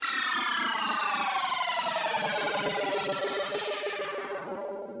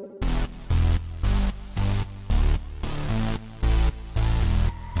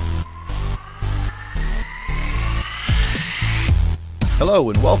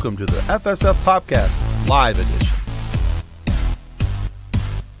Hello and welcome to the FSF Podcast Live Edition.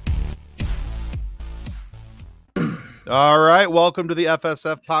 All right, welcome to the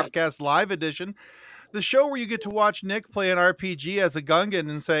FSF Podcast Live Edition, the show where you get to watch Nick play an RPG as a Gungan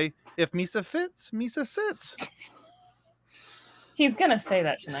and say, if Misa fits, Misa sits. He's going to say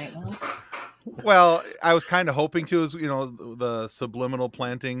that tonight, though. Well, I was kind of hoping to, as the subliminal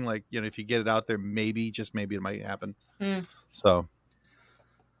planting, like, if you get it out there, maybe, just maybe it might happen. So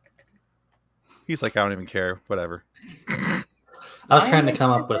he's like, I don't even care, whatever. I was trying to come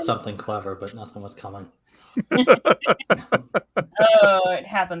up with something clever, but nothing was coming. Oh, it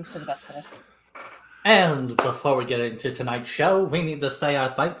happens to the best of us. And before we get into tonight's show, we need to say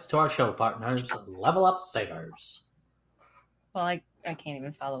our thanks to our show partners, Level Up Savers. Well, I can't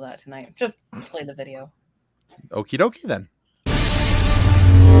even follow that tonight. Just play the video. Okie dokie then.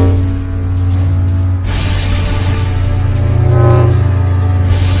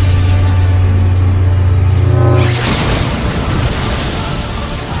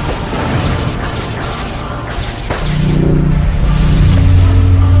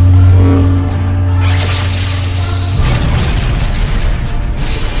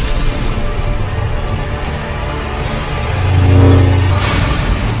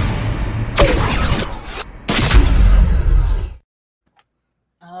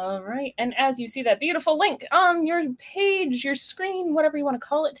 And as you see that beautiful link on your page, your screen, whatever you want to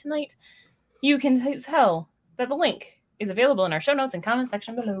call it tonight, you can tell that the link is available in our show notes and comment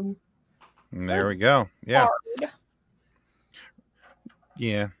section below. And there we go. Yeah. Hard.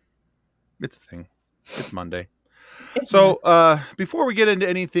 Yeah. It's a thing. It's Monday. So before we get into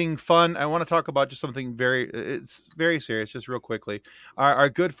anything fun, I want to talk about just something it's very serious, just real quickly. Our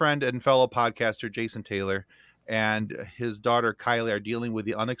good friend and fellow podcaster, Jason Taylor, and his daughter, Kylie, are dealing with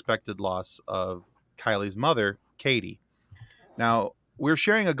the unexpected loss of Kylie's mother, Katie. Now, we're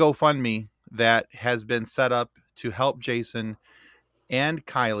sharing a GoFundMe that has been set up to help Jason and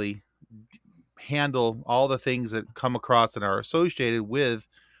Kylie handle all the things that come across and are associated with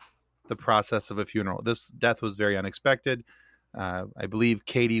the process of a funeral. This death was very unexpected. I believe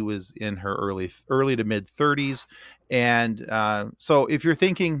Katie was in her early to mid 30s. And so if you're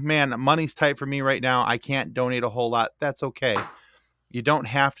thinking, man, money's tight for me right now, I can't donate a whole lot. That's okay. You don't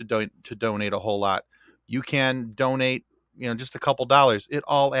have to donate a whole lot. You can donate, just a couple dollars. It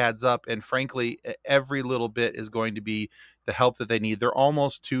all adds up. And frankly, every little bit is going to be the help that they need. They're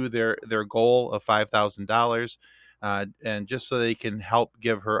almost to their goal of $5,000. And just so they can help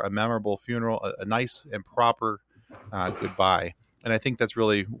give her a memorable funeral, a nice and proper goodbye. And I think that's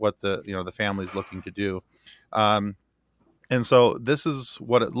really what the family's looking to do. And so this is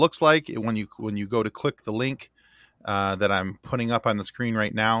what it looks like when you go to click the link that I'm putting up on the screen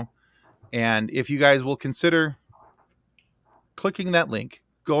right now. And if you guys will consider clicking that link,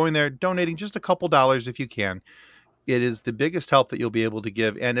 going there, donating just a couple dollars if you can, it is the biggest help that you'll be able to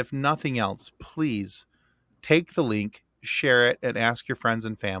give. And if nothing else, please take the link, share it, and ask your friends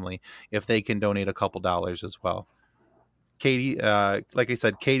and family if they can donate a couple dollars as well. Katie, like I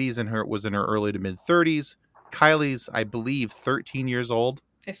said, Katie's was in her early to mid 30s. Kylie's, I believe, 13 years old.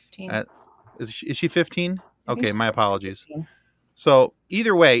 15. Is she 15? Okay, my apologies. 15. So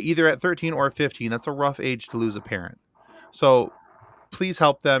either way, either at 13 or 15, that's a rough age to lose a parent. So please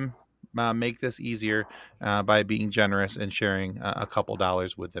help them make this easier by being generous and sharing a couple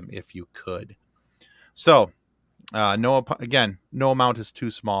dollars with them if you could. So no amount is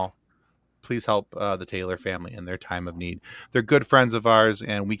too small. Please help the Taylor family in their time of need. They're good friends of ours,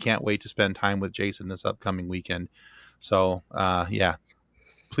 and we can't wait to spend time with Jason this upcoming weekend. So,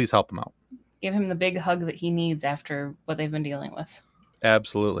 please help him out. Give him the big hug that he needs after what they've been dealing with.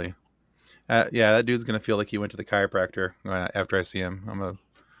 Absolutely. That dude's going to feel like he went to the chiropractor after I see him.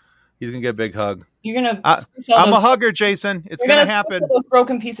 He's going to get a big hug. You're going to... I'm a hugger, Jason. It's going to happen. Those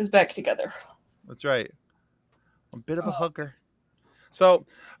broken pieces back together. That's right. A bit of a hugger. So,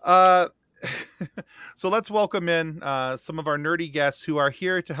 so let's welcome in some of our nerdy guests who are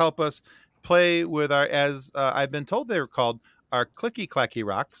here to help us play with as I've been told they were called, our clicky clacky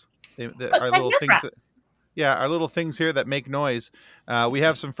rocks. Our little things. Our little things here that make noise. We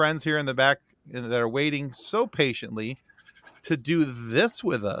have some friends here in the back that are waiting so patiently to do this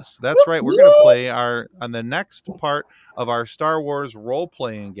with us. That's right. We're going to play on the next part of our Star Wars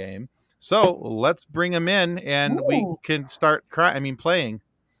role-playing game. So let's bring them in and we can start playing.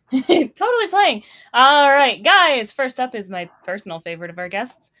 Totally playing. All right, guys. First up is my personal favorite of our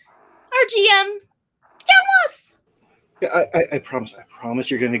guests, our GM, John Wass. Yeah, I promise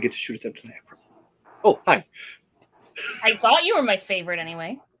you're going to get to shoot at them tonight. Oh, hi. I thought you were my favorite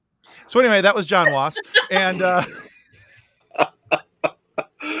anyway. So anyway, that was John Wass. And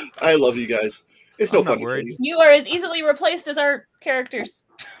I love you guys. It's no I'm not fun to worried. kill you. You are as easily replaced as our characters.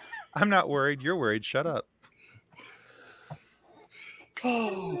 I'm not worried. You're worried. Shut up.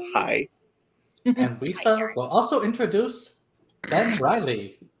 Oh, hi. And Lisa will also introduce Ben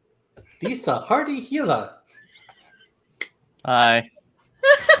Riley, Lisa Hardy Healer. Hi.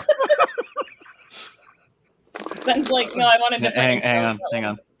 Ben's like, no, I want a different. Hang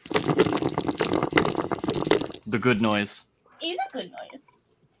on. The good noise. He's a good noise.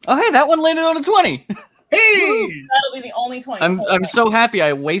 Oh, hey, that one landed on a 20. Hey! That'll be the only 20. I'm so happy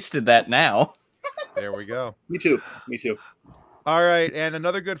I wasted that now. There we go. Me too. All right, and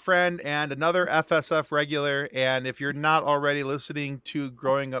another good friend and another FSF regular. And if you're not already listening to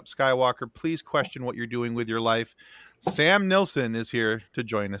Growing Up Skywalker, please question what you're doing with your life. Sam Nilsson is here to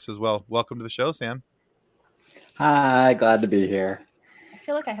join us as well. Welcome to the show, Sam. Hi, glad to be here. I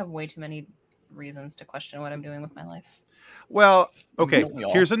feel like I have way too many reasons to question what I'm doing with my life. Well, okay, Don't we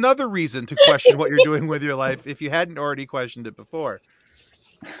all? here's another reason to question what you're doing with your life if you hadn't already questioned it before.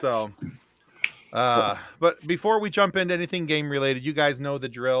 So, but before we jump into anything game related, you guys know the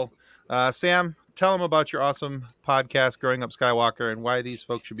drill. Sam, tell them about your awesome podcast, Growing Up Skywalker, and why these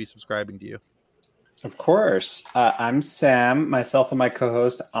folks should be subscribing to you. Of course. I'm Sam. Myself and my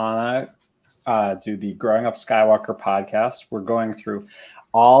co-host Anna do the Growing Up Skywalker podcast. We're going through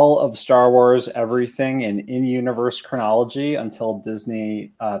all of Star Wars, everything in universe chronology until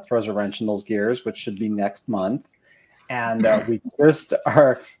Disney throws a wrench in those gears, which should be next month. And we just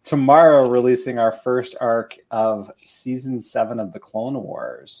are tomorrow releasing our first arc of season 7 of the Clone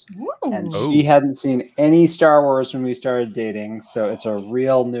Wars. And Ooh. she hadn't seen any Star Wars when we started dating, so it's a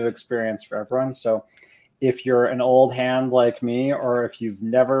real new experience for everyone. So if you're an old hand like me, or if you've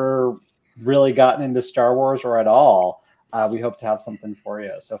never really gotten into Star Wars or at all, we hope to have something for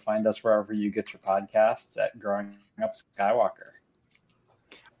you. So find us wherever you get your podcasts at Growing Up Skywalker.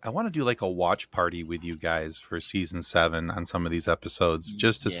 I want to do like a watch party with you guys for season 7 on some of these episodes.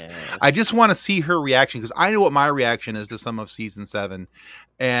 Just to, Yes. I just want to see her reaction because I know what my reaction is to some of season 7,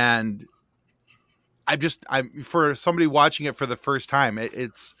 and I'm for somebody watching it for the first time.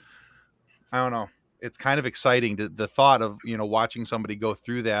 It's I don't know. It's kind of exciting to the thought of watching somebody go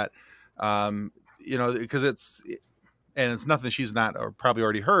through that. Because it's nothing she's not or probably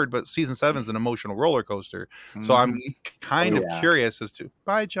already heard, but season 7 is an emotional roller coaster. So I'm kind of curious as to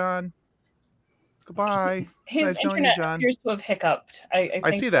bye, John. Goodbye. His Nice knowing you, internet John. appears to have hiccuped. I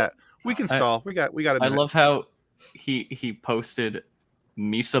I see that. We can stall. We got a I minute. love how he posted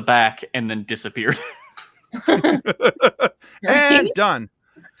Misa back and then disappeared. And done.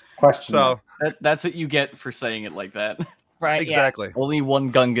 Question. So That's what you get for saying it like that. Right. exactly. Only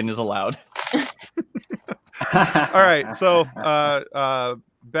one Gungan is allowed. All right. So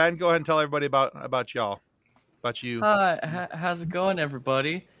Ben, go ahead and tell everybody about y'all. About you. Hi, how's it going,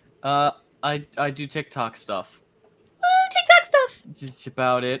 everybody? I do TikTok stuff. TikTok stuff. That's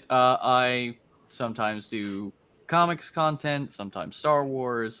about it. I sometimes do comics content, sometimes Star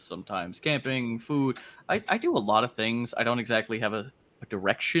Wars, sometimes camping, food. I do a lot of things. I don't exactly have a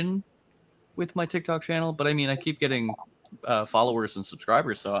direction with my TikTok channel, but I mean, I keep getting followers and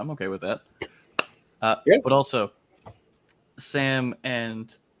subscribers, so I'm okay with that. Yeah. But also, Sam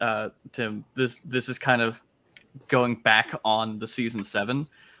and Tim, this is kind of going back on the season 7.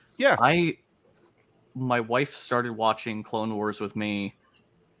 Yeah. My wife started watching Clone Wars with me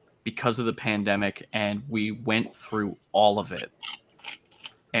because of the pandemic, and we went through all of it.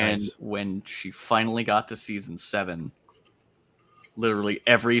 And Nice. when she finally got to season 7, literally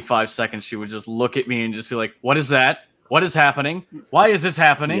every 5 seconds she would just look at me and just be like, "What is that? What is happening? Why is this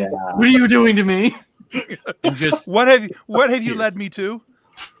happening? Yeah. What are you doing to me?" And just What have you led me to?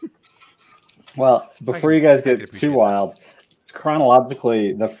 Well, before I you guys can get appreciate too that. wild,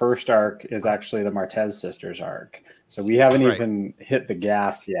 chronologically, the first arc is actually the Martez sisters arc. So we haven't Right. even hit the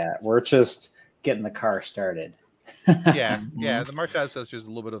gas yet. We're just getting the car started. Yeah. The Martez says just a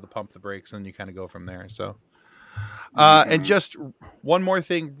little bit of the pump the brakes, and you kind of go from there. So, and just one more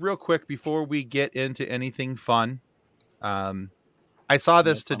thing, real quick, before we get into anything fun. I saw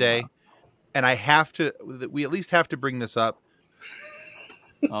this today, and we at least have to bring this up.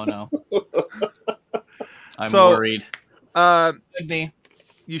 oh no, I'm So- worried. Could be.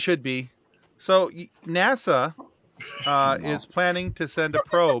 You should be. So NASA is planning to send a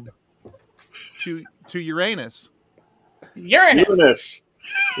probe to Uranus. Uranus. Uranus.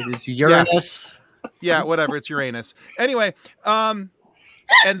 It is Uranus. Yeah, whatever. It's Uranus. Anyway, and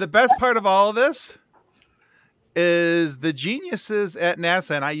the best part of all of this is the geniuses at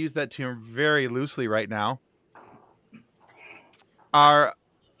NASA, and I use that term very loosely right now, are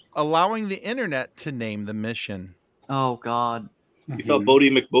allowing the internet to name the mission. Oh God. You thought Bodie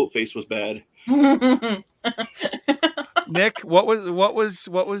McBoatface was bad. Nick, what was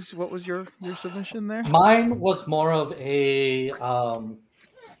your submission there? Mine was more of a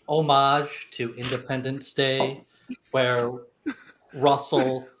homage to Independence Day, where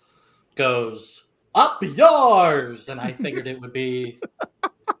Russell goes up yours, and I figured it would be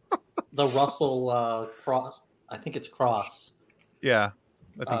the Russell cross. I think it's cross. Yeah,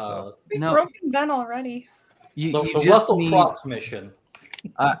 I think so. We've No. broken Ben already. You The just Russell need- Cross mission.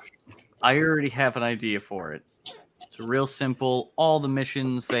 I already have an idea for it. It's real simple. All the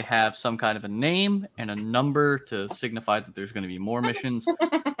missions, they have some kind of a name and a number to signify that there's going to be more missions.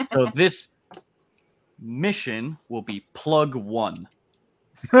 So this mission will be Plug 1.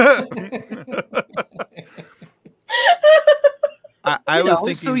 I was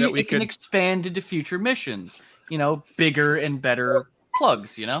thinking so that we it can could. expand into future missions. Bigger and better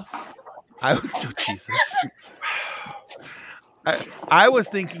plugs. I was Jesus. I was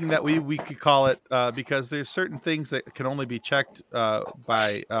thinking that we could call it because there's certain things that can only be checked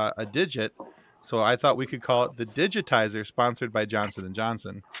by a digit. So I thought we could call it the Digitizer, sponsored by Johnson &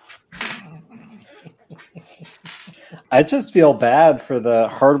 Johnson. I just feel bad for the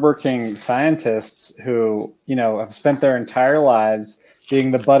hardworking scientists who, have spent their entire lives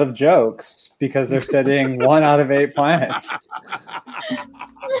being the butt of jokes because they're studying 1 out of 8 planets.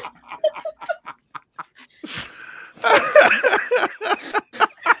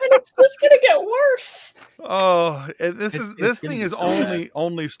 It's gonna get worse. Oh, and this It's thing gonna is be so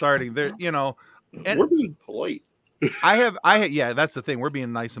only starting. There, and We're being polite. yeah, that's the thing. We're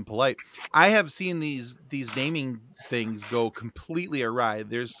being nice and polite. I have seen these naming things go completely awry.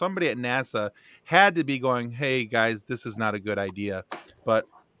 There's somebody at NASA had to be going, "Hey guys, this is not a good idea." But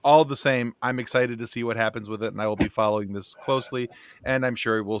all the same, I'm excited to see what happens with it, and I will be following this closely. And I'm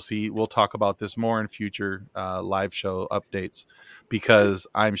sure we'll talk about this more in future live show updates, because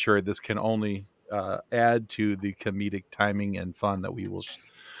I'm sure this can only add to the comedic timing and fun that we will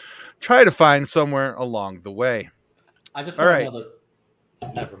try to find somewhere along the way. I just All want right. another.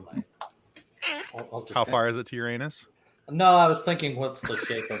 Never mind. I'll just How far is it to Uranus? No, I was thinking, what's the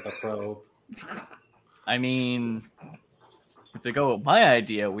shape of the probe? I mean, if they go with my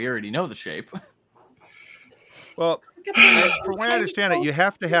idea, we already know the shape. Well, from what I understand it, you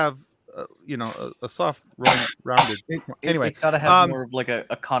have to have a soft rounded. Anyway, It's got to have more of like a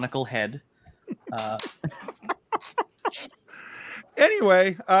conical head.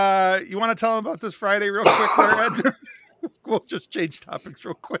 Anyway, you want to tell them about this Friday real quick there, Ed? We'll just change topics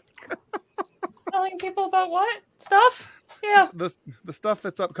real quick. Telling people about what stuff? Yeah. The stuff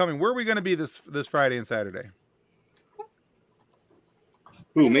that's upcoming. Where are we going to be this Friday and Saturday?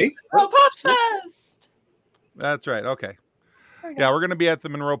 Who, me? Oh, Pops Fest. That's right. Okay. There we go. Yeah, we're going to be at the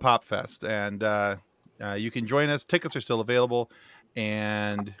Monroe Pop Fest, and you can join us. Tickets are still available,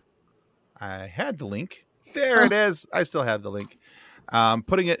 and I had the link. There it is. I still have the link.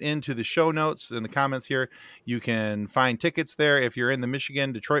 Putting it into the show notes in the comments here. You can find tickets there if you're in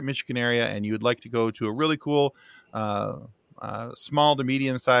the Detroit, Michigan area, and you would like to go to a really cool, small to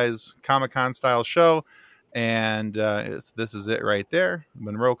medium-sized Comic-Con style show. And this is it right there,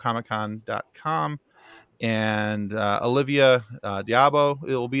 MonroeComicCon.com. And Olivia Diabo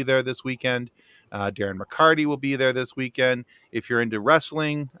will be there this weekend. Darren McCarty will be there this weekend. If you're into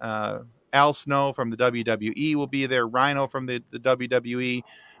wrestling, Al Snow from the WWE will be there. Rhino from the WWE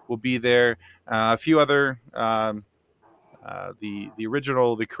will be there. A few other,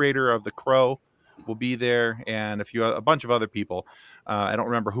 the creator of The Crow will be there, and a bunch of other people. I don't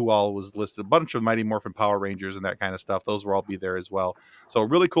remember who all was listed. A bunch of Mighty Morphin Power Rangers and that kind of stuff. Those will all be there as well. So a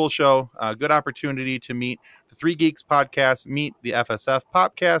really cool show. Good opportunity to meet the Three Geeks podcast, meet the FSF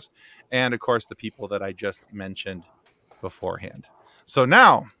podcast, and of course the people that I just mentioned beforehand. So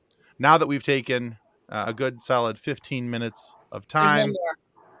now that we've taken a good solid 15 minutes of time,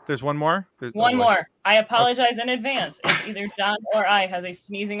 there's one more. One more. I apologize in advance if either John or I has a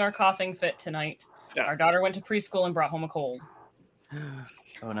sneezing or coughing fit tonight. Yeah. Our daughter went to preschool and brought home a cold.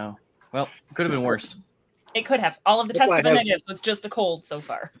 Oh no. Well, it could have been worse. It could have. All of the That's tests why have been I have- negative, so it's just a cold so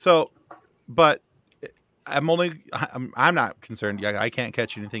far. So, but I'm not concerned. I can't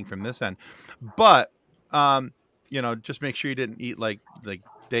catch anything from this end, but just make sure you didn't eat like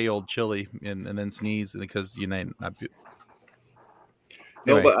day old chili and then sneeze, because you may not be.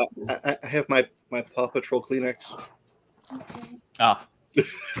 Anyway. No, but I have my Paw Patrol Kleenex. Ah,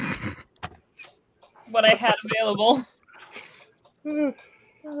 What I had available. Oh,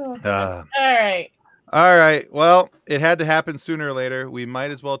 all right. Well, it had to happen sooner or later. We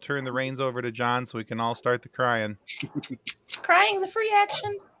might as well turn the reins over to John so we can all start the crying. Crying's a free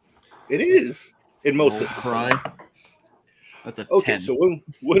action. It is in most Don't systems. cry. That's a Okay, 10. so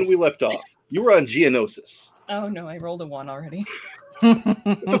when we left off, you were on Geonosis. Oh no, I rolled a 1 already.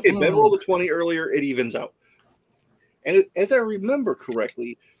 It's okay. Ben rolled a 20 earlier. It evens out. And as I remember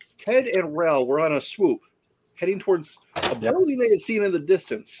correctly, Ted and Ral were on a swoop, heading towards a building they had seen in the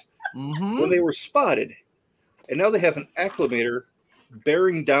distance when they were spotted. And now they have an acclimator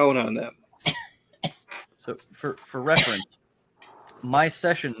bearing down on them. So for reference, my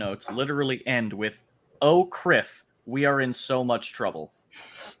session notes literally end with, "Oh, Criff, we are in so much trouble."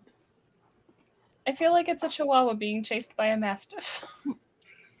 I feel like it's a chihuahua being chased by a mastiff.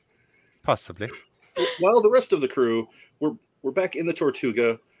 Possibly. While the rest of the crew were back in the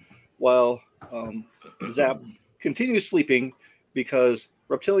Tortuga, while Zap continues sleeping because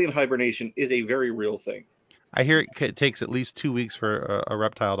reptilian hibernation is a very real thing. I hear it takes at least 2 weeks for a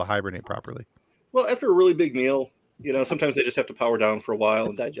reptile to hibernate properly. Well, after a really big meal, sometimes they just have to power down for a while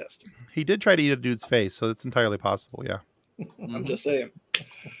and digest. He did try to eat a dude's face, so it's entirely possible, yeah. I'm just saying.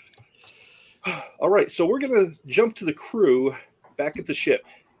 All right, so we're going to jump to the crew back at the ship.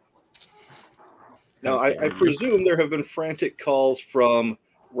 Now, I presume there have been frantic calls from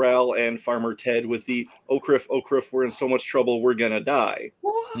Ral and Farmer Ted with the, oh, Criff, we're in so much trouble, we're going to die.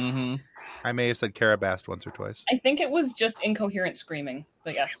 Mm-hmm. I may have said Carabast once or twice. I think it was just incoherent screaming,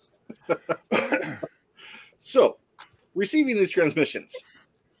 but yes. So, receiving these transmissions.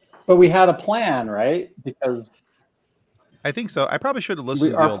 But we had a plan, right? Because I think so. I probably should have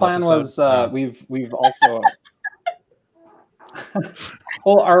listened to the our old plan episode. was we've also.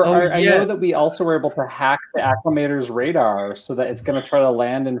 Well, I know that we also were able to hack the acclimator's radar so that it's going to try to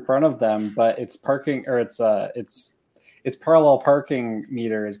land in front of them, but its parking or its parallel parking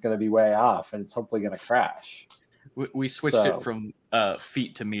meter is going to be way off, and it's hopefully going to crash. We switched it from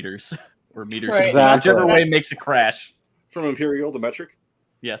feet to meters, or meters. Right. Exactly. Whichever way makes a crash. From imperial to metric?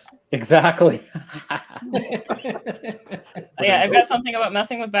 Yes. Exactly. Yeah, I've got something about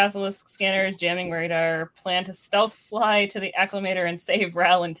messing with basilisk scanners, jamming radar, plan to stealth fly to the acclimator and save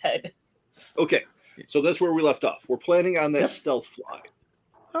Ral and Ted. Okay, so that's where we left off. We're planning on that stealth fly.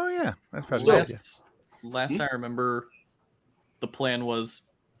 Oh, yeah. That's probably So- good. Last I remember, the plan was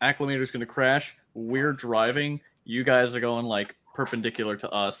acclimator's going to crash. We're driving. You guys are going like perpendicular to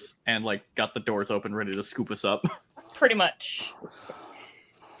us and like got the doors open, ready to scoop us up. Pretty much.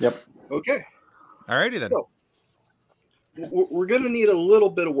 Yep. Okay, Alrighty then. So- we're going to need a little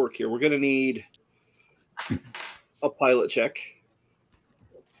bit of work here. We're going to need a pilot check.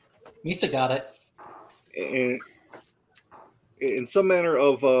 Misa got it. And in some manner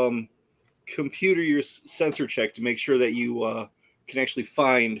of computer use sensor check to make sure that you can actually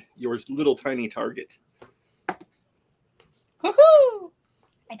find your little tiny target. Woohoo!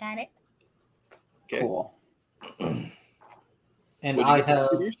 I got it. Okay. Cool. And What'd you I get for have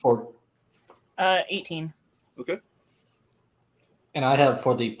computers? for 18. Okay. and I have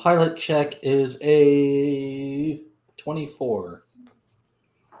for the pilot check is a 24.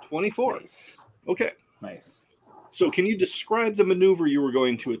 24. Nice. Okay. Nice. So can you describe the maneuver you were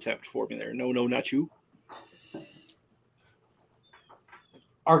going to attempt for me there? No, not you.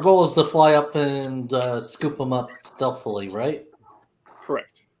 Our goal is to fly up and scoop them up stealthily, right?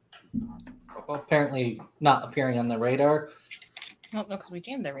 Correct. Apparently not appearing on the radar. No, because we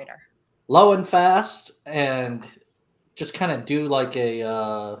jammed their radar. Low and fast, and just kind of do like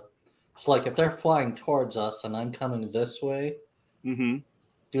a like if they're flying towards us and I'm coming this way, Mm-hmm.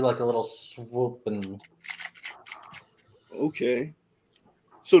 do like a little swoop and Okay.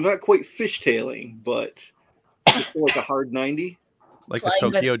 So not quite fishtailing, but just like a hard 90. Like Flying a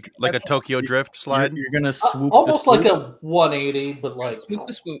Tokyo, bits. like a Okay. Tokyo drift slide. You're gonna swoop. almost the like swoop? a 180, but like Swoop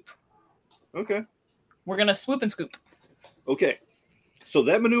the swoop. Okay. We're going to swoop and scoop. Okay. So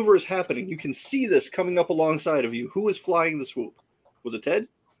that maneuver is happening. You can see this coming up alongside of you. Who is flying the swoop? Was it Ted?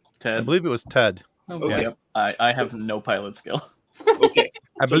 I Ted. believe it was Ted. Oh, Okay. boy. Yep. I have no pilot skill. Okay.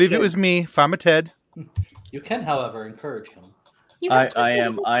 I So believe it Ted- was me. Farmer Ted. you can, however, encourage him. You I have to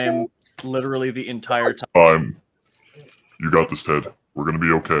am do I am this. literally the entire time. You got this, Ted. We're gonna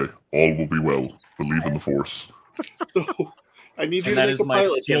be okay. All will be well. Believe in the Force. So I need you And to that make is a my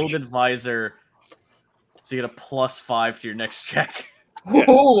pilot skilled check. advisor. So you get a +5 to your next check. Yes.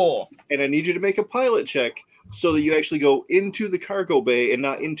 Oh, And I need you to make a pilot check so that you actually go into the cargo bay and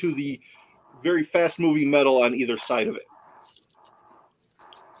not into the very fast moving metal on either side of it.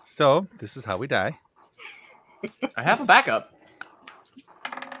 So this is how we die. I have a backup.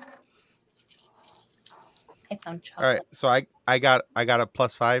 I found All chocolate. right. So I got a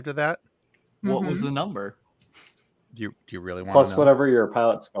 +5 to that. What was Mhm. the number? Do you really want Plus to know? whatever your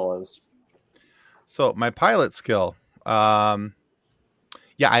pilot skill is. So my pilot skill.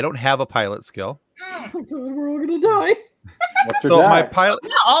 Yeah, I don't have a pilot skill. We're all going to die. What's your So my dex? pilot,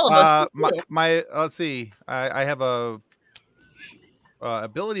 Not all of us. my let's see, I have a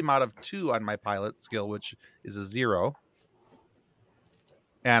ability mod of 2 on my pilot skill, which is a 0,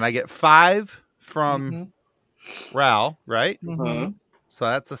 and I get 5 from Ral, right? Mhm. So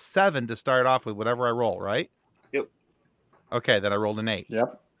that's a 7 to start off with, whatever I roll, right? Yep. Okay, then I rolled an 8.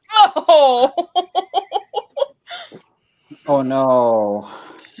 Yep. Oh. Oh no.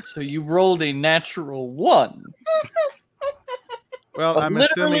 So you rolled a natural 1. Well, But I'm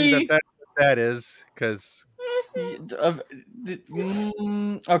assuming literally- that is because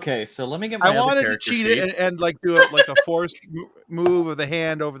Okay, so let me get my I other wanted to character cheat sheet. it and like do it like a forced move of the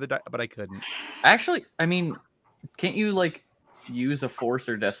hand over the die, but I couldn't. Actually, I mean, can't you like use a force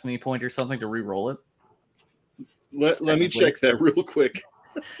or destiny point or something to re-roll it Let me check that real quick.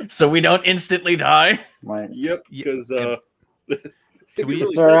 so we don't instantly die? My, Yep, Yeah, because Can we-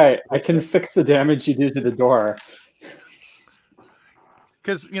 it's all right. I can fix the damage you do to the door.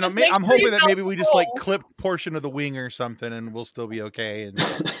 Because Just make I'm sure you hoping that don't maybe we just like roll. clipped portion of the wing or something, and we'll still be okay. And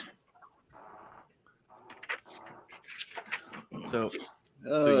So it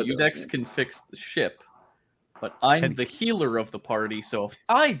Udex doesn't- can fix the ship, but I'm Can- the healer of the party, so if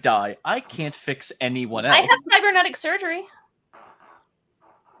I die, I can't fix anyone I else. have cybernetic surgery.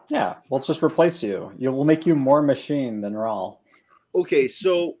 Yeah, we'll just replace you. We'll make you more machine than Rawl. Okay,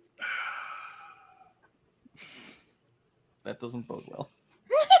 so That doesn't bode well.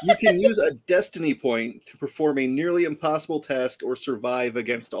 you can use a destiny point to perform a nearly impossible task or survive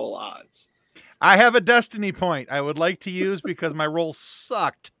against all odds. I have a destiny point I would like to use because my roll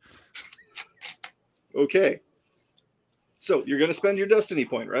sucked. Okay. So you're going to spend your destiny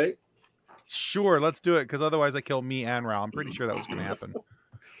point, right? Sure, let's do it because otherwise I kill me and Ral. I'm pretty sure that was going to happen.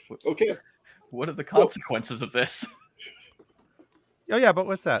 Okay. What are the consequences of this? Oh yeah, but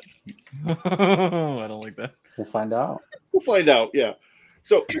what's that? I don't like that. We'll find out. We'll find out. Yeah.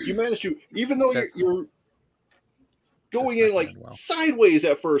 So you managed to, even though That's- you're going that's in not like going well. sideways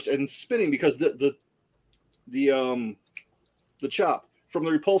at first and spinning because the chop from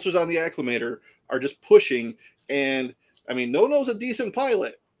the repulsors on the acclimator are just pushing. And I mean, Nono's a decent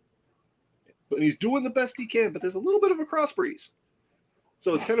pilot, but he's doing the best he can. But there's a little bit of a cross breeze,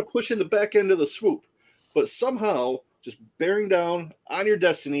 so it's kind of pushing the back end of the swoop. But somehow, just bearing down on your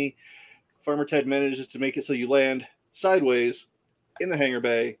destiny, Farmer Ted manages to make it so you land sideways in the hangar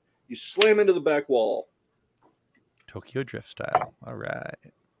bay. You slam into the back wall, Tokyo Drift style. All right.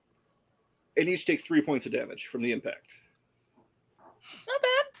 and each take 3 points of damage from the impact. It's not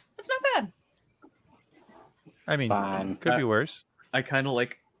bad. It's not bad. I mean, Fine. could be worse. I kind of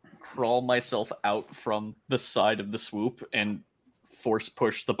like crawl myself out from the side of the swoop and force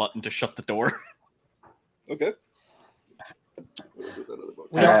push the button to shut the door. Okay. All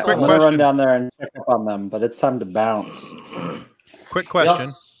Just right, quick I'm gonna run question. down there and check up on them, but it's time to bounce. Quick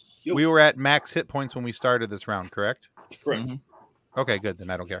question. Yep. We were at max hit points when we started this round, correct? Correct. Mhm. Okay, good. Then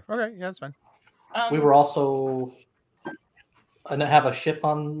I don't care. Okay, yeah, that's fine. We were also and have a ship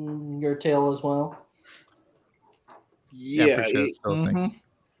on your tail as well. Yeah, I'm pretty sure it's still a thing. Mhm.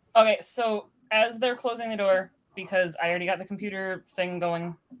 Okay, so as they're closing the door, because I already got the computer thing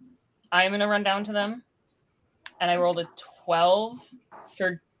going, I'm gonna run down to them, and I rolled a 12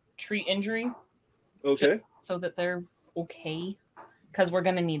 for treat injury, Okay. so that they're okay, because we're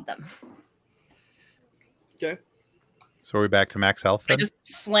gonna need them. So are we back to max health I then? just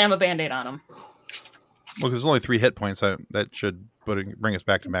slam a band-aid on them. Well, because there's only 3 hit points, so that should bring us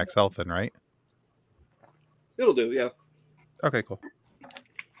back to max health then, right? It'll do. Yeah. Okay, cool.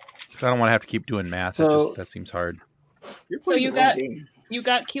 'Cause I don't want to have to keep doing math. So- That seems hard. You're So playing you the wrong got- game. You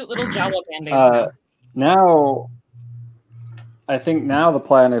got cute little Jawa band-aids. Now, I think now the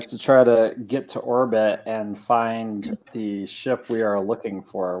plan is to try to get to orbit and find the ship we are looking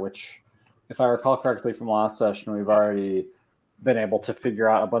for, which, if I recall correctly from last session, we've already been able to figure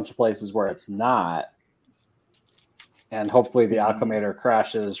out a bunch of places where it's not. And hopefully the acclimator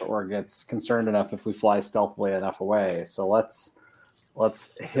crashes or gets concerned enough if we fly stealthily enough away. So let's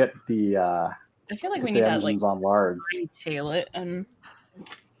hit the I feel like hit we the need to like engines on large. tail it and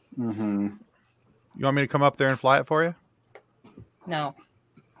Mm-hmm. You want me to come up there and fly it for you? no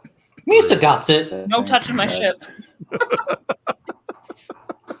Misa got it. no touching my ship.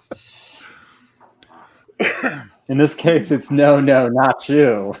 In this case, it's no, not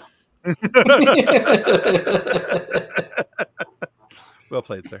you. Well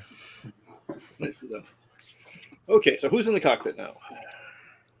played, sir. Nicely done. Okay, so who's in the cockpit now?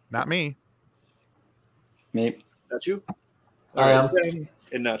 Not me. Me. Not you? I am. Sam,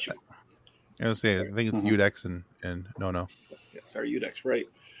 and not you. I was saying, I think it's Mhm. Udex and no. Yeah, sorry, Udex, right.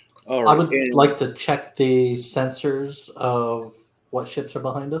 All I right. would and- like to check the sensors of what ships are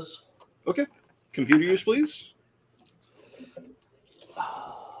behind us. Okay. Computer use, please.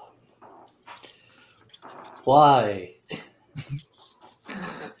 Why?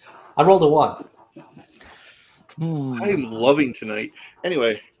 I rolled a 1. I am loving tonight.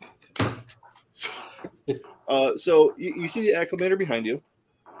 Anyway, so you see the acclimator behind you.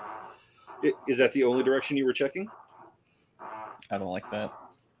 Is that the only direction you were checking? I don't like that.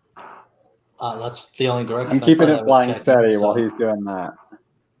 That's the only direction. I'm I keeping said I it was flying checking, steady so- while he's doing that.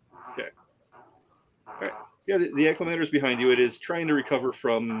 Yeah, the acclimator is behind you. It is trying to recover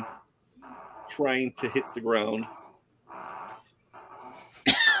from trying to hit the ground.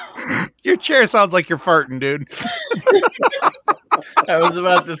 Your chair sounds like you're farting, dude. I was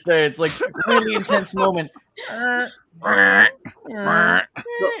about to say it's like a really intense moment. No,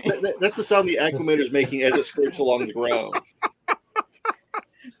 that's the sound the acclimator is making as it scrapes along the ground.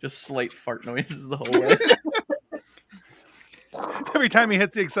 Just slight fart noises the whole way. Every time he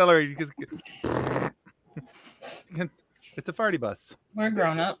hits the accelerator, he just... It's a farty bus. We're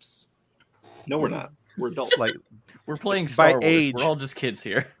grown-ups. No, we're not. We're adults. Like We're playing Star Wars. age. We're all just kids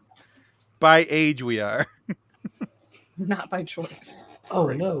here. by age, we are. Not by choice. Oh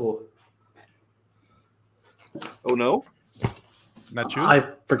no! Oh no! Not you. I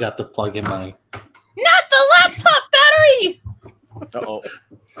forgot to plug in my. Not the laptop battery! Uh-oh.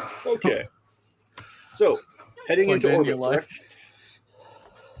 Okay. So heading Plugged into in orbit, your life.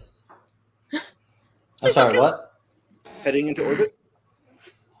 correct? I'm sorry. What? Heading into orbit.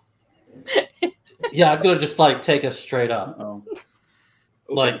 Yeah, I'm gonna just like take us straight up. Oh. Okay.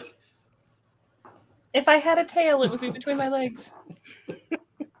 Like If I had a tail, it would be between my legs.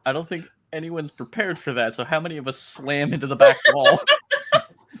 I don't think anyone's prepared for that. So how many of us slam into the back wall?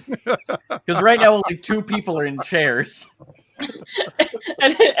 Because right now only 2 people are in chairs.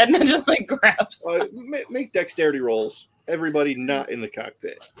 and then just like grabs. Make dexterity rolls. Everybody not in the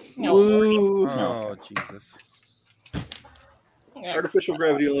cockpit. No. Woo. Oh, Jesus. Artificial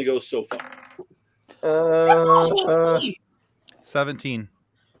gravity only goes so far. 17.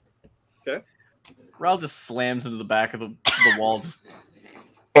 Ral just slams into the back of the wall. Just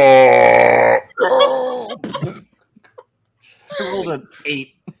Oh, I rolled an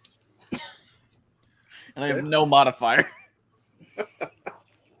 8. And I have Okay. no modifier.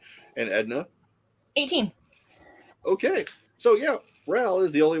 And Edna. 18. Okay. So yeah, Ral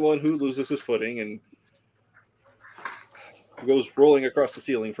is the only one who loses his footing and goes rolling across the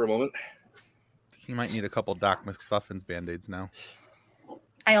ceiling for a moment. He might need a couple Doc McStuffins band-aids now.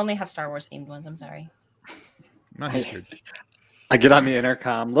 I only have Star Wars themed ones. I'm sorry. Not his good. I get on the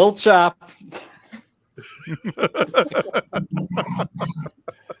intercom. Little chop.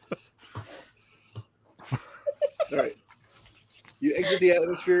 All right. You exit the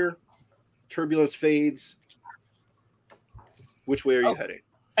atmosphere. Turbulence fades. Which way are you heading?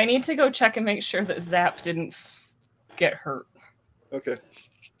 I need to go check and make sure that Zap didn't get hurt. Okay.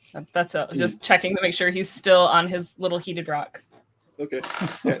 That's just checking to make sure he's still on his little heated rock. Okay.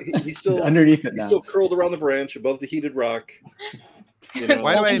 Yeah, he's He's still underneath it he's now. still curled around the branch above the heated rock. You know,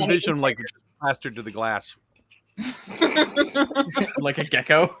 Why do I Holding on envision to him like plastered to the glass? Like a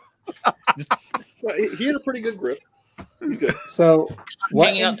gecko. well, he had a pretty good grip. He's good. So, what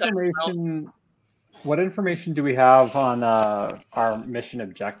Hanging outside the information do we have on our mission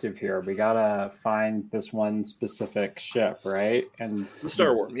objective here? We gotta find this one specific ship, right? And The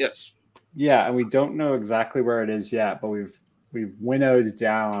Star Worm, yes. yeah, and we don't know exactly where it is yet, but we've winnowed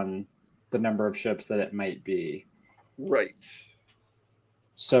down the number of ships that it might be. Right.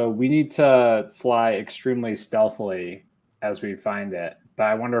 So we need to fly extremely stealthily as we find it. But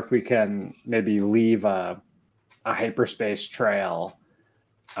I wonder if we can maybe leave a hyperspace trail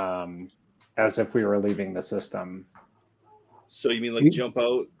as if we were leaving the system. So you mean like jump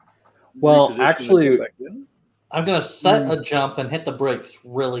out? Well, reposition, and actually- jump back in? I'm gonna set a jump and hit the brakes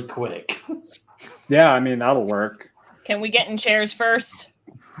really quick. Yeah, I mean, that'll work. Can we get in chairs first?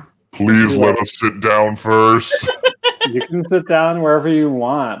 please let us sit down first. You can sit down wherever you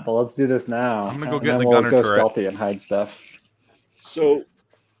want, but let's do this now. I'm gonna go And get then the we'll gunner go turret. stealthy and hide stuff. So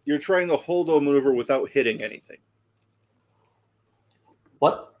you're trying the holdo maneuver without hitting anything.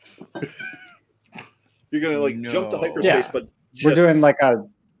 What? You're gonna like jump to No. hyperspace, Yeah. but We're doing like a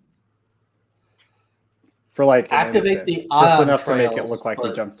for like an Activate instant, the just ion enough to make it trails, look like we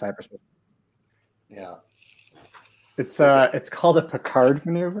but- jumped to hyperspace. Yeah. It's called a Picard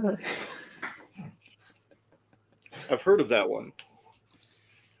maneuver. I've heard of that one.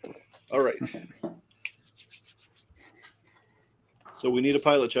 All right. So we need a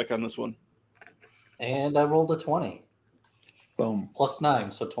pilot check on this one. And I rolled a 20. Boom.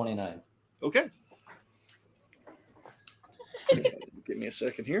 +9, so 29. Okay. Give me a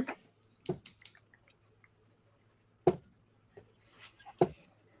second here.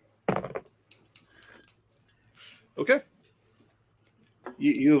 Okay.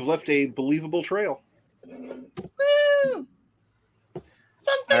 You have left a believable trail. Woo!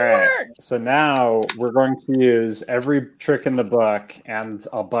 Something All right. worked. So now we're going to use every trick in the book and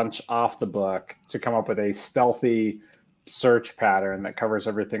a bunch off the book to come up with a stealthy search pattern that covers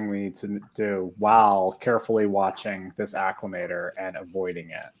everything we need to do while carefully watching this acclimator and avoiding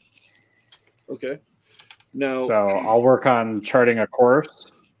it. Okay. Now, So I'll work on charting a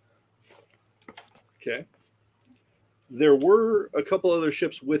course. okay. There were a couple other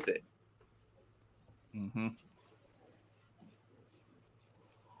ships with it. Mm-hmm.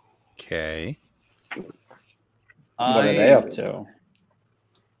 Okay. What are they up to?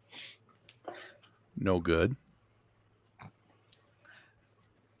 No good.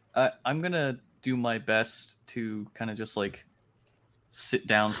 I'm gonna do my best to kind of just like sit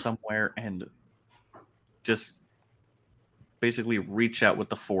down somewhere and just basically reach out with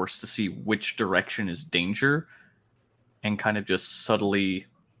the force to see which direction is danger and kind of just subtly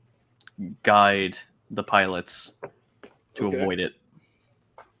guide the pilots to Okay. avoid it.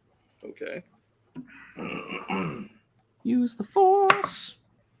 Okay. Use the force.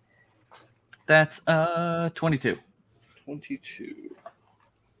 That's 22. 22.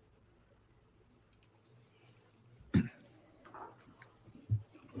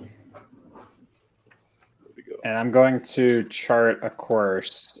 And I'm going to chart a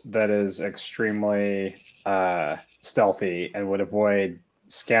course that is extremely stealthy and would avoid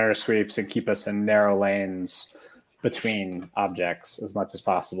scanner sweeps and keep us in narrow lanes between objects as much as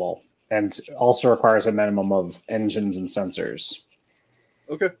possible. And also requires a minimum of engines and sensors.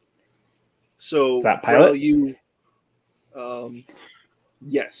 Okay. So, Is that pilot? Rel, you,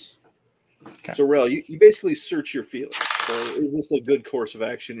 yes. Okay. So, Rel, you basically search your feelings. So, is this a good course of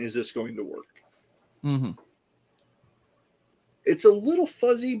action? Is this going to work? Mm-hmm. It's a little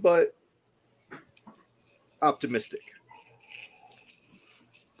fuzzy, but optimistic.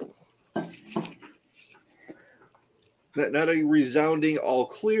 Not a resounding all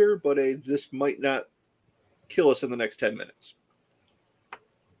clear, but this might not kill us in the next 10 minutes.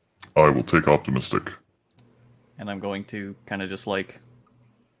 I will take optimistic. And I'm going to kind of just like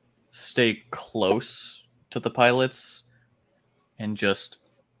stay close to the pilots and just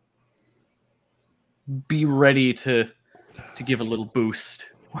be ready to give a little boost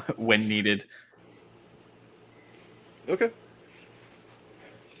when needed. Okay.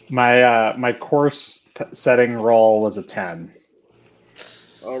 My course setting roll was a 10.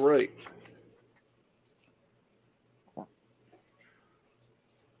 All right. All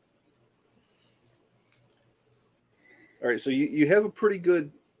right, so you have a pretty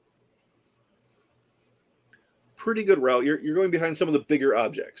good route. You're going behind some of the bigger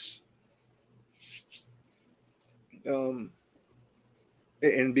objects.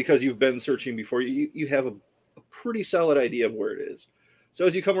 And because you've been searching before, you have a pretty solid idea of where it is. So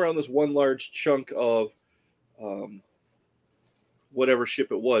as you come around this one large chunk of whatever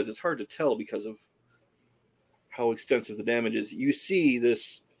ship it was, it's hard to tell because of how extensive the damage is. You see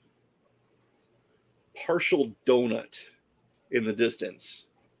this partial donut in the distance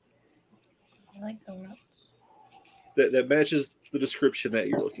I like donuts. that matches the description that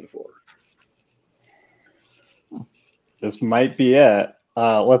you're looking for. This might be it.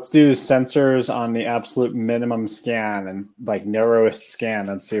 Let's do sensors on the absolute minimum scan and like narrowest scan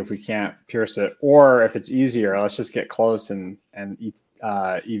and see if we can't pierce it. Or if it's easier, let's just get close and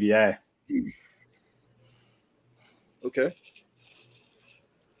EVA. Okay.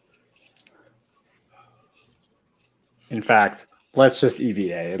 In fact, let's just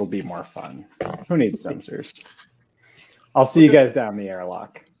EVA. It'll be more fun. Who needs sensors? I'll see you guys down the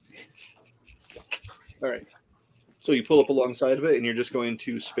airlock. All right. So you pull up alongside of it and you're just going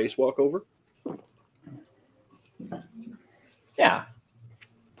to spacewalk over? Yeah.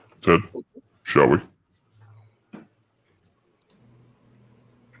 Ted, shall we?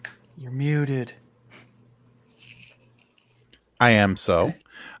 You're muted. I am so.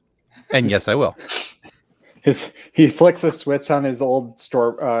 And yes, I will. He flicks a switch on his old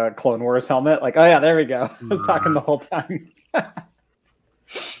store Clone Wars helmet. Like, oh yeah, there we go. I was talking the whole time.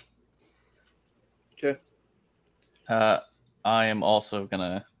 Okay. I am also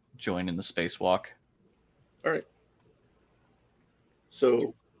gonna join in the spacewalk. All right.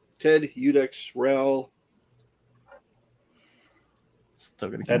 So Ted, Udex, Ral. Still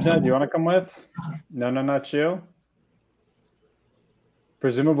gonna keep Edna, do you want to come with? No, not you.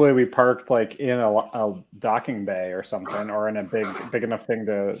 Presumably, we parked like in a docking bay or something, or in a big enough thing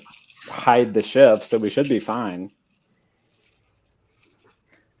to hide the ship, so we should be fine.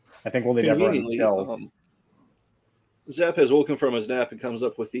 I think we'll need everyone's skills. Zap has woken from his nap and comes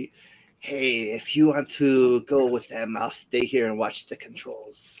up with the, "Hey, if you want to go with them, I'll stay here and watch the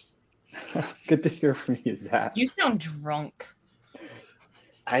controls." Good to hear from you, Zap. You sound drunk.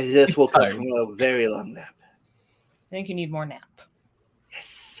 I just woke up tired. from a very long nap. I think you need more nap.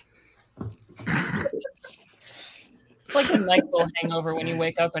 Yes. It's like a NyQuil hangover when you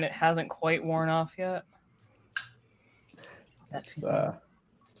wake up and it hasn't quite worn off yet. That's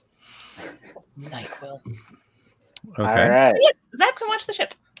NyQuil. Okay. All right. Yes, Zap can watch the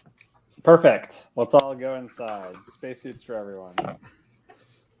ship. Perfect. Let's all go inside. Spacesuits for everyone.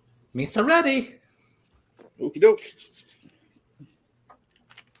 Misa ready. Okie doke.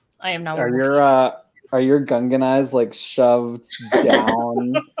 I am now. Are your Gungan eyes like shoved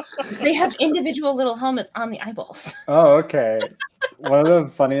down? They have individual little helmets on the eyeballs. Oh, okay. One of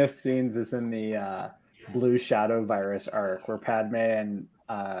the funniest scenes is in the Blue Shadow Virus arc where Padme and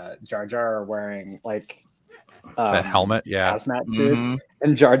Jar Jar are wearing like That helmet, yeah. hazmat suits,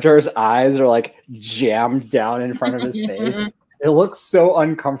 and Jar Jar's eyes are like jammed down in front of his face. It looks so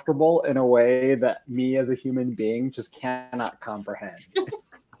uncomfortable in a way that me as a human being just cannot comprehend.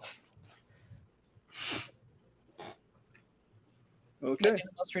 Okay. The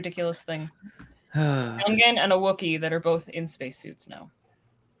most ridiculous thing. Gungan and a Wookiee that are both in spacesuits now.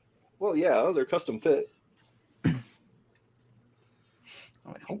 Well, yeah, they're custom fit. I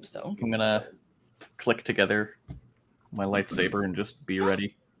hope so. I'm gonna click together my lightsaber and just be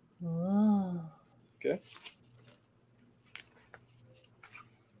ready. Oh. Okay.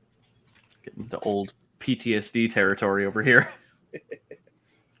 Getting to old PTSD territory over here.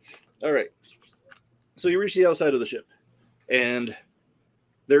 All right. So you reach the outside of the ship, and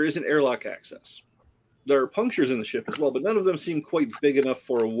there is an airlock access. There are punctures in the ship as well, but none of them seem quite big enough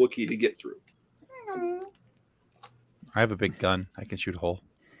for a Wookiee to get through. I have a big gun. I can shoot a hole.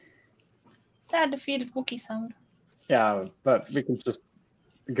 Sad defeated Wookiee sound. Yeah, but we can just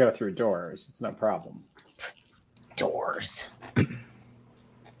go through doors. It's no problem. Doors.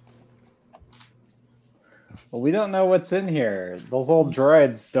 Well, we don't know what's in here. Those old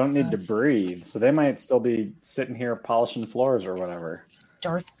droids don't need to breathe, so they might still be sitting here polishing floors or whatever.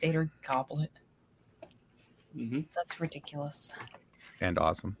 Darth Vader goblet. Mm-hmm. That's ridiculous. And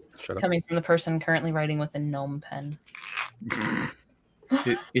awesome. Shut up. Coming from the person currently writing with a gnome pen.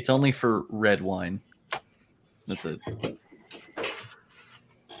 It's only for red wine. That's it.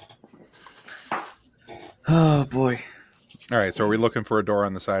 Oh boy. All right, so are we looking for a door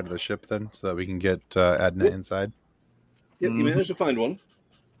on the side of the ship then, so that we can get Adna inside? Yep, you managed to find one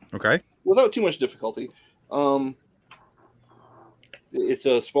Okay. without too much difficulty. It's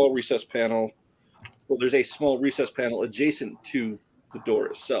a small recess panel. Well, there's a small recess panel adjacent to the door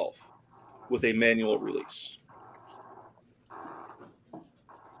itself with a manual release.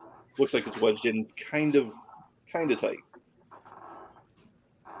 Looks like it's wedged in kind of tight.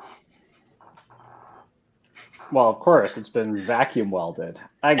 Well, of course, it's been vacuum welded.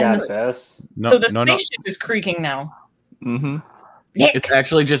 I got the- this. No, So the no, no. spaceship is creaking now. Mm-hmm. Nick! It's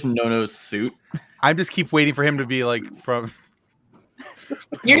actually just Nono's suit. I just keep waiting for him to be like from.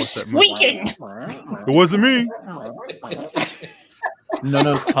 You're What's that? squeaking! It wasn't me.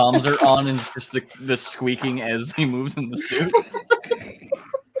 Nono's comms are on and just the squeaking as he moves in the suit.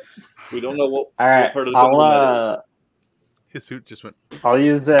 We don't know what All right, part of the bundle that is. His suit just went. I'll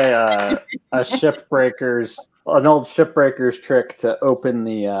use an old shipbreaker's trick to open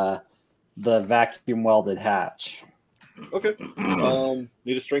the vacuum welded hatch. Okay.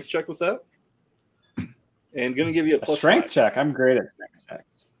 Need a strength check with that? And gonna give you a A plus strength 5. check. I'm great at strength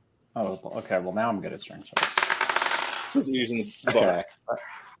checks. Oh, okay. Well, now I'm good at strength checks. Using the bar. Okay.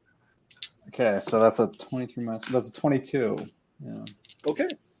 Okay, so that's a 23 minus. That's a 22. Yeah. Okay.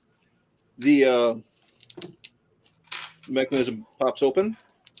 The mechanism pops open.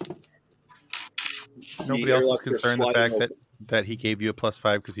 Nobody The else is airlock concerned the sliding fact open. that he gave you a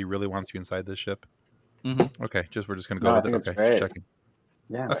 +5 because he really wants you inside this ship. Mm-hmm. Okay, we're just gonna go No, I with it. think it's Okay, great. just checking.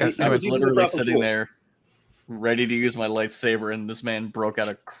 Yeah. Okay. He I was using the literally proper sitting tool. there, ready to use my lightsaber, and this man broke out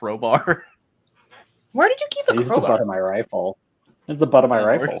a crowbar. Where did you keep I a used the butt crowbar? of my rifle. It's the butt of my Oh,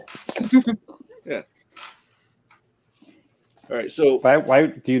 rifle. All right, so Why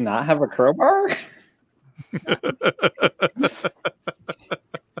do you not have a crowbar?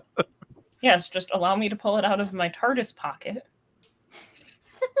 Yes, just allow me to pull it out of my TARDIS pocket.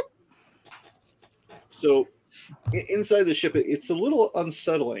 inside the ship, it's a little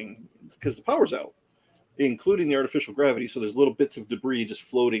unsettling because the power's out. including the artificial gravity. So there's little bits of debris just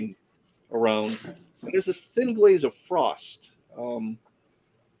floating around. And there's this thin glaze of frost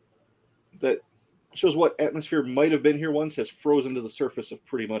that shows what atmosphere might have been here once has frozen to the surface of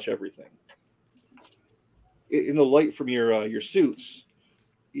pretty much everything. In the light from your suits,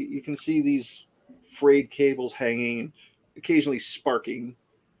 you can see these frayed cables hanging, occasionally sparking,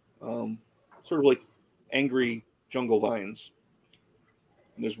 sort of like angry jungle vines.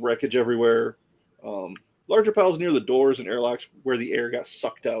 And there's wreckage everywhere. Larger piles near the doors and airlocks where the air got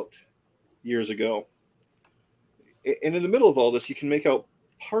sucked out years ago. And in the middle of all this, you can make out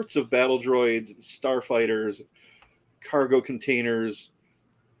parts of battle droids and starfighters, cargo containers,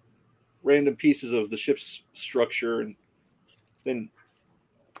 random pieces of the ship's structure, and then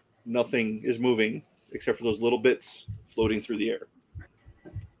nothing is moving except for those little bits floating through the air.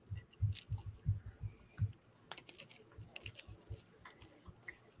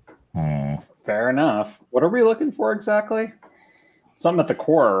 Fair enough. What are we looking for exactly? Something at the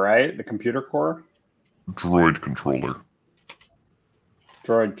core, right? The computer core? Droid controller.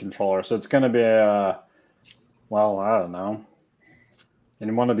 Droid controller. So it's going to be well, I don't know.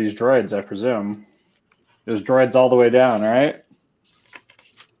 In one of these droids, I presume. There's droids all the way down, right?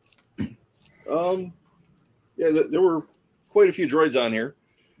 Yeah, there were quite a few droids on here.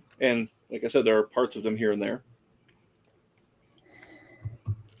 And like I said, there are parts of them here and there.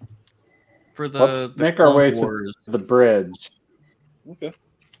 For Let's make our Clone way Wars, to the bridge. Okay.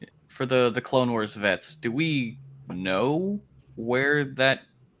 for the Clone Wars vets, do we know where that,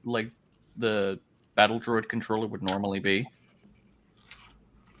 like, the battle droid controller would normally be?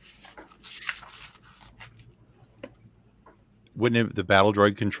 Wouldn't the battle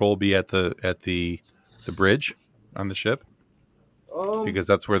droid control be at the bridge on the ship? Because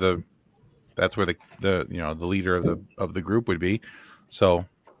that's where the leader of the group would be. So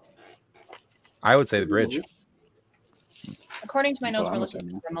I would say the bridge. According to my That's notes, what we're I'm looking for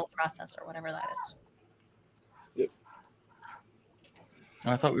assuming. the remote processor, whatever that is.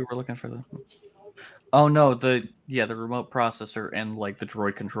 I thought we were looking for the. Oh no, the remote processor and like the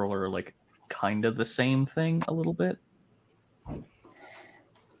droid controller are like kind of the same thing a little bit.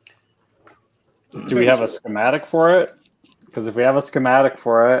 Do we have a schematic for it? Because if we have a schematic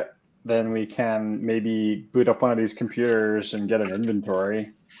for it, then we can maybe boot up one of these computers and get an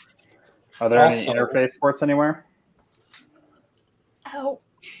inventory. Are there any Also- interface ports anywhere? Ow.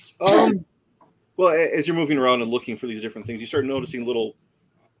 Well, as you're moving around and looking for these different things, you start noticing little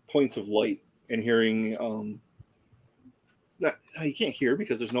points of light and hearing. You can't hear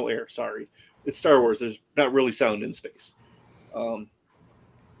because there's no air. Sorry, it's Star Wars. There's not really sound in space.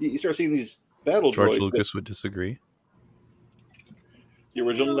 You start seeing these battle George droids. Lucas would disagree. The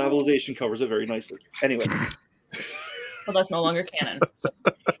original novelization covers it very nicely. Anyway, Well, that's no longer canon. So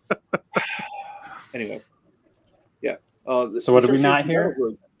anyway, yeah. So what you do we start not seeing hear?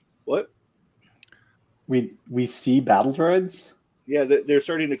 battle droids. What? We see battle droids. Yeah, they're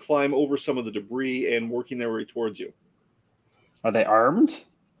starting to climb over some of the debris and working their way towards you. Are they armed?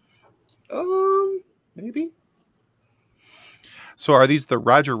 Maybe. So are these the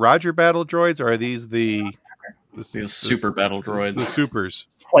Roger battle droids, or are these the Super battle droids. the supers?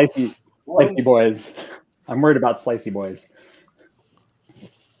 Slicey boys. I'm worried about slicey boys.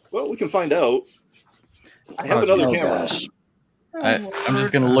 Well, we can find out. I have another Oh, camera. gosh. I'm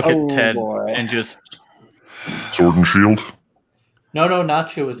just gonna look Oh, at Ted boy. and just Sword and shield. No,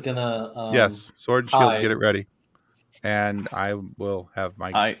 Nacho is gonna. Yes, sword and shield, hide. get it ready, and I will have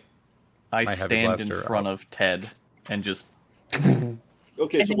my. I My heavy stand in blaster front out. of Ted and just Okay,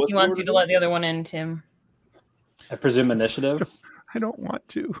 I so think what's he the wants order you to again? let the other one in, Tim. I presume initiative. I don't want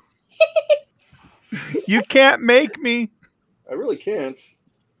to. You can't make me. I really can't.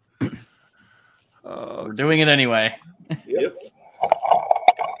 Oh, we're doing it anyway. Yep.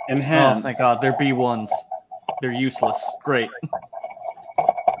 Enhance. Oh, thank God, they're B1s. They're useless. Great.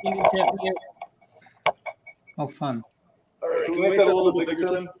 You need to mute. Oh, fun. All right, can we make that a little bit bigger,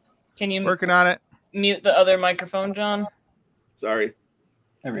 Tim? Can you working on it. mute the other microphone, John? Sorry,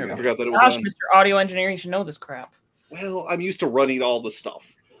 There we I go. forgot that it was Gosh, on. Mr. Audio Engineer, you should know this crap. Well, I'm used to running all the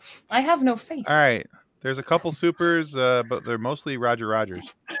stuff. I have no face. All right. There's a couple supers, but they're mostly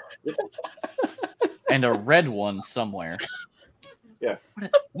Rogers. And a red one somewhere. Yeah.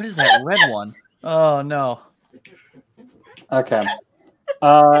 What is that red one? Oh no. Okay.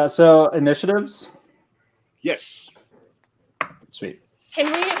 So initiatives. Yes. Sweet. Can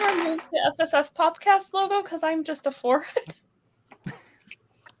we remove the FSF Popcast logo? Because I'm just a forehead.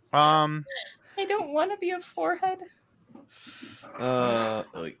 Um, I don't want to be a forehead.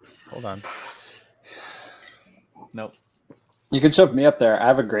 Like, hold on. nope. You can shove me up there. I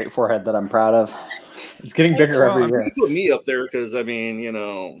have a great forehead that I'm proud of. It's getting bigger every You year. can put me up there because I mean, you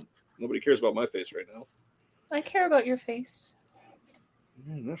know, nobody cares about my face right now. I care about your face.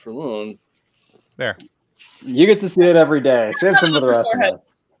 Not for long. There. You get to see it every day. Save some for the rest of Forehead.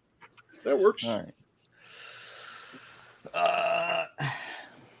 us. That works. All right.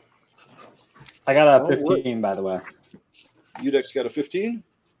 I got a All right. 15, by the way. Udex got a 15.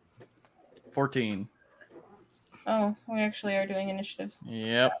 14. Oh, we actually are doing initiatives.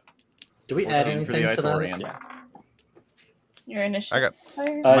 Yep. Do we add 14 for the anything to that? Ithorian. Yeah. Your initiative. I got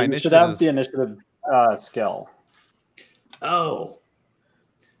Fire. My You should initiative have is- the initiative skill. Oh.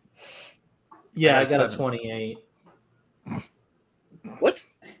 Yeah, I I got got a 7. 28. What?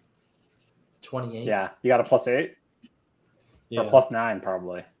 28? Yeah. You got a +8? Yeah. Or +9,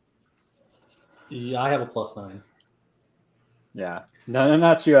 probably. Yeah, I have a +9. Yeah. No,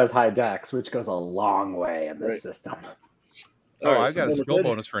 not you as high dex, which goes a long way in this Right. system. Oh, All right, I so got a number skill 10.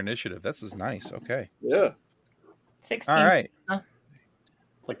 bonus for initiative. This is nice. Okay. Yeah. 16. All right.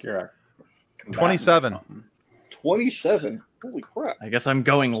 It's like you're a combatant or 27. something. 27. Holy crap. I guess I'm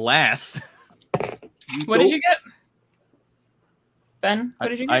going last. What did you get? Ben, what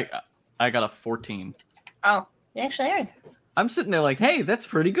did you get? I got a 14. Oh, you actually are. I'm sitting there like, hey, that's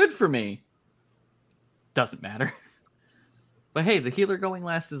pretty good for me. Doesn't matter. But hey, the healer going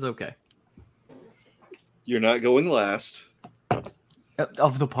last is okay. You're not going last.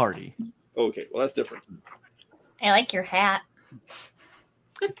 Of the party. Okay, well that's different. I like your hat.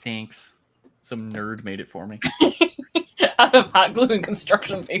 Thanks. Some nerd made it for me. Out of hot glue and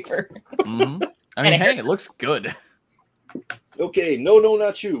construction paper. hmm I mean, hey, it looks good. Okay, no,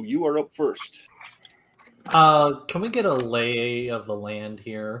 not you. You are up first. Can we get a lay of the land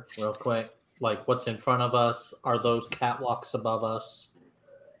here real quick? Like what's in front of us? Are those catwalks above us?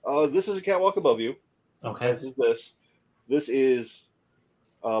 This is a catwalk above you. Okay. As is this. This is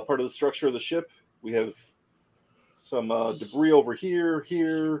part of the structure of the ship. We have some debris over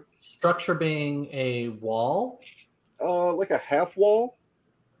here. Structure being a wall. Like a half wall.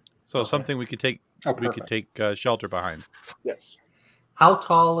 So something we could take Oh, we could perfect. take shelter behind. Yes. How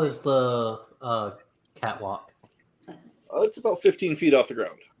tall is the catwalk? It's about 15 feet off the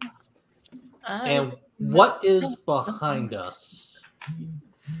ground. And what is behind us?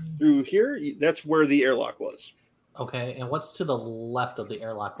 Through here, that's where the airlock was. Okay, and what's to the left of the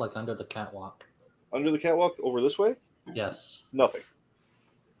airlock, like under the catwalk? Under the catwalk, over this way, Yes. nothing.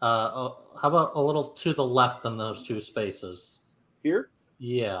 How about a little to the left in those two spaces? Here,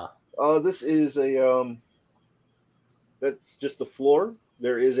 Yeah. this is a that's just the floor.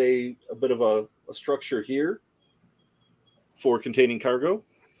 There is a bit of a structure here for containing cargo,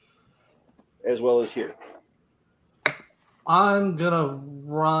 as well as here. I'm gonna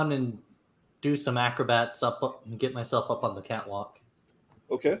run and do some acrobats up and get myself up on the catwalk.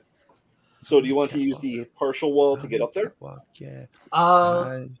 Okay. So, do you want to use the partial wall to get up there? Catwalk, yeah.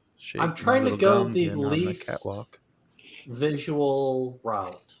 I'm trying to go the on least catwalk. visual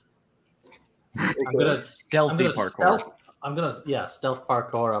route. Okay. I'm gonna Stealthy parkour. stealth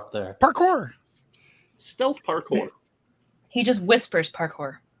parkour up there. Parkour. Stealth parkour. He just whispers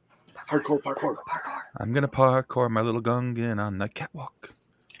parkour. Parkour. I'm gonna parkour my little gungan on the catwalk.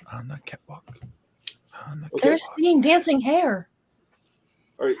 On the catwalk. On the Okay. They're seeing dancing hair.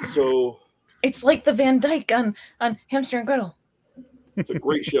 All right. So It's like the Van Dyke on Hamster and Gretel. it's a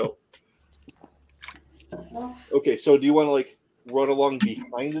great show. Okay. So, do you want to like run along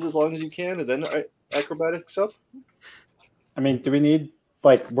behind it as long as you can, and then acrobatics up? I mean, do we need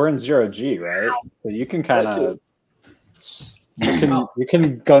we're in 0G, right? So you can kind of you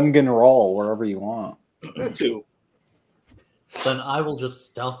can gungan roll wherever you want. That too. Then I will just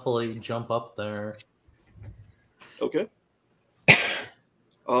stealthily jump up there. Okay.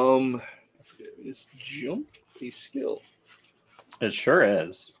 Is jump a skill? It sure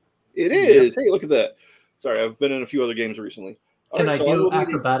is. It is. Hey, look at that. Sorry, I've been in a few other games recently. All Can right, I so do will need-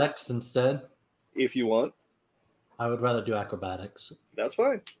 acrobatics instead? if you want? I would rather do acrobatics. That's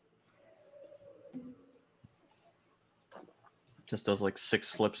fine. Just does like 6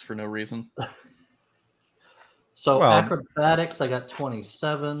 flips for no reason. So Well- acrobatics, I got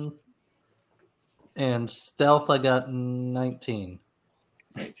 27, and stealth, I got 19.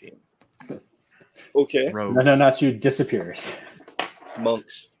 19. Okay. Rogues. No, not you. Disappears.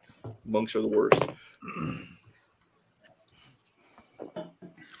 Monks. Monks are the worst.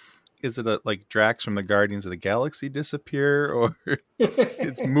 Is it like Drax from the Guardians of the Galaxy disappear, or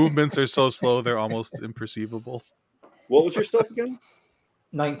its movements are so slow they're almost imperceivable? What was your stealth again?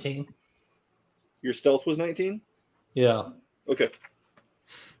 19. Your stealth was 19? Yeah. Okay.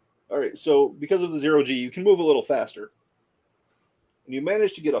 All right. So because of the 0G, you can move a little faster. And you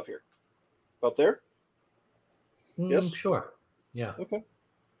manage to get up here. About there? Yes? Sure. Yeah. Okay.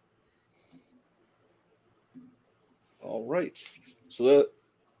 All right. So that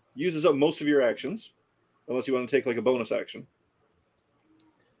uses up most of your actions, unless you want to take like a bonus action.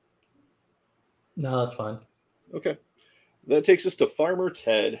 No, that's fine. Okay. That takes us to Farmer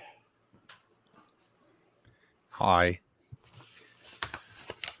Ted. Hi.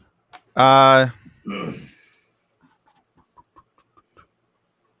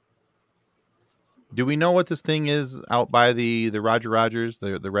 Do we know what this thing is out by the Roger Rogers,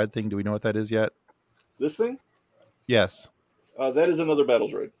 the red thing? Do we know what that is yet? This thing? Yes. That is another battle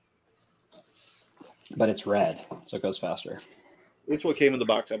droid. But it's red, so it goes faster. It's what came in the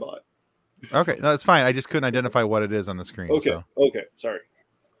box I bought. Okay, no, that's fine. I just couldn't identify what it is on the screen. Okay. So. Okay. Sorry.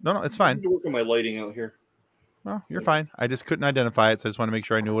 No, it's I fine. need to work on my lighting out here. No, you're fine. I just couldn't identify it, so I just want to make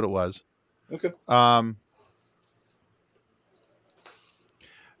sure I knew what it was. Okay.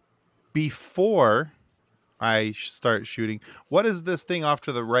 Before I start shooting, what is this thing off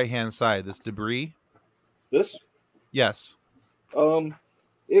to the right-hand side? This debris? This? Yes.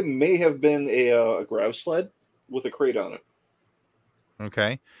 It may have been a grab sled with a crate on it.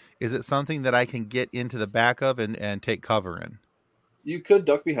 Okay. Is it something that I can get into the back of and take cover in? You could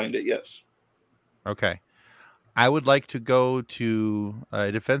duck behind it, yes. Okay. I would like to go to a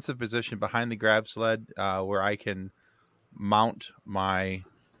defensive position behind the grab sled where I can mount my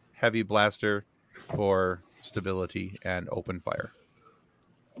heavy blaster for stability and open fire.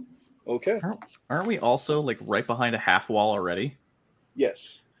 Okay. Aren't we also like right behind a half wall already?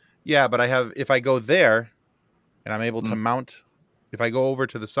 Yes. Yeah, but if I go there and I'm able to mount, if I go over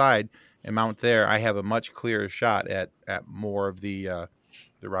to the side and mount there, I have a much clearer shot at more of the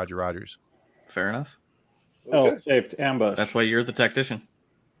Roger Rogers. Fair enough. Okay. L-shaped ambush. That's why you're the tactician.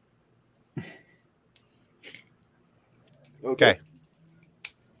 Okay.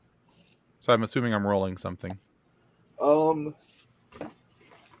 So I'm assuming I'm rolling something.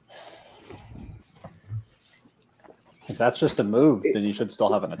 If that's just a move, then you should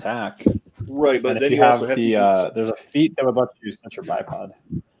still have an attack. Right, but And then if you you have also have the, to use, there's a feat that would let you set your bipod.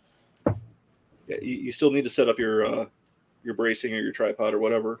 yeah, you still need to set up your bracing or your tripod or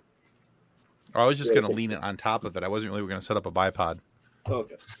whatever. I was just going to lean it on top of it. I wasn't really going to set up a bipod.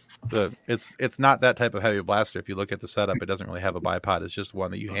 Okay. It's not that type of heavy blaster. If you look at the setup, it doesn't really have a bipod. It's just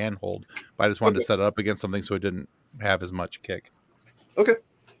one that you hand hold. But I just wanted to set it up against something so it didn't have as much kick. Okay.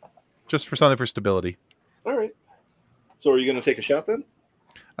 Just for something for stability. All right. So are you going to take a shot then?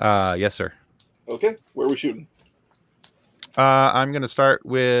 Yes, sir. Okay. Where are we shooting? I'm going to start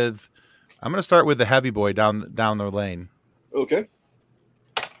with the heavy boy down the lane. Okay.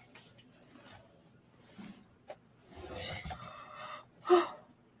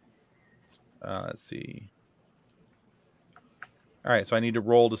 Let's see. All right, so I need to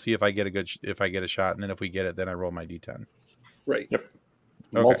roll to see if I get a shot, and then if we get it, then I roll my d10. Right. Yep.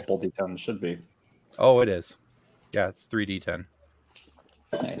 Okay. Multiple D10s should be. Oh, it is. Yeah, it's 3d10.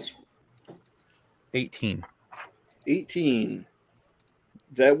 Nice. 18. 18.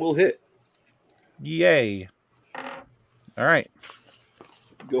 That will hit. Yay. All right.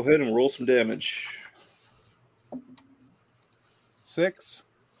 Go ahead and roll some damage. 6,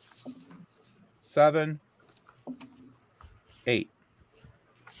 7, 8.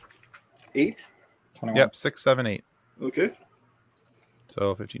 8? 21. Yep, 6, 7, 8. Okay.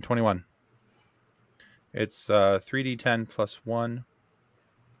 So 15, 21. It's 3d10 plus 1,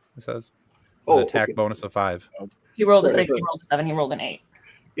 it says. With an attack bonus of 5. He rolled a Sorry, 6, he rolled a 7, he rolled an 8.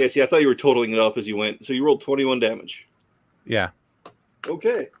 Yeah, see, I thought you were totaling it up as you went. So you rolled 21 damage. Yeah.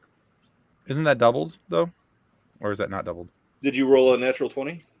 Okay. Isn't that doubled, though? Or is that not doubled? Did you roll a natural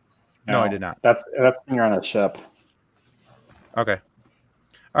 20? No, I did not. That's when you're on a ship. Okay.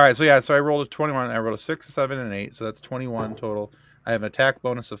 All right, so I rolled a 21. I rolled a 6, 7, and 8, so that's 21 total. I have an attack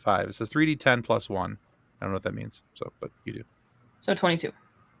bonus of 5. It says 3d10 plus 1. I don't know what that means, but you do. So 22.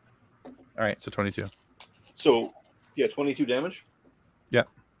 All right, so 22. So, yeah, 22 damage? Yeah.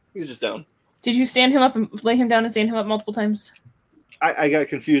 He's just down. Did you stand him up and lay him down and stand him up multiple times? I got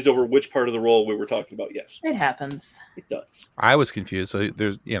confused over which part of the roll we were talking about. Yes, It happens. it does. I was confused, so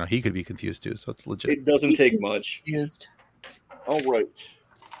there's, he could be confused too, so it's legit. It doesn't take much. Used. All right.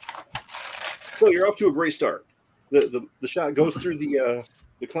 So you're off to a great start. The shot goes through the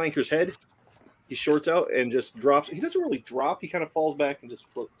clanker's head. He shorts out and just drops. He doesn't really drop. He kind of falls back and just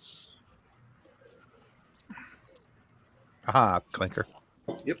floats. Aha, clanker.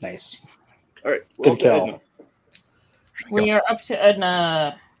 Yep. Nice. All right. Good kill. Edna. We are up to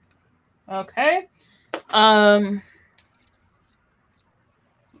Edna. Okay. Oh,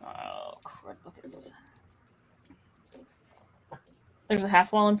 crud buckets. There's a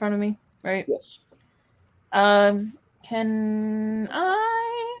half wall in front of me, right? Yes. Can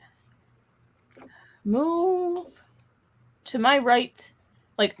I move to my right,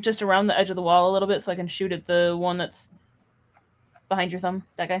 like just around the edge of the wall a little bit, so I can shoot at the one that's behind your thumb?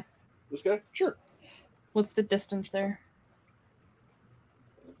 That guy. This guy? Sure. What's the distance there?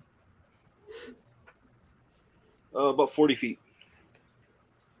 About 40 feet.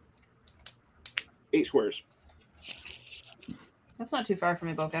 8 squares. That's not too far from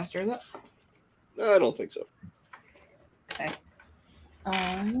a bowcaster, is it? No, I don't think so. Okay.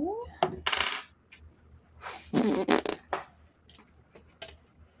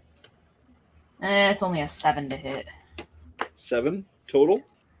 It's only a 7 to hit. 7 total?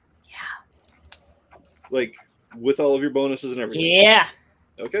 Yeah. Like, with all of your bonuses and everything? Yeah.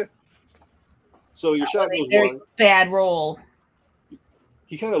 Okay. So your shot goes Very wide. bad roll.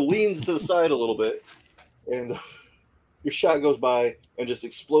 He kind of leans to the side a little bit, and your shot goes by and just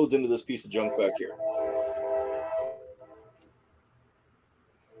explodes into this piece of junk back here.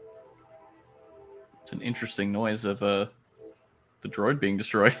 It's an interesting noise of the droid being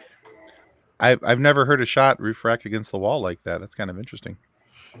destroyed. I've never heard a shot refract against the wall like that. That's kind of interesting.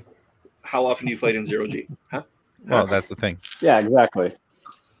 How often do you fight in 0G? Huh? Well, that's the thing. Yeah, exactly.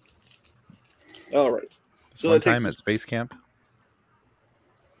 All right. This one that takes time at us- space camp.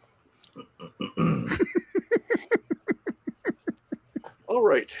 All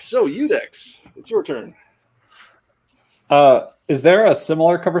right. So, Udex, it's your turn. Is there a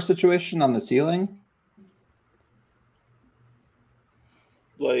similar cover situation on the ceiling?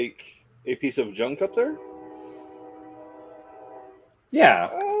 Like a piece of junk up there? Yeah.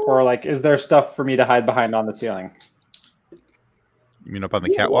 Or like, is there stuff for me to hide behind on the ceiling? You mean up on the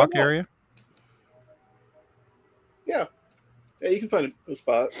Yeah, why catwalk not? area? Yeah, you can find a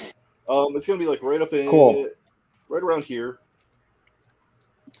spot. It's gonna be like right up in, Cool. right around here.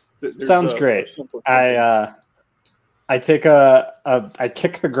 There's, Sounds great. something- I take I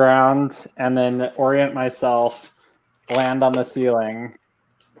kick the ground and then orient myself, land on the ceiling,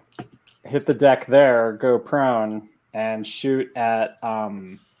 hit the deck there, go prone, and shoot at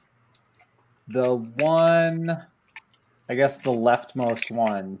the one, I guess the leftmost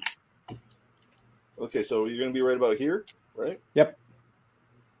one. Okay, so you're gonna be right about here, right? Yep.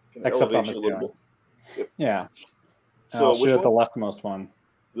 Kinda Except on the elevation a little ceiling. Yeah. bit. I'll So shoot which at the one? leftmost one.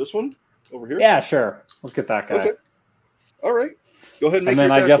 This one over here. Yeah, sure. Let's get that guy. Okay. All right. Go ahead and make And then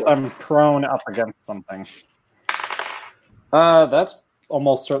your I attack guess roll. I'm prone up against something. That's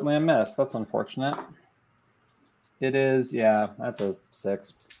almost certainly a miss. That's unfortunate. It is, yeah, that's a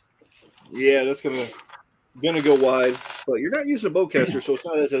 6. Yeah, that's gonna go wide, but you're not using a bowcaster, so it's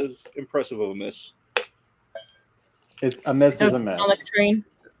not as impressive of a miss. A miss is a Sound like a miss. train.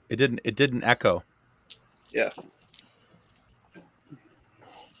 It didn't echo. Yeah.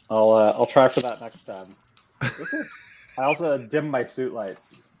 I'll try for that next time. I also dim my suit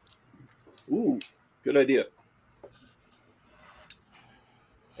lights. Ooh, good idea.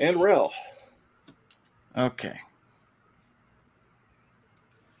 And Rel. Okay.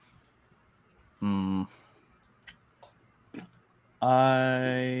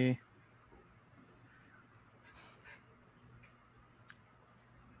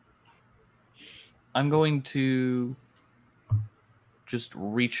 I'm going to just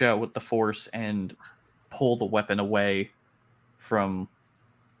reach out with the force and pull the weapon away from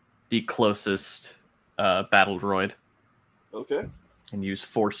the closest battle droid Okay. and use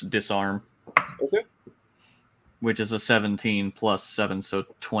force disarm. Okay. Which is a 17 plus 7, so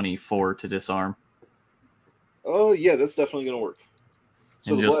 24 to disarm. Oh yeah, that's definitely gonna work.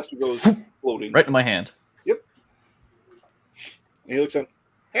 So And the just blaster goes floating. right in my hand. And he looks up.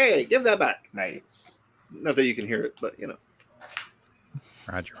 Hey, give that back. Nice. Not that you can hear it, but you know.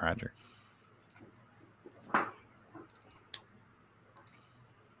 Roger.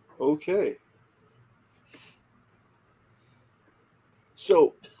 Okay.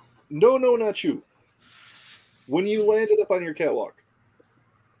 So, no, not you. When you landed up on your catwalk,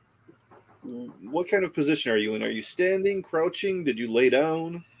 what kind of position are you in? Are you standing, crouching? Did you lay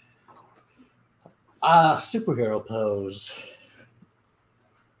down? Superhero pose.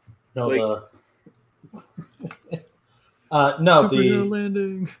 No, Like- no, Superhero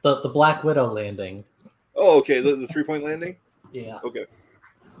landing. the Black Widow landing. Oh, okay, the 3-point landing? Yeah. Okay.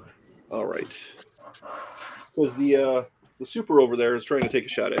 All right. Because the super over there is trying to take a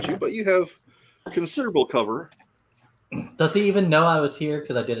shot at you, but you have considerable cover. Does he even know I was here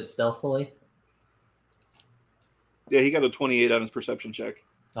because I did it stealthily? Yeah, he got a 28 on his perception check.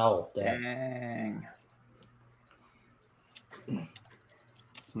 Oh, damn. Dang.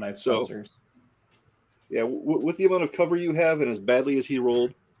 Some nice So- sensors. Yeah, with the amount of cover you have and as badly as he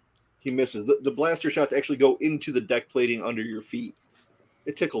rolled, he misses. The blaster shots actually go into the deck plating under your feet.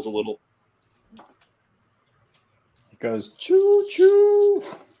 It tickles a little. It goes choo choo.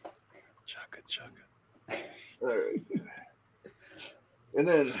 Chugga chugga. All right. And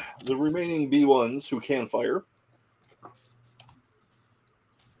then the remaining B1s who can fire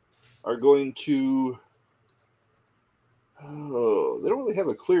are going to. Oh, they don't really have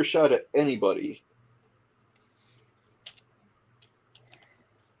a clear shot at anybody.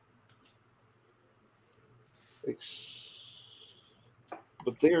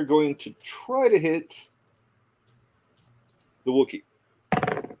 But they are going to try to hit the Wookiee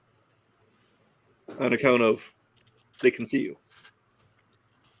on account of they can see you.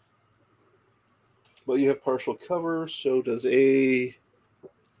 But you have partial cover, so does a...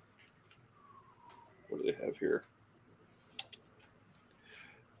 What do they have here?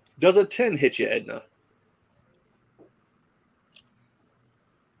 Does a 10 hit you, Edna?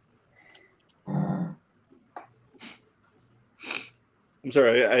 I'm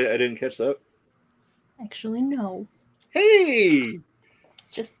sorry, I didn't catch that. Actually, no. Hey!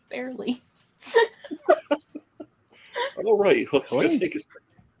 Just barely. All right, well, it's going to take us.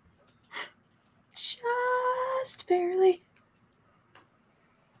 Just barely.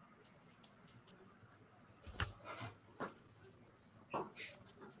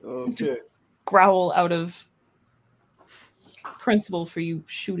 Okay. Growl out of principle for you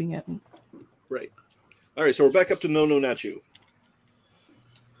shooting at me. Right. All right, so we're back up to No, Not You.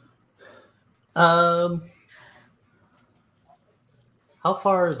 How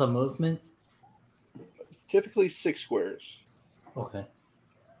far is a movement? Typically 6 squares. Okay.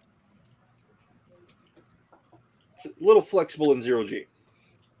 It's a little flexible in 0G.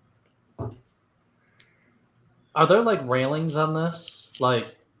 Are there like railings on this?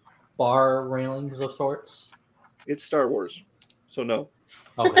 Like bar railings of sorts? It's Star Wars, so no.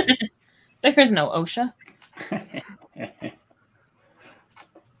 Okay. There's no OSHA.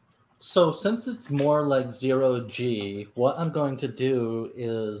 So since it's more like 0G, what I'm going to do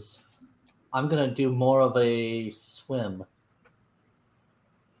is I'm going to do more of a swim.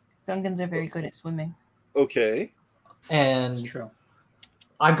 Gungans are very good at swimming. Okay. And That's true.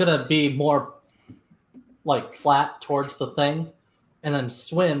 I'm going to be more like flat towards the thing and then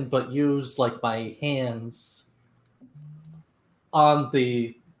swim, but use like my hands on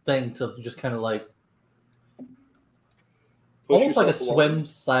the thing to just kind of like almost like a swim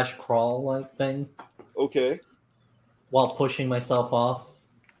 / crawl like thing. Okay. While pushing myself off.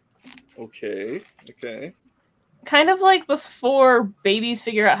 Okay. Kind of like before babies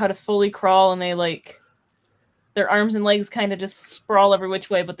figure out how to fully crawl and they like their arms and legs kind of just sprawl every which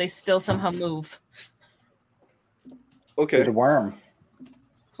way, but they still somehow move. Okay. The worm.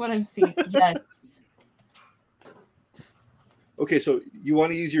 That's what I'm seeing. Yes. Okay, so you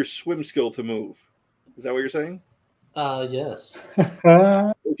want to use your swim skill to move. Is that what you're saying? Yes.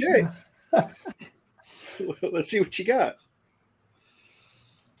 Okay. Let's see what you got.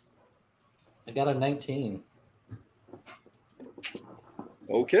 I got a 19.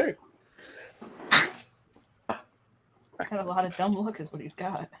 Okay. It's kind of a lot of dumb look is what he's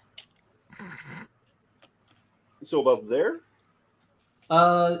got. So about there?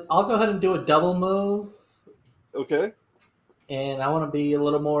 I'll go ahead and do a double move. Okay. And I want to be a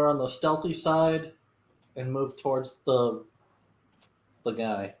little more on the stealthy side and move towards the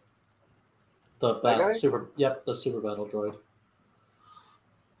guy. The guy? super battle droid.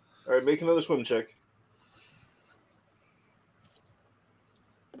 All right, make another swim check.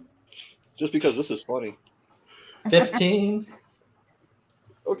 Just because this is funny. 15.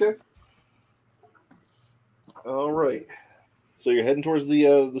 Okay. All right. So you're heading towards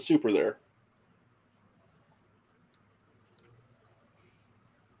the super there.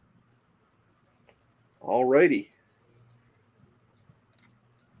 All righty.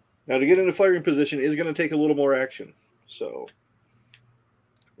 Now to get into firing position is going to take a little more action. So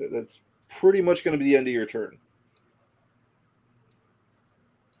that's pretty much going to be the end of your turn.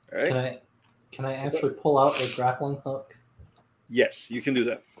 All right. Can I actually pull out a grappling hook? Yes, you can do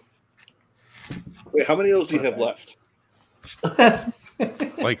that. Wait, how many of those do you have left?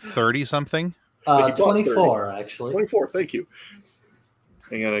 Like 30 something? 24, actually. 24, thank you.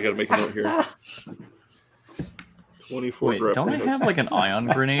 Hang on, I got to make a note here. 24 Wait, don't I grappling have like an ion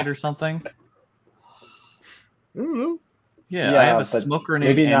grenade or something? I don't know. Yeah, Yeah, I have a but smoke grenade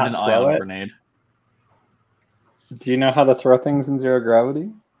maybe and not an throw ion it. grenade. Do you know how to throw things in 0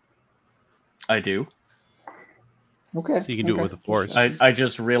 gravity? I do. Okay. You can do it with the force. I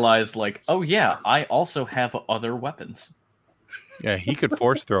just realized, like, oh yeah, I also have other weapons. Yeah, he could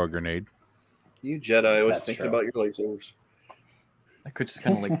force throw a grenade. You Jedi always That's thinking true. about your lightsabers. I could just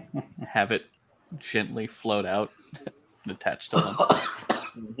kind of like have it gently float out and attach to them.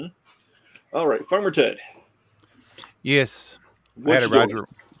 Mm-hmm. All right, Farmer Ted. Yes. What I had a you doing? Roger.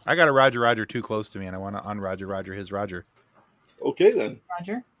 I got a Roger too close to me, and I want to un-Roger his Roger. Okay, then.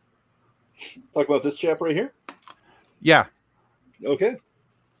 Roger. Talk about this chap right here. Yeah, Okay.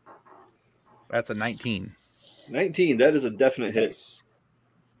 that's a 19. 19. That is a definite hit. Nice.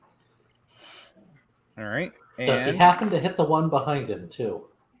 All right. Does he And happen to hit the one behind him too?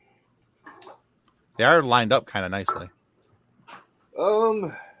 they are lined up kind of nicely.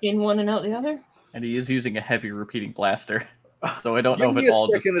 In one and out the other. And he is using a heavy repeating blaster. So I don't Give know if me it a all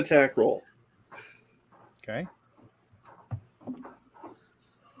just... second attack roll. Okay.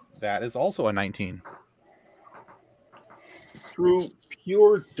 That is also a 19. Through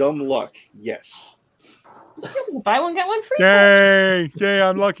pure dumb luck, yes. It was a buy one get one free. Yay! Yay!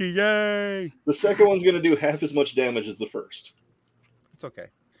 I'm lucky! Yay! The second one's going to do half as much damage as the first. It's okay.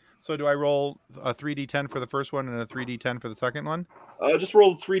 So do I roll a 3d10 for the first one and a 3d10 for the second one? Just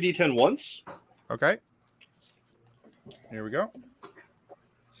roll 3d10 once. Okay. Here we go.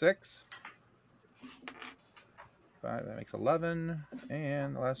 6. 5, that makes 11.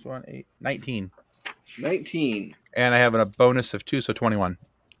 And the last one, 8. 19. 19. And I have a bonus of 2, so 21.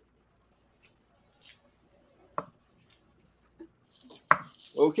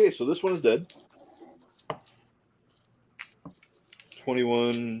 Okay, so this one is dead.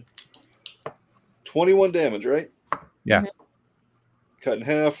 21 damage, right? Yeah. Cut in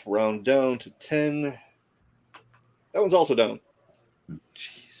half, round down to 10. That one's also down.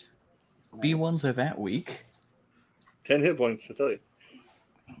 Jeez. B1s are that weak? 10 hit points, I tell you.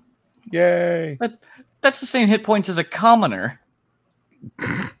 Yay! That's the same hit points as a commoner. But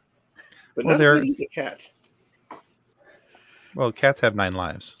Well, not as they're- many as a cat. Well, cats have 9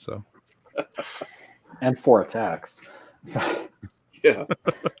 lives, so. And 4 attacks. So, Yeah.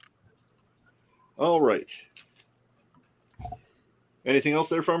 All right. Anything else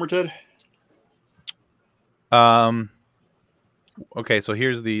there, Farmer Ted? Okay, so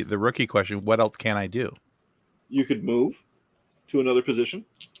here's the rookie question. What else can I do? You could move to another position.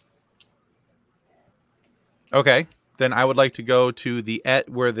 Okay, then I would like to go to the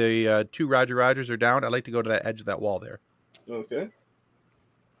where the 2 Rogers are down. I'd like to go to that edge of that wall there. Okay.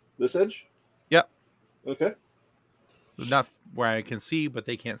 This edge? Yep. Okay. Not where I can see, but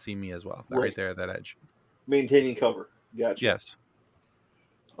they can't see me as well. Right, Right. there at that edge. Maintaining cover. Gotcha. Yes.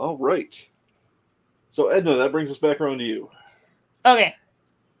 All right. So, Edna, that brings us back around to you. Okay.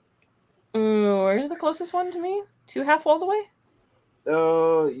 Where's the closest one to me? 2 half walls away?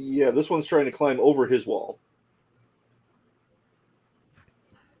 Yeah, this one's trying to climb over his wall.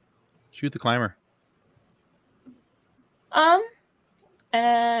 Shoot the climber.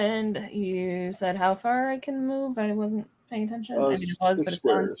 And you said how far I can move? I wasn't paying attention. I mean, it was, 6 but it's gone.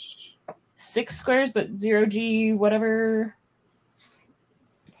 squares. 6 squares, but 0G, whatever.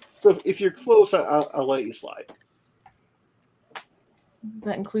 So, if you're close, I'll let you slide. Does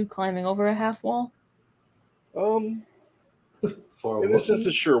that include climbing over a half wall? For a In this Wookiee?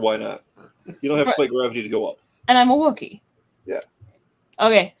 instance, sure, why not? You don't have to fight gravity to go up. And I'm a Wookiee. Yeah.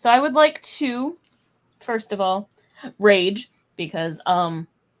 Okay, so I would like to, first of all, rage, because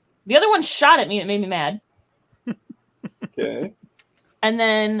the other one shot at me and it made me mad. Okay. And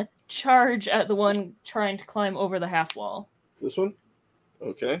then charge at the one trying to climb over the half wall. This one?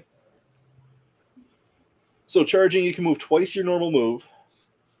 Okay. So, charging, you can move twice your normal move.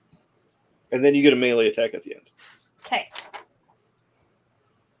 And then you get a melee attack at the end. Okay.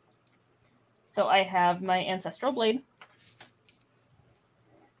 So I have my Ancestral Blade.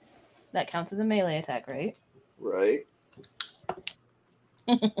 That counts as a melee attack, right? Right.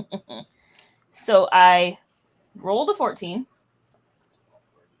 So I rolled a 14.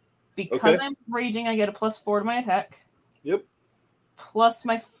 Because Okay. I'm raging, I get a +4 to my attack. Yep. Plus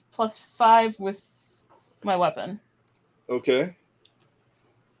my +5 with my weapon. Okay.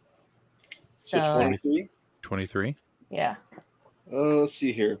 So, So 23. 23. yeah, Let's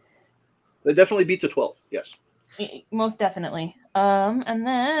see here. That definitely beats a 12. Yes. most definitely. And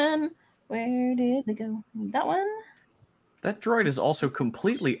then where did they go? That one. That droid is also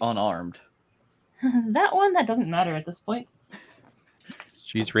completely unarmed. That one. That doesn't matter at this point.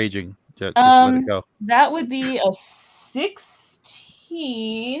 She's raging. Just let it go. That would be a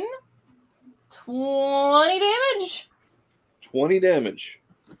 16. 20 damage. 20 damage.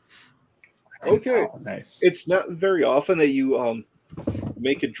 Okay. oh, nice. It's not very often that you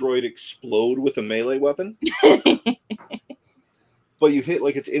make a droid explode with a melee weapon, but you hit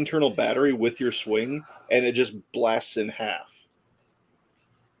like its internal battery with your swing, and it just blasts in half.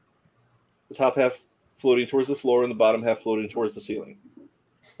 The top half floating towards the floor and the bottom half floating towards the ceiling.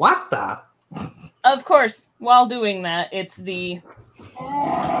 What the? Of course, while doing that, it's the...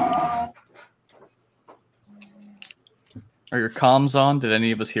 Are your comms on? Did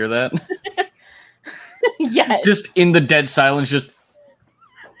any of us hear that? Yes. Just in the dead silence, just...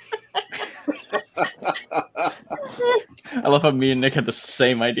 I love how me and Nick had the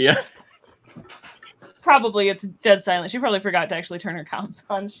same idea. Probably it's dead silent. She probably forgot to actually turn her comms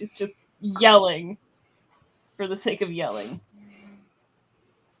on. She's just yelling for the sake of yelling.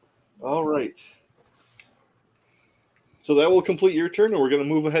 All right. So that will complete your turn, and we're going to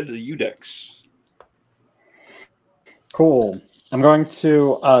move ahead to the Udex. Cool. I'm going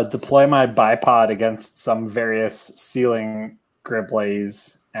to deploy my bipod against some various ceiling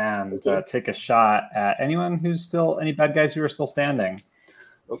gribblies and take a shot at anyone who's still, any bad guys who are still standing.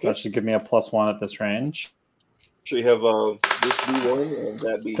 Okay. So that should give me a +1 at this range. So you have this B1 and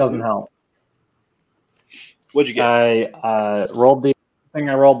that B2. Doesn't help. What'd you get? I rolled the thing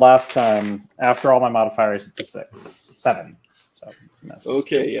I rolled last time. After all my modifiers, it's a 7. So it's a miss.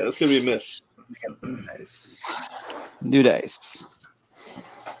 Okay, yeah, that's going to be a miss. Nice. New dice.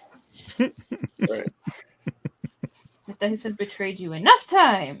 All right. The dice have betrayed you enough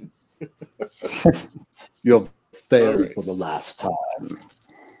times. You have failed Alright. for the last time.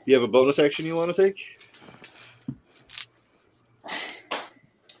 You have a bonus action you want to take?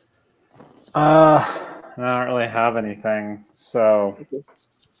 I don't really have anything, so Okay.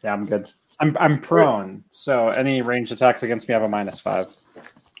 yeah, I'm good. I'm prone, so any ranged attacks against me have a -5.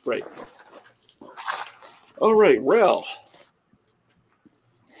 Right. All right, Rel.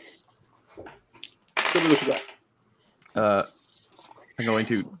 Tell me what you got. I'm going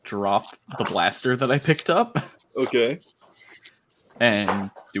to drop the blaster that I picked up Okay. and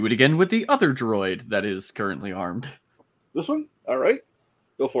do it again with the other droid that is currently armed. This one? All right.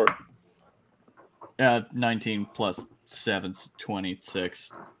 Go for it. 19 plus 7 's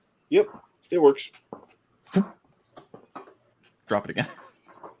 26. Yep, it works. Drop it again.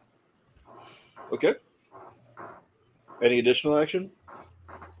 Okay. Any additional action?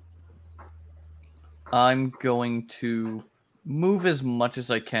 I'm going to move as much as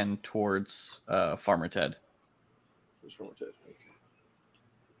I can towards Farmer Ted. What's wrong with that? Okay.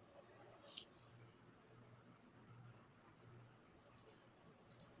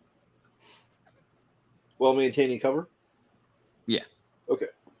 While maintaining cover? Yeah. Okay.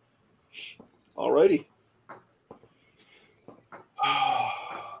 All righty.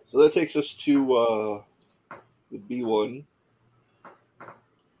 So that takes us to the B1.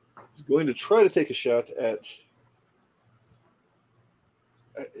 He's going to try to take a shot at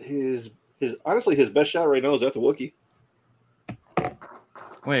his honestly, his best shot right now is at the Wookiee.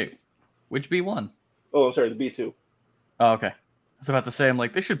 Wait, which B1? Oh, I'm sorry, the B2. Oh, okay. I was about to say, I'm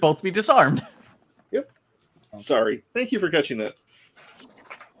like, they should both be disarmed. Sorry. Thank you for catching that.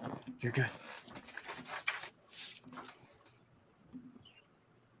 You're good.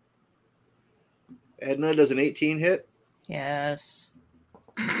 Edna does an 18 hit. Yes.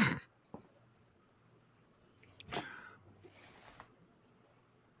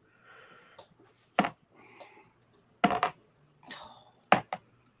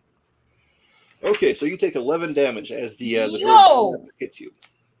 Okay, so you take 11 damage as the Yo! droid hits you.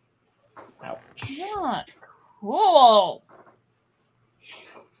 Ouch. Not cool.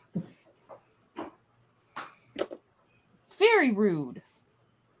 Very rude.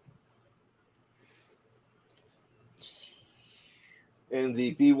 And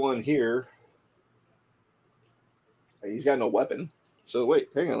the B1 here, he's got no weapon. So wait,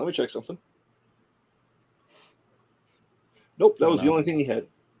 hang on, let me check something. Nope, that was the only thing he had.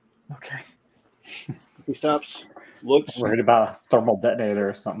 Okay. He stops, looks. Worried about a thermal detonator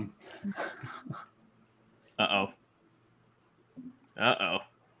or something. Uh-oh. Uh-oh.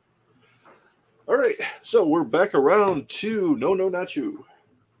 All right, so we're back around to No, Not You.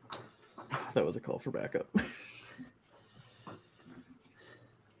 That was a call for backup.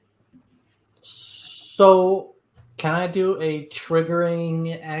 So, can I do a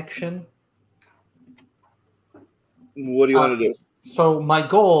triggering action? What do you want to do? So, my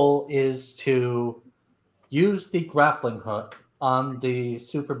goal is to use the grappling hook on the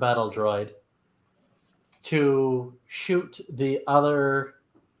super battle droid to shoot the other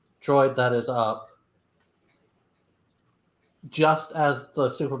droid that is up just as the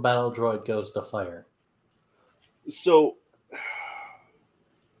super battle droid goes to fire. So,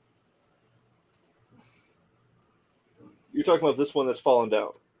 you're talking about this one that's fallen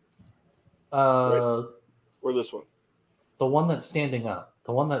down, or this one? The one that's standing up,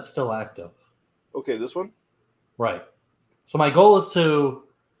 the one that's still active. Okay, this one? Right. So my goal is to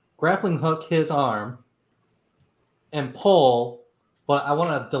grappling hook his arm and pull, but I want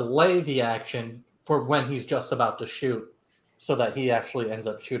to delay the action for when he's just about to shoot so that he actually ends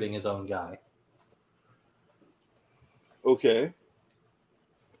up shooting his own guy. Okay.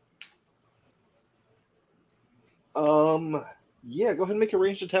 Yeah, go ahead and make a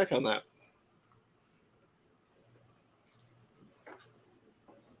ranged attack on that.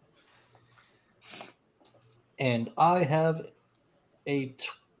 And I have a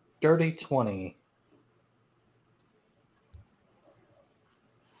dirty 20.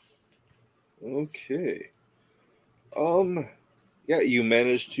 Okay. Yeah, you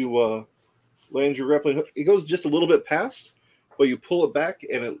manage to land your grappling hook. It goes just a little bit past, but you pull it back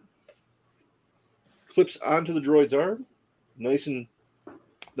and it clips onto the droid's arm, nice and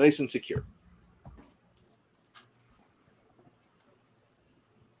secure.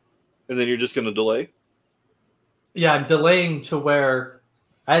 And then you're just going to delay. Yeah, I'm delaying to where,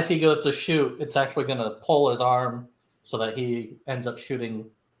 as he goes to shoot, it's actually going to pull his arm so that he ends up shooting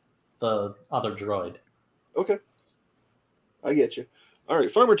the other droid. Okay. I get you. All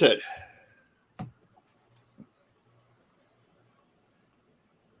right, Farmer Ted.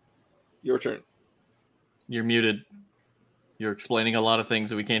 Your turn. You're muted. You're explaining a lot of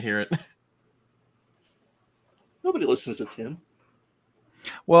things and we can't hear it. Nobody listens to Tim.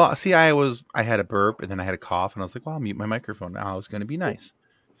 Well, see, I had a burp and then I had a cough and I was like, well, I'll mute my microphone now. I was going to be nice.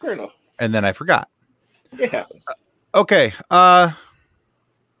 Fair enough. And then I forgot. It happens. Okay.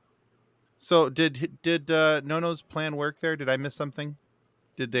 So did Nono's plan work there? Did I miss something?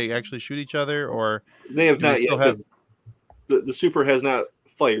 Did they actually shoot each other, or They have do we not still yet. have- 'Cause The super has not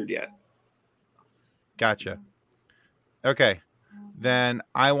fired yet. Gotcha. Okay. Then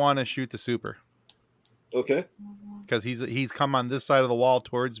I want to shoot the super Okay. because he's come on this side of the wall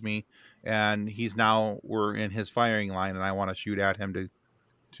towards me, and we're in his firing line, and I want to shoot at him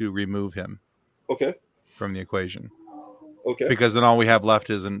to remove him Okay. from the equation. Okay. Because then all we have left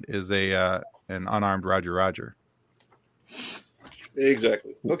is an unarmed Roger.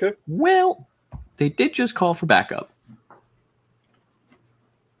 Exactly. Okay. Well, they did just call for backup.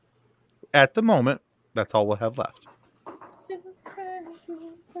 At the moment, that's all we'll have left.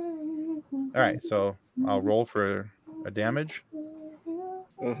 All right, so I'll roll for a damage.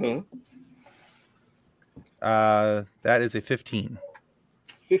 Uh-huh. That is a 15.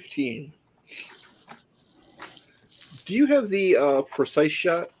 15. Do you have the precise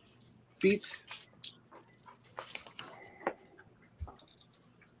shot feat?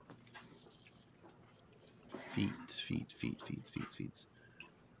 Feet.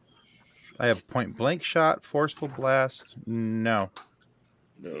 I have point blank shot, forceful blast. No.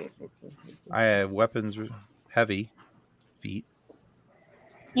 No. Okay. I have weapons heavy feet.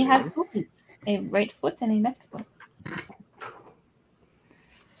 He has two feet, a right foot and a left foot.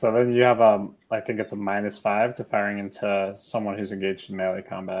 So then you have I think it's a -5 to firing into someone who's engaged in melee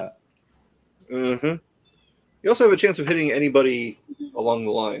combat. Uh-huh. You also have a chance of hitting anybody along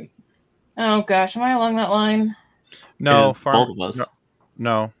the line. Oh gosh, am I along that line? No, And both of us.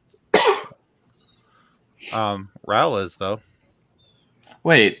 No. Ral is though.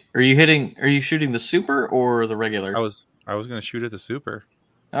 Wait, are you shooting the super or the regular? I was going to shoot at the super.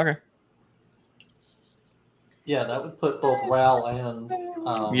 Okay. Yeah, that would put both Ral and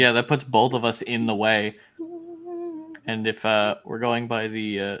Yeah, that puts both of us in the way. And if we're going by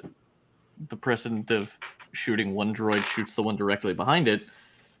the precedent of shooting one droid shoots the one directly behind it,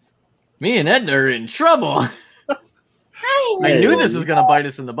 me and Edna are in trouble. I knew this was going to bite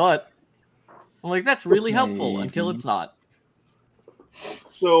us in the butt. I'm like, that's really helpful until it's not.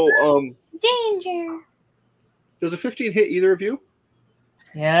 So, Danger. does a 15 hit either of you?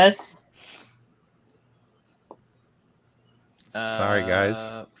 Yes. Sorry, guys.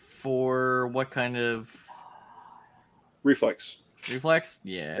 For what kind of Reflex. reflex?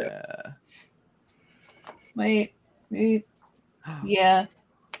 Yeah. Wait. Yeah.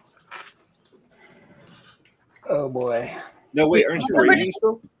 Oh boy. No, wait, aren't you raging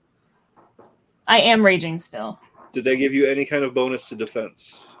still? I am raging still. Did they give you any kind of bonus to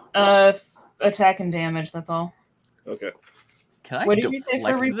defense? Attack and damage, that's all. Okay. Can I What did you say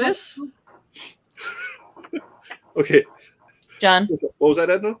for deflect reflex? this? Okay. John, What was that,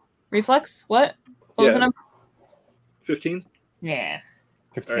 Edna? reflex? What? What was Yeah. the number? 15? Yeah.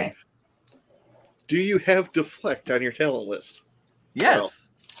 15. All right. Do you have deflect on your talent list? Yes.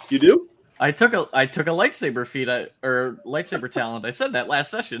 You do? I took a lightsaber feat or lightsaber talent. I said that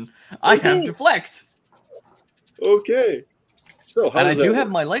last session. I have Okay. deflect, Okay. So how and I does that do work? have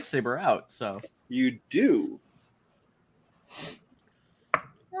my lightsaber out. So You do.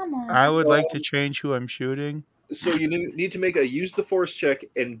 Come on. I would like to change who I'm shooting. So you need to make a use the force check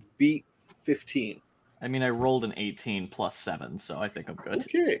and beat 15. I mean, I rolled an 18 plus 7, so I think I'm good.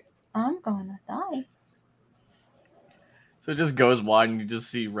 Okay. I'm gonna die. So it just goes wide, and you just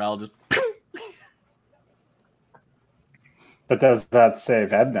see Ral just. But does that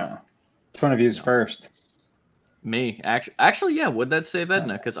save Edna? Which one of you is first? Me. Actually, yeah, would that save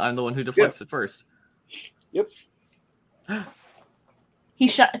Edna? Because I'm the one who deflects it first. Yep. He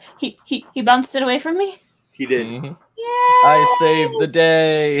shot. He bounced it away from me. He did. Mhm. Yay! I saved the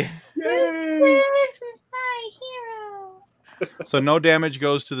day. Yay! My hero. So no damage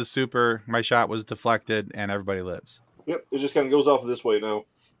goes to the super. My shot was deflected, and everybody lives. Yep. It just kind of goes off this way now.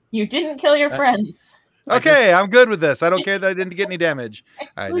 You didn't kill your friends. Okay, I'm good with this. I don't care that I didn't get any damage.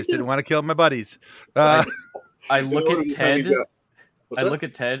 I just didn't want to kill my buddies. I look In order at to time Ted. you got- What's I that? look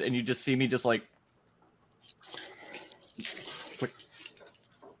at Ted, and you just see me just like.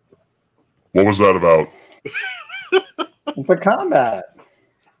 What was that about? It's a combat.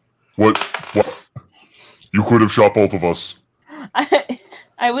 What? You could have shot both of us.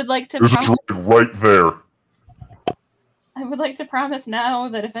 I would like to. There's a Promise, droid right there. I would like to promise now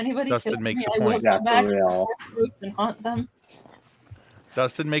that if anybody Dustin kills makes me, a I will point. Yeah, come back for real. and haunt them.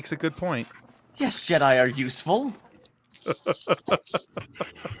 Dustin makes a good point. Yes, Jedi are useful. So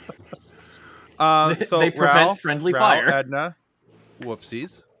They prevent Ral, friendly Ral, fire. Edna,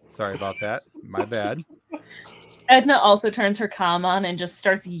 whoopsies. Sorry about that. My bad. Edna also turns her comm on and just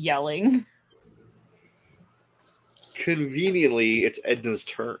starts yelling. Conveniently, it's Edna's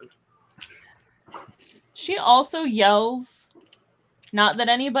turn. She also yells. Not that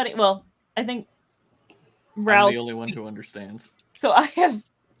anybody. Well, I think. I'm Ralph. the only one who understands. So I have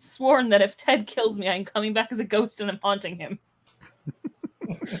sworn that if Ted kills me, I'm coming back as a ghost and I'm haunting him.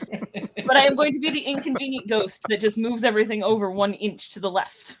 But I am going to be the inconvenient ghost that just moves everything over 1 inch to the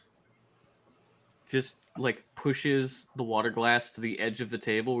left. Just like pushes the water glass to the edge of the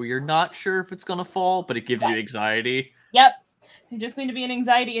table where you're not sure if it's gonna fall, but it gives you anxiety. Yep. I'm just going to be an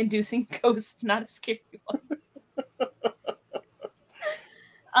anxiety-inducing ghost, not a scary one.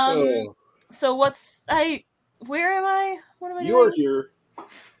 Oh. So where am I? What am I You are doing? here.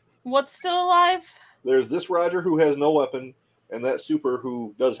 What's still alive? There's this Roger who has no weapon, and that Super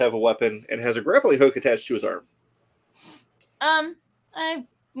who does have a weapon and has a grappling hook attached to his arm.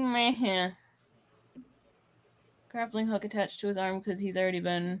 Grappling hook attached to his arm because he's already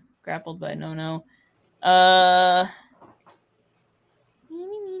been grappled by No.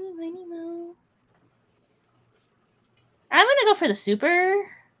 I'm gonna go for the super.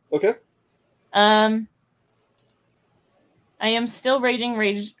 Okay. I am still raging,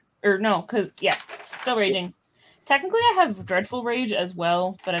 still raging. Technically, I have dreadful rage as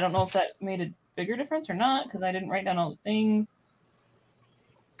well, but I don't know if that made a bigger difference or not because I didn't write down all the things.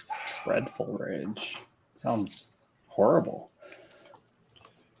 Dreadful rage. Sounds horrible.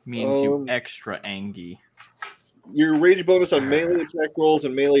 Means you extra angry. Your rage bonus on melee attack rolls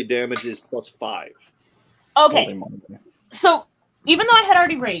and melee damage is +5. Okay, Holy moly. so even though I had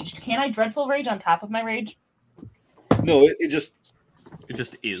already raged, can I dreadful rage on top of my rage? No, it just It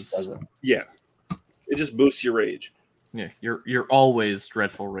just is. Doesn't. it just boosts your rage. Yeah, you're always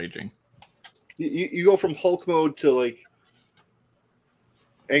dreadful raging. You go from Hulk mode to like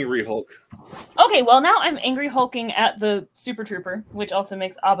angry Hulk. Okay, well now I'm angry hulking at the Super Trooper, which also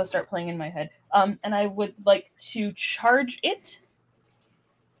makes ABBA start playing in my head. And I would like to charge it.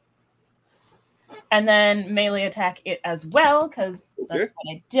 And then melee attack it as well, because that's Okay.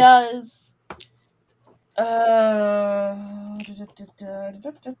 what it does. 5,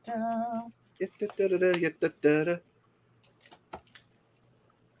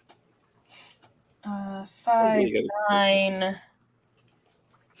 9,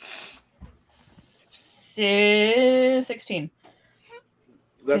 16.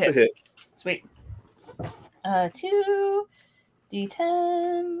 That's a hit. Sweet. 2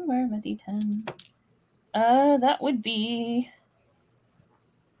 D10. Where am I? D10? That would be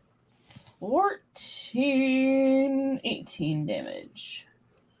 14, 18 damage.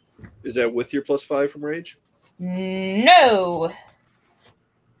 Is that with your +5 from rage? No.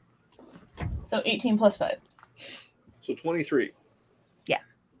 So 18 plus 5. So 23. Yeah.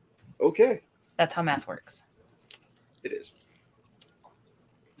 Okay, That's how math works. it is.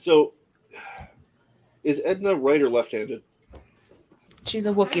 So, is Edna right or left-handed? She's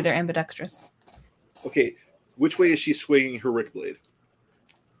a Wookiee. They're ambidextrous. Okay, which way is she swinging her Rick blade?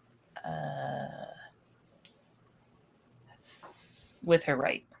 With her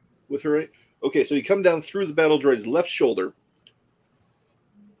right. With her right? Okay, so you come down through the battle droid's left shoulder,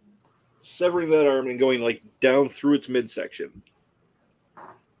 severing that arm and going like down through its midsection.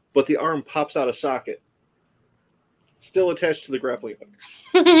 But the arm pops out of socket still attached to the grappling hook.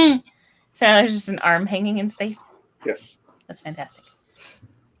 So there's just an arm hanging in space. Yes. That's fantastic.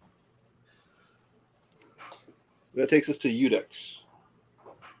 That takes us to Udex.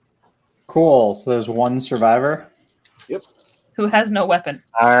 Cool. So there's one survivor. Who has no weapon?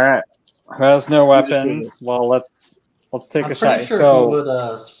 All right. Who has no You just doing weapon? this. Well, let's take I'm a pretty shot. sure So he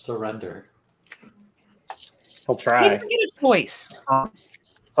would surrender. he'll He try. doesn't get a choice. So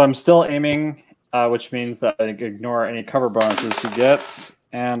I'm still aiming, which means that I ignore any cover bonuses he gets.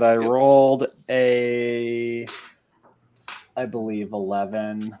 And I rolled a, I believe,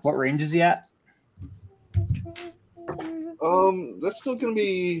 11. What range is he at? That's still going to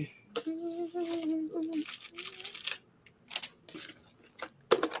be.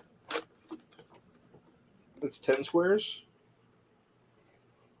 That's 10 squares.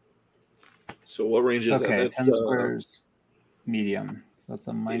 So what range is that? Okay, That's, 10 squares, medium. So that's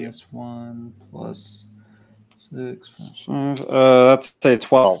a -1 plus 6. 5. That's say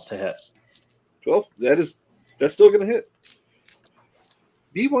 12 to hit. 12. That's still going to hit.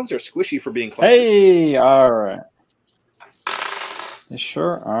 B1s are squishy for being clusters. Hey, all right. They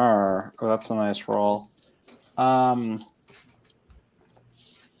sure are. Oh, that's a nice roll. 21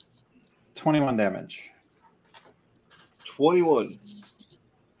 damage. 21.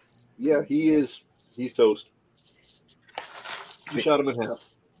 Yeah, he's toast. You shot him in half.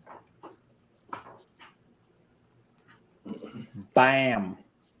 Bam.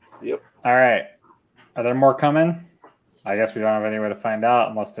 Yep. All right. Are there more coming? I guess we don't have any way to find out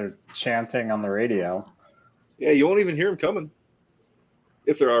unless they're chanting on the radio. Yeah, you won't even hear him coming.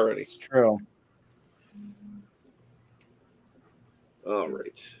 If there are any. It's true. All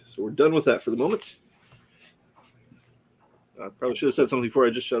right. So we're done with that for the moment. I probably should have said something before I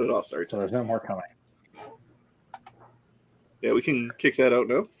just shut it off. Sorry. So there's no more coming. Yeah, we can kick that out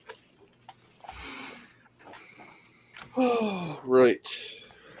now. Right.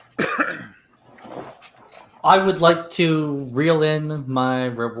 I would like to reel in my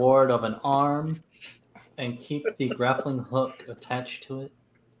reward of an arm and keep the grappling hook attached to it.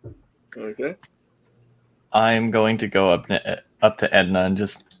 Okay. I'm going to go up to Edna and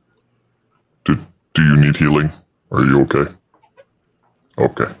just. Do you need healing? Are you okay?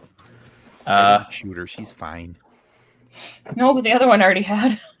 Okay. Shoot her. She's fine. No, but the other one already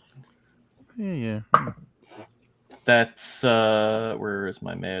had. Yeah. That's where is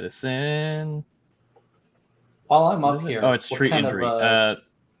my medicine? While I'm up here, Oh, it's what treat kind of, injury.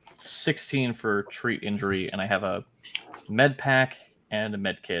 16 for treat injury, and I have a med pack and a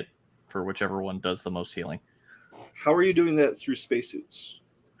med kit for whichever one does the most healing. How are you doing that through spacesuits?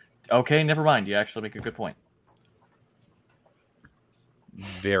 Okay, never mind. You actually make a good point.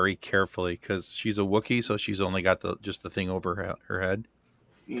 Very carefully, because she's a Wookiee, so she's only got just the thing over her head,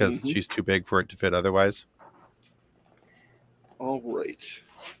 because she's too big for it to fit otherwise. All right.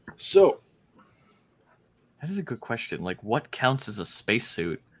 So That is a good question. Like, what counts as a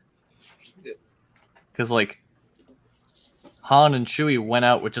spacesuit? Because, like, Han and Chewie went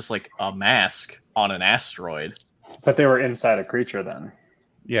out with just, like, a mask on an asteroid. But they were inside a creature then.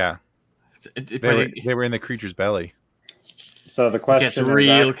 Yeah. They were in the creature's belly. So the It question gets is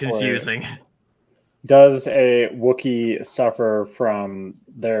real actually, confusing. does a Wookiee suffer from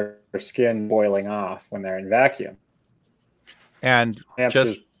their skin boiling off when they're in vacuum? And The answer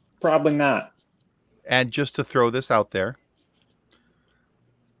is probably not. just to throw this out there,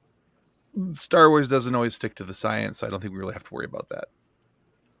 Star Wars doesn't always stick to the science, so I don't think we really have to worry about that.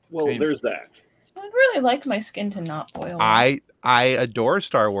 well, there's that. I'd really like my skin to not boil. I adore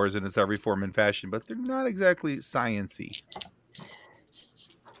Star Wars in its every form and fashion, but they're not exactly science-y.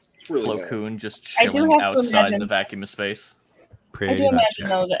 It's really Plo bad. Koon just I do chilling have to outside imagine- the vacuum of space. I do imagine,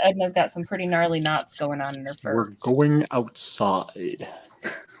 though, that Edna's got some pretty gnarly knots going on in her fur. We're going outside.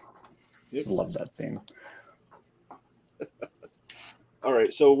 Yep. Love that scene. All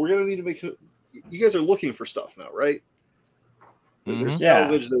right, so we're gonna need to make. You guys are looking for stuff now, right? There's Yeah.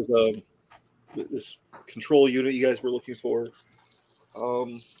 salvage. There's this control unit you guys were looking for.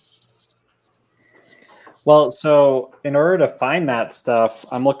 Well, so in order to find that stuff,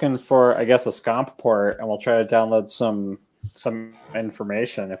 I'm looking for, I guess, a scomp port, and we'll try to download some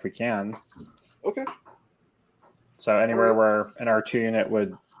information if we can. Okay. So anywhere where an R2 unit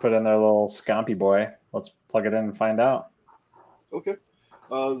would put in their little scompy boy, let's plug it in and find out. Okay.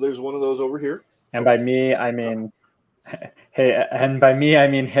 There's one of those over here. And by me, I mean, hey,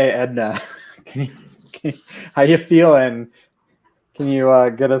 Edna, how you feeling? Can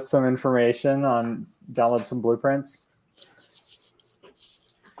you get us some information on download some blueprints?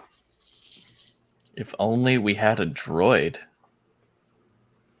 If only we had a droid.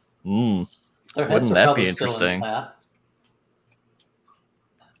 Their Wouldn't heads are that probably be still interesting? intact.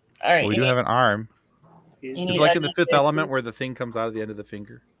 All right. Well, we do have an arm. You It's need like in the Edna's Fifth save. Element where the thing comes out of the end of the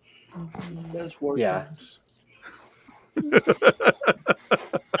finger. Yeah. Just need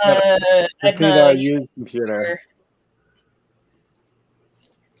Edna, a used computer.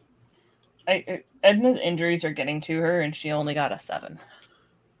 Edna's injuries are getting to her, and she only got a 7.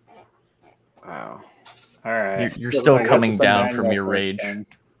 Wow. All right. You're Looks still like coming it's a down from manual your rage. thing.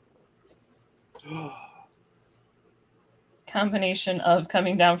 Combination of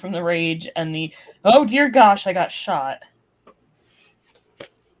coming down from the rage and the oh dear gosh, I got shot.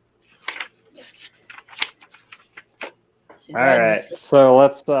 She's All riding right. this- So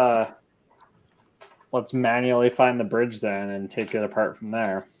let's manually find the bridge then and take it apart from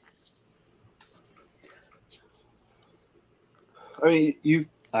there. I mean,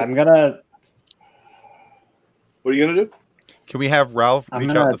 I'm gonna. what are you gonna do? Can we have Ralph I'm reach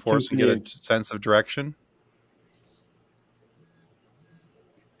gonna out in the force and get a continue- sense of direction?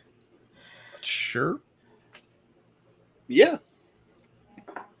 Sure. Yeah.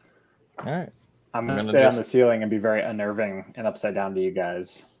 All right. I'm gonna I'm stay gonna on the ceiling and be very unnerving and upside down to you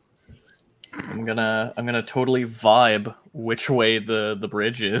guys. I'm gonna totally vibe which way the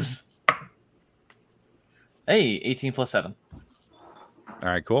bridge is. Hey, 18 plus 7. All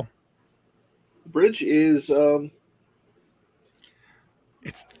right, cool. Bridge is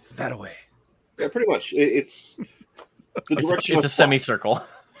It's that way. yeah, pretty much. It's the direction It's a of semicircle.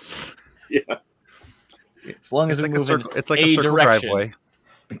 Yeah. As long as It's we like a move circle. in It's like a a circle direction. driveway.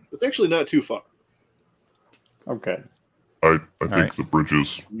 It's actually not too far. Okay. I think right. the bridge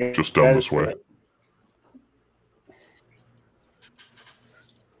is You just down guys- this way.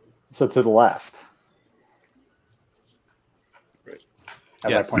 So to the left. Right.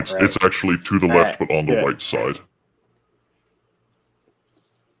 As Yes. I point It's, right. it's actually to the All left, right, but on the good. right side.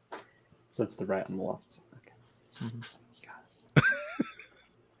 So it's the right and the left. Okay.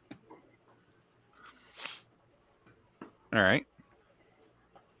 All right.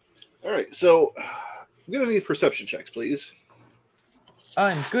 All right. So I'm gonna need perception checks, please.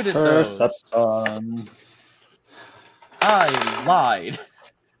 I'm good at those. Perception. I lied.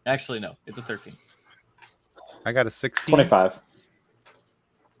 Actually, no. It's a 13. I got a 16. 25.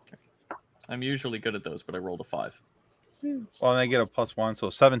 I'm usually good at those, but I rolled a 5. Well, and I get a +1, so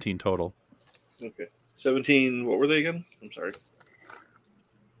 17 total. Okay. 17. What were they again? I'm sorry.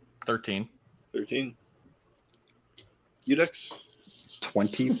 13. 13. Udex.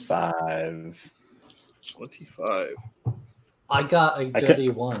 25. 25. I got a I dirty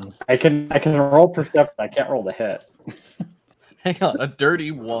 1. I can roll perception. I can't roll the hit. Hang on, a dirty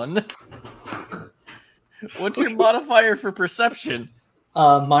 1? What's your modifier for perception?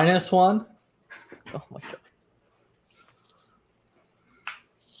 -1. Oh my god.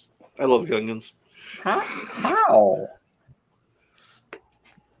 I love Gungans. How?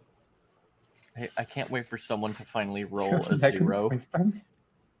 I can't wait for someone to finally roll a 0.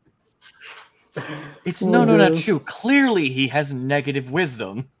 It's no, not true. Clearly, he has negative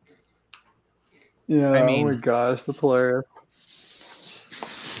wisdom. Yeah. I mean- oh my gosh, that's hilarious.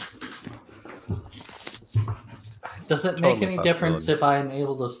 Does it Totally make any difference possibility. if I'm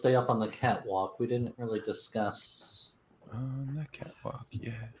able to stay up on the catwalk? We didn't really discuss. On the catwalk,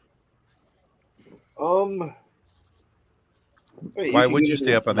 yeah. Wait, Why can would get you into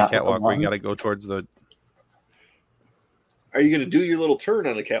stay up on the Not with the catwalk where you one? got to go towards the... Are you going to do your little turn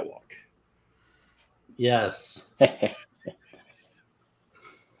on the catwalk? Yes.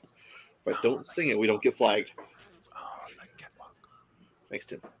 But don't sing it. We don't get flagged. On the catwalk. Thanks,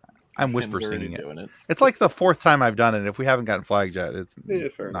 Tim. I'm whisper Tim's already singing it. doing it. It's like the 4th time I've done it. If we haven't gotten flagged yet, it's Yeah,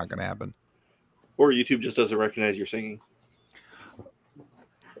 fair not enough. going to happen. Or YouTube just doesn't recognize your singing.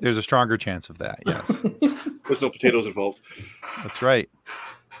 There's a stronger chance of that, yes. There's no potatoes involved. That's right.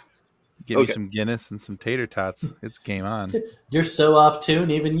 Give me Okay. some Guinness and some tater tots. It's game on. You're so off tune,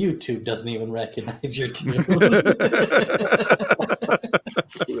 even YouTube doesn't even recognize your tune.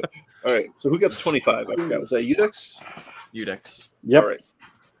 All right. So who got the 25? I forgot. Was that Udex? Udex. Yep. All right.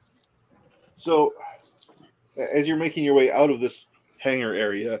 So as you're making your way out of this hangar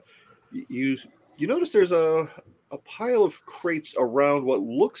area, you notice there's a pile of crates around what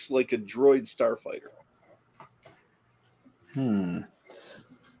looks like a droid starfighter.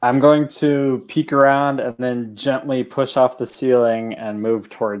 I'm going to peek around and then gently push off the ceiling and move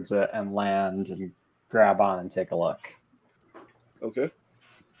towards it and land and grab on and take a look. Okay.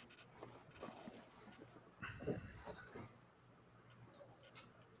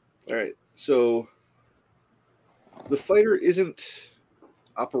 All right. So the fighter isn't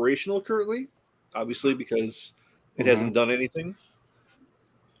operational currently, obviously, because it hasn't done anything.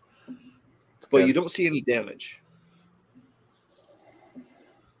 But good. you don't see any damage.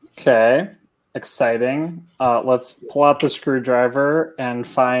 Okay, exciting. Let's pull out the screwdriver and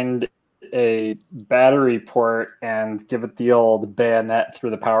find a battery port and give it the old bayonet through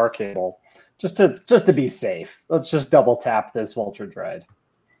the power cable, just to be safe. Let's just double tap this Vulture Dread.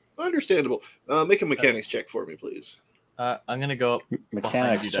 Understandable. Make a mechanics check for me, please. I'm gonna go up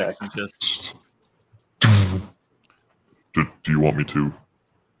Mechanics behind you, check. Dex, and just Do you want me to?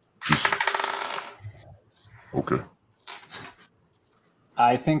 Just... Okay.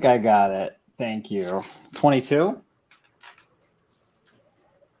 I think I got it. Thank you. 22.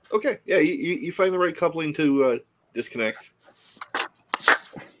 Okay, yeah, you find the right coupling to disconnect.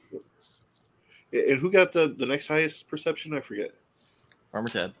 And who got the next highest perception? I forget. Farmer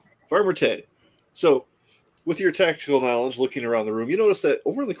Ted. Farmer Ted. So, with your tactical knowledge, looking around the room, you notice that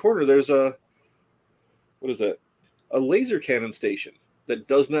over in the corner there's a laser cannon station that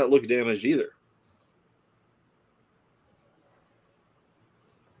does not look damaged either.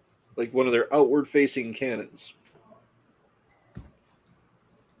 Like one of their outward-facing cannons.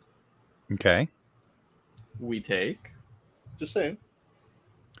 Okay. We take Just saying.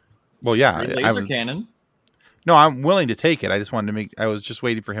 Well, yeah. laser cannon. No, I'm willing to take it. I just wanted to make. I was just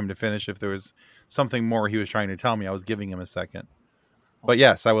waiting for him to finish. If there was something more he was trying to tell me, I was giving him a second. But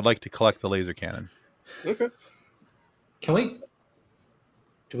yes, I would like to collect the laser cannon. Okay. Do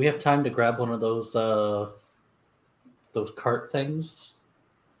we have time to grab one of those cart things?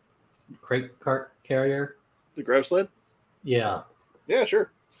 Crate cart carrier? The grab sled? Yeah. Yeah,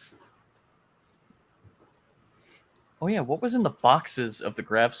 sure. Oh yeah, what was in the boxes of the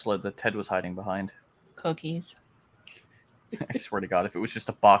grab sled that Ted was hiding behind? Cookies. I swear to God, if it was just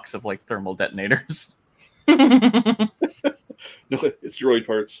a box of like thermal detonators. No, it's droid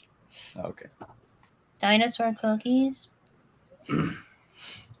parts. Oh, okay. Dinosaur cookies.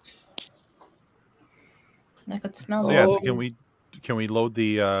 I could smell So them. yeah, so can we load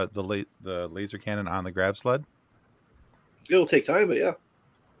the laser cannon on the grab sled? It'll take time, but yeah.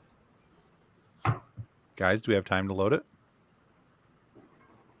 Guys, do we have time to load it?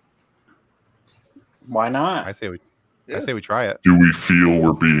 Why not? I say we Yeah. try it. Do we feel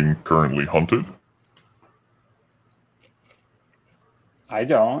we're being currently hunted? I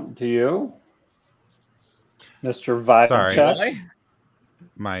don't. Do you? Mr. Vibe Sorry. Check? Why?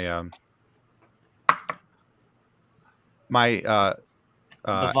 My The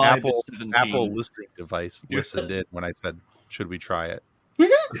vibe Apple is 17. Apple listening device You're listened in when I said, "Should we try it?"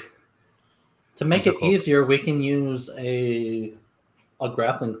 To make it easier, we can use a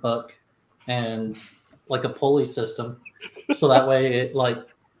grappling hook and like a pulley system, so that way it like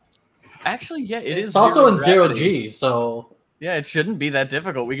Actually, yeah, it is. it's also in zero gravity. G. So Yeah, it shouldn't be that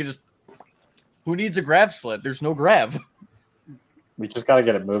difficult. We could just. Who needs a grav sled? There's no grav. We just got to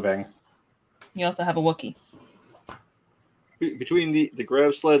get it moving. You also have a Wookiee. Between the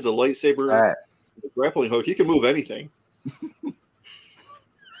grab sled, the lightsaber, All right. the grappling hook, you can move anything.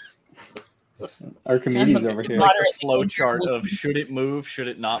 Archimedes And over the here. moderate- Like a flow chart of should it move, should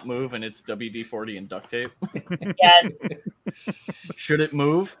it not move, and it's WD-40 and duct tape. Yes. Should it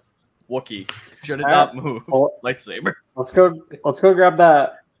move? Wookiee. Should it All not right. move? Well, Lightsaber. let's go grab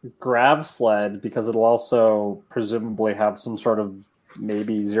that grab sled because it'll also presumably have some sort of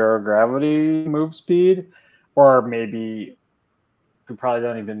maybe zero gravity move speed, or maybe we probably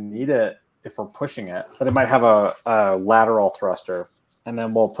don't even need it if we're pushing it, but it might have a lateral thruster, and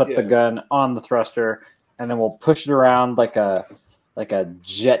then we'll put the Yeah. gun on the thruster, and then we'll push it around like a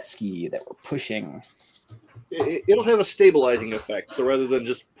jet ski that we're pushing. It'll have a stabilizing effect. So rather than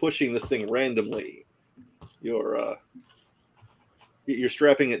just pushing this thing randomly, you're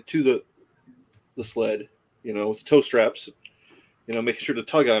strapping it to the sled, with toe straps, making sure to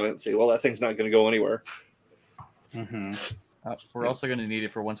tug on it and say, well, that thing's not going to go anywhere. Mm-hmm. We're also going to need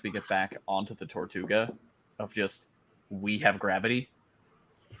it for once we get back onto the Tortuga, of just, we have gravity.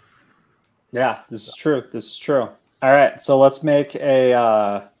 Yeah, this is true. All right, so let's make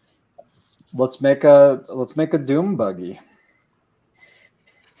a Doom buggy.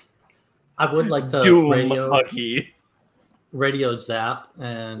 I would like to Doom radio buggy. zap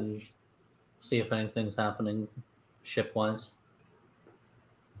and see if anything's happening ship wise.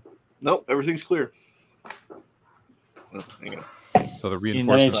 Nope, everything's clear. Oh, hang on. So the Any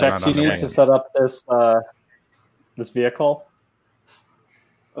reinforcements checks around you on the need to wing. set up this vehicle?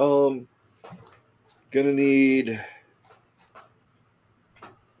 Gonna need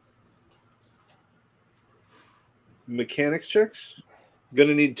mechanics checks.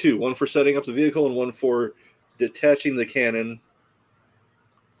 Gonna need 2. One for setting up the vehicle and one for detaching the cannon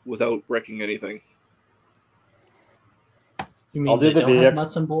without wrecking anything. You mean I'll do they the don't have vehicle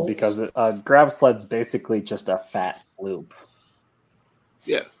nuts and bolts? because grab sled's basically just a fat sloop.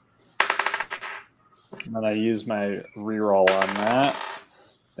 Yeah. And then I use my reroll on that.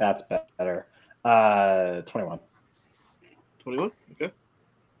 That's better. 21. 21. Okay.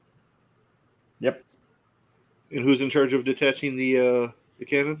 Yep. And who's in charge of detaching the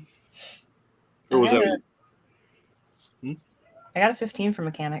cannon? Or was that? I got a 15 for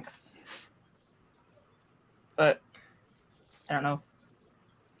mechanics, but I don't know.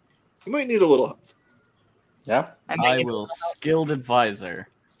 You might need a little help. Yeah. I will skilled advisor.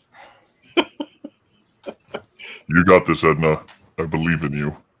 You got this, Edna. I believe in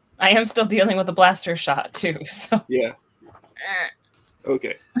you. I am still dealing with a blaster shot too, so Yeah.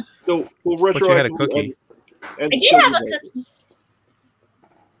 Okay. So we'll But you had a retroactively cookie. add the I do skilled have a advisor. cookie.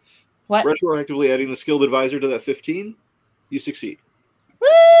 What? Retroactively adding the skilled advisor to that 15, you succeed.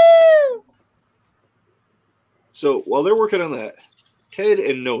 Woo! So while they're working on that, Ted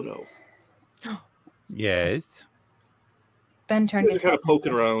and No, Yes. Ben you turned guys are his kind head. of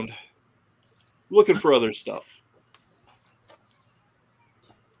poking around, looking for other stuff.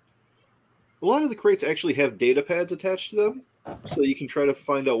 A lot of the crates actually have data pads attached to them, so you can try to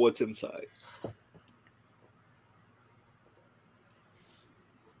find out what's inside.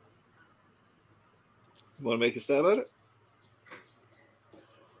 Want to make a stab at it?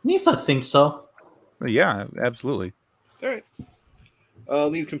 Yes, I think so. Yeah, absolutely. All right.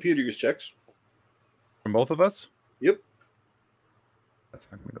 I'll need computer use checks. From both of us? Yep. That's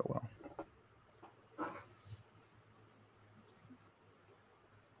not going to go well.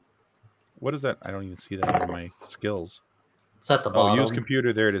 What is that? I don't even see that in my skills. It's at the Oh, bottom. use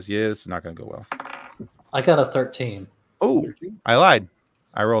computer. There it is. Yeah, it's not going to go well. I got a 13. Oh, I lied.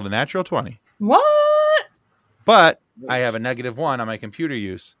 I rolled a natural 20. What? But I have a -1 on my computer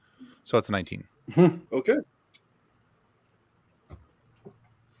use. So it's a 19. Okay.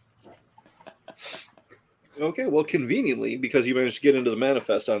 Okay, well, conveniently, because you managed to get into the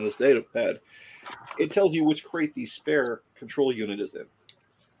manifest on this data pad, it tells you which crate the spare control unit is in.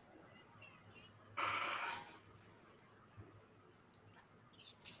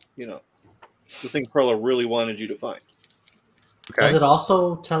 You know, the thing Perla really wanted you to find. Okay. Does it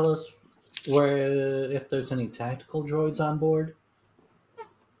also tell us if there's any tactical droids on board?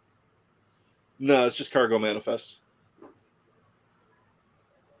 No, it's just cargo manifest.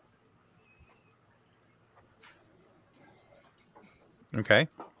 Okay.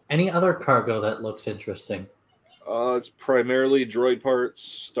 Any other cargo that looks interesting? It's primarily droid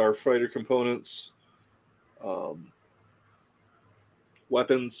parts, starfighter components,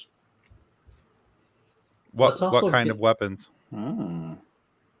 weapons. What Let's also kind get- of weapons?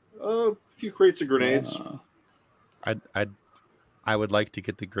 A few crates of grenades. I would like to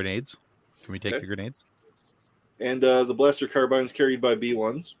get the grenades. Can we take Okay. the grenades? And the blaster carbines carried by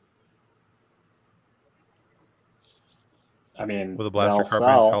B1s. I mean, Will the blaster they'll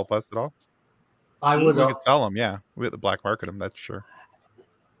carbines sell. help us at all? I would. We could sell them, yeah. We have the black market them, that's sure.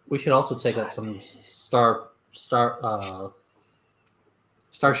 We should also take out some starship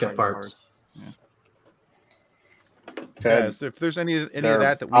parts. Yeah, if there's any of They're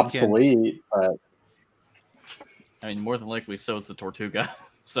that we obsolete, but I mean, more than likely, so is the Tortuga.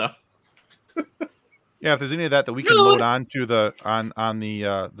 So can, yeah, if there's any of that we can load onto the on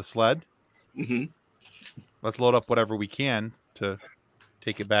the sled, Mm-hmm. let's load up whatever we can to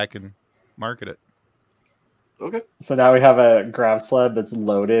take it back and market it. Okay. so now we have a grab sled that's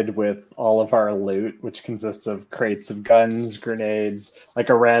loaded with all of our loot, which consists of crates of guns, grenades, like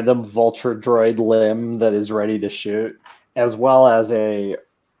a random Vulture droid limb that is ready to shoot, as well as a,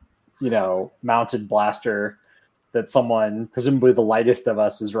 mounted blaster that someone, presumably the lightest of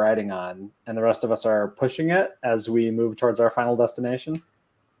us, is riding on, and the rest of us are pushing it as we move towards our final destination.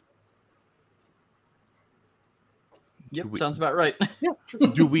 yep, we- sounds about right.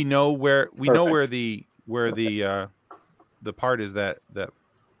 Do we know where the part is that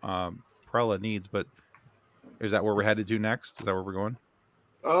Prella needs, but is that where we're headed to next? Is that where we're going?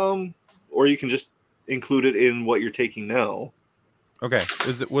 Or you can just include it in what you're taking now. Okay.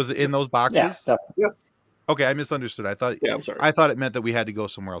 Was it in those boxes? Yeah, definitely. Okay, I misunderstood. I thought Yeah, I'm sorry. I thought it meant that we had to go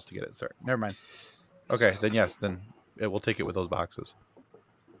somewhere else to get it. Sorry. Never mind. Okay, then yes, then we'll take it with those boxes.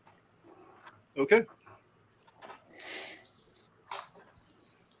 Okay.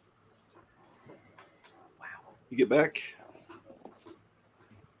 You get back,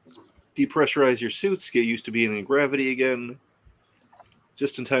 depressurize your suits, get used to being in gravity again.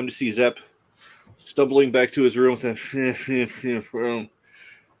 Just in time to see Zep stumbling back to his room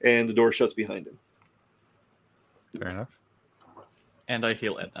and the door shuts behind him. Fair enough. And I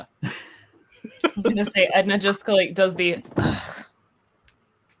heal Edna. I was gonna say Edna just like does the.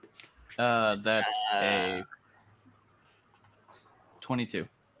 That's a 22.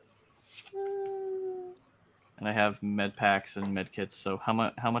 and I have med packs and med kits. So how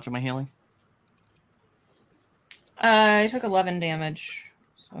much am I healing? I took 11 damage.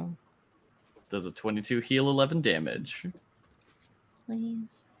 So Does a 22 heal 11 damage?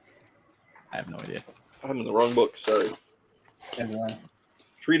 please. I have no idea. I'm in the wrong book. Sorry. Anyway.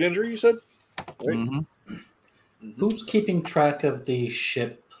 Treat injury, you said? Right. Mm-hmm. Who's keeping track of the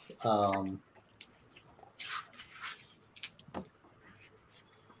ship?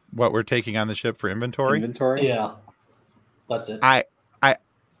 What we're taking on the ship for inventory? Inventory? Yeah, that's it.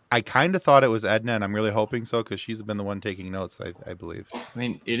 I kind of thought it was Edna, and I'm really hoping so because she's been the one taking notes, I believe. I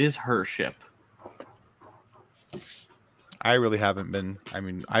mean, it is her ship. I really haven't been. I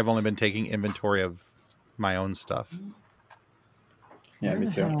mean, I've only been taking inventory of my own stuff. Yeah, me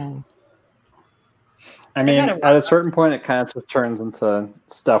too. Oh. I mean, kinda at a certain point, it kind of just turns into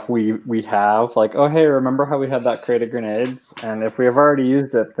stuff we have. Like, oh, hey, remember how we had that crate of grenades? And if we have already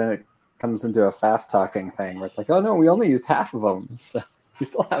used it, then it comes into a fast-talking thing where it's like, oh, no, we only used half of them. So we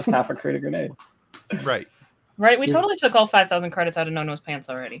still have half a crate of grenades. Right. Right, we totally took all 5,000 credits out of No-No's pants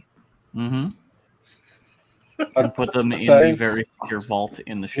already. Mm-hmm. And put them in So the it's- very secure vault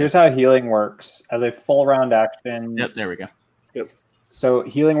in the ship. Here's how healing works. As a full round action, Yep, there we go. so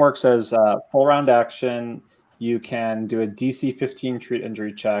healing works as full round action. You can do a DC 15 treat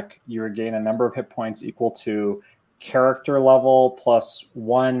injury check. You regain a number of hit points equal to character level plus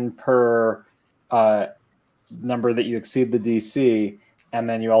 1 per number that you exceed the DC. And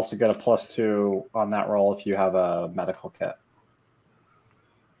then you also get a +2 on that roll if you have a medical kit.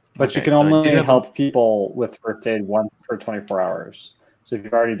 But you Okay, can so I only do have help people with first aid once for 24 hours. So if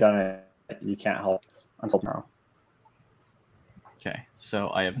you've already done it, you can't help until tomorrow. Okay, so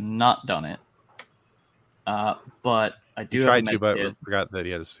I have not done it. But I do You have a tried med to, but kit. forgot that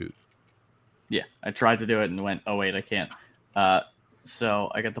he had a suit. Yeah, I tried to do it and went, oh, wait, I can't.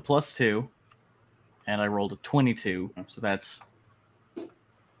 So I got the +2, and I rolled a 22. So that's an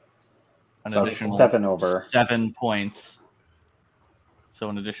So it's additional 7 over. 7 points. So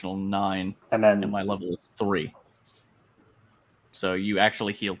an additional 9, And then and my level is 3. So you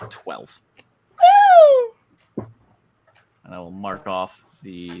actually healed 12. Woo! And I will mark off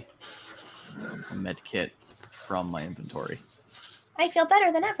the med kit from my inventory. I feel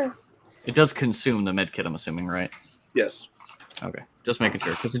better than ever. It does consume the med kit, I'm assuming, right? Yes. Okay, just making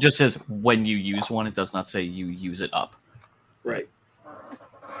sure. Because it just says when you use one, it does not say you use it up. Right.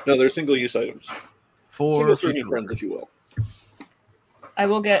 No, they're single-use items. For Single-serving future friends, work. if you will. I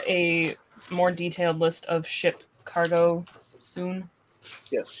will get a more detailed list of ship cargo soon.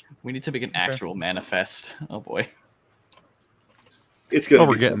 Yes. We need to make an actual manifest. Oh boy. It's going Oh, to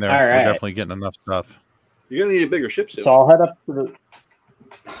we're be getting there. All right. We're definitely getting enough stuff. You're going to need a bigger ship soon. so I'll head up to the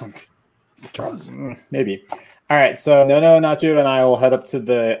maybe. All right, so No, Not You, and I will head up to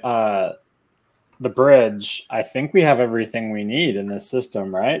the bridge. I think we have everything we need in this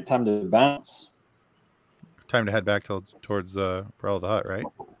system, right? Time to bounce. Time to head back towards Brella the Hut, right?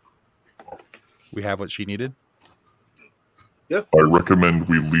 We have what she needed. I recommend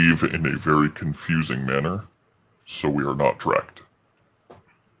we leave in a very confusing manner, so we are not tracked.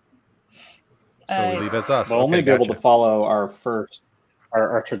 So we leave as us. We'll only Okay, be able gotcha. to follow our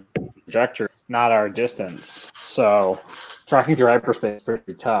trajectory, not our distance. So tracking through hyperspace is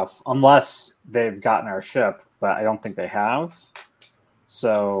pretty tough, unless they've gotten our ship, but I don't think they have.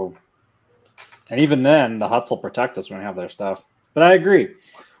 So, and even then, the huts will protect us when we have their stuff. But I agree.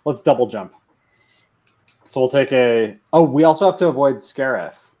 Let's double jump. So we'll take a... Oh, we also have to avoid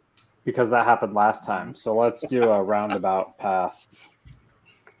Scarif, because that happened last time. So let's do a roundabout path.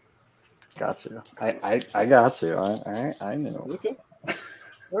 Got you. I got you. I knew. Okay.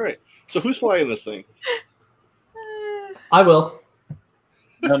 All right. So who's flying this thing? I will.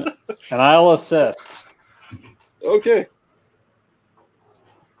 And I'll assist. Okay.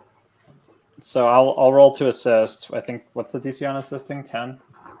 So I'll roll to assist. I think, what's the DC on assisting? 10?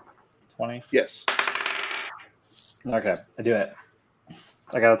 20? Yes. Okay, I do it.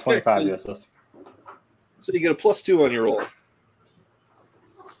 I got a 25 to assist. So you get a +2 on your roll.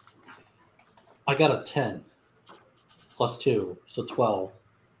 I got a 10 +2, so 12.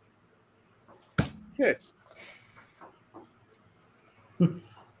 Okay.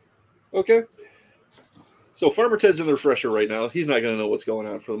 Okay. So Farmer Ted's in the refresher right now. He's not going to know what's going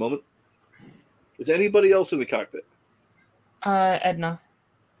on for the moment. Is anybody else in the cockpit? Edna.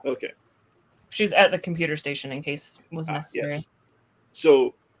 Okay. She's at the computer station in case it was necessary. Yes.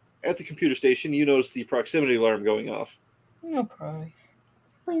 So at the computer station, you notice the proximity alarm going off. No problem.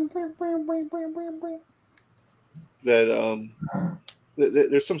 That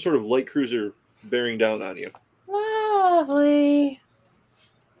there's some sort of light cruiser bearing down on you. Lovely.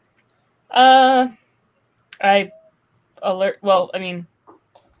 I alert. Well, I mean,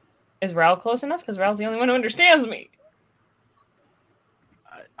 is Ral close enough? Because Ral's the only one who understands me.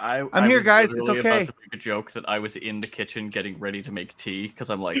 I'm here, was guys. It's literally okay. About to make a joke that I was in the kitchen getting ready to make tea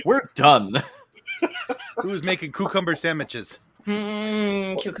because I'm like, we're done. Who's making cucumber sandwiches?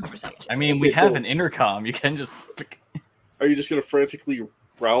 Cucumber sandwich. I mean, Okay, we have so- an intercom. You can just. Are you just going to frantically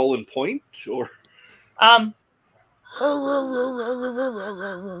growl and point, or?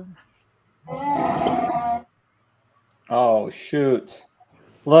 Oh shoot!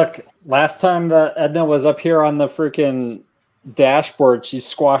 Look, last time that Edna was up here on the freaking dashboard, she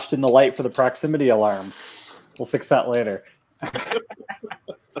squashed in the light for the proximity alarm. We'll fix that later.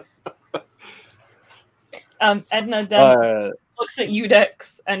 Edna then looks at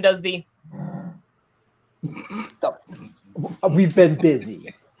Udex and does the. We've been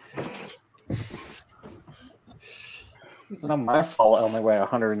busy. It's not my fault. I only weigh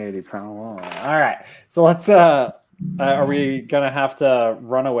 180 pounds. All right, so let's. Are we gonna have to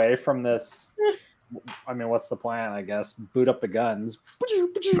run away from this? I mean, what's the plan? I guess boot up the guns.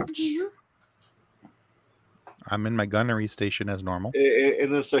 I'm in my gunnery station as normal.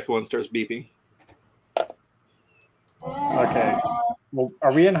 And the second one starts beeping. Okay. Well,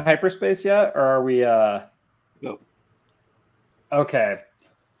 are we in hyperspace yet, or are we? No. Okay.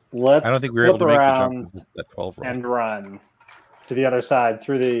 Let's. I don't think we were able to make the around jump at 12 roll. and run to the other side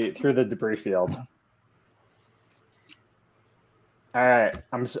through the debris field. All right.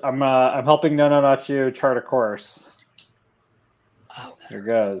 I'm helping Nononachu chart a course. Here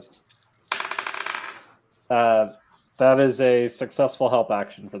goes. That is a successful help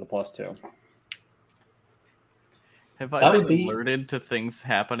action for the +2. Have I That would been be- alerted to things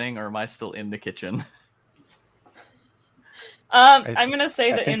happening, or am I still in the kitchen? I'm gonna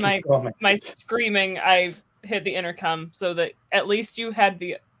say I that think in my you're going- screaming, I hit the intercom so that at least you had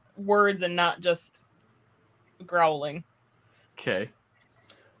the words and not just growling. Okay.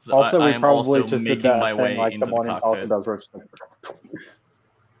 So Also, I we am probably also just did making that my way thing like into the the morning cockpit. Falcon does, where it's like,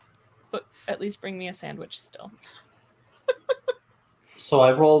 But at least bring me a sandwich still. So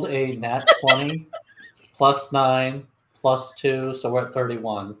I rolled a nat 20 +9 +2, so we're at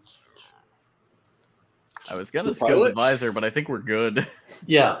 31. I was gonna The skill pilot? advisor, but I think we're good.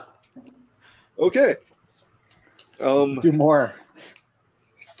 Yeah. Okay. do more.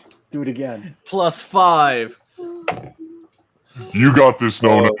 Do it again. +5. You got this,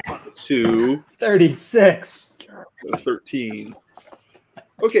 Nona. 2, 36. 13.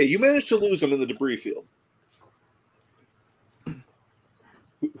 Okay, you managed to lose them in the debris field.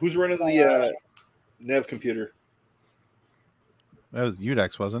 Who's running the nav computer? That was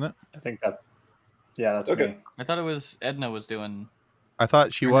Udex, wasn't it? I think that's. Yeah, that's Okay. me. I thought it was Edna was doing. I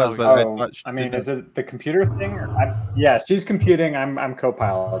thought she Or was, no, but I Oh, thought she I mean, didn't. is it the computer thing? Yeah, she's computing. I'm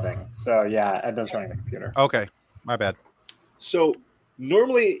co-piloting. So yeah, Edna's running the computer. Okay, my bad. So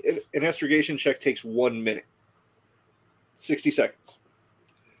normally an astrogation check takes 1 minute, 60 seconds.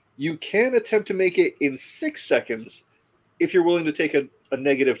 You can attempt to make it in 6 seconds if you're willing to take a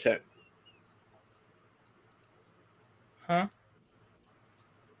 -10. Huh?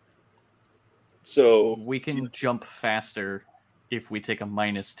 So We can jump faster if we take a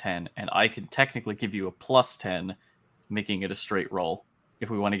 -10, and I can technically give you a +10, making it a straight roll if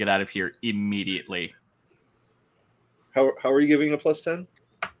we want to get out of here immediately. how are you giving a +10?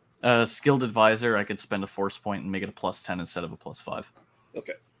 Skilled advisor, I could spend a force point and make it a +10 instead of a +5.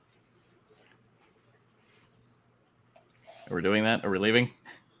 Okay. Are we doing that? Are we leaving?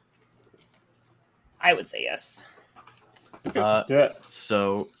 I would say yes. Let's do it.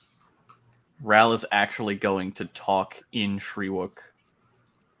 So Ral is actually going to talk in Shriwook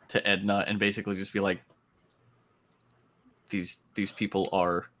to Edna and basically just be like, these people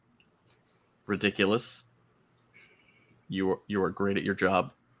are ridiculous. You are great at your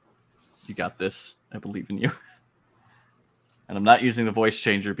job. You got this. I believe in you. And I'm not using the voice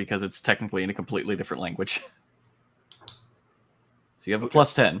changer because it's technically in a completely different language. So you have a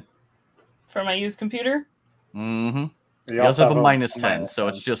 +10. For my used computer? Mm-hmm. We You also have a -10, -10, so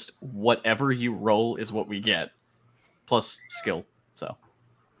it's just whatever you roll is what we get, plus skill. So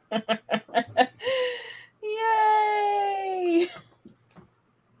Yay!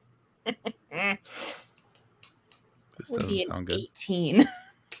 This Would doesn't be sound an good. 18.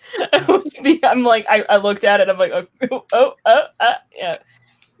 I'm like, I looked at it. I'm like, yeah,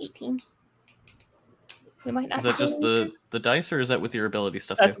 18. We might not. is that do just anything. the dice, or is that with your ability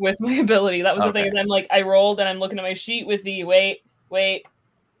stuff That's too? with my ability. That was the thing. Okay. Is I'm like, I rolled and I'm looking at my sheet with the wait.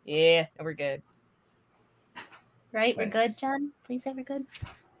 Yeah, we're good. Right? We're Nice. good, John? Please say we're good.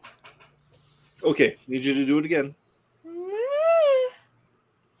 Okay, need you to do it again.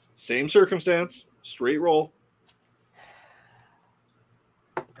 Same circumstance. Straight roll.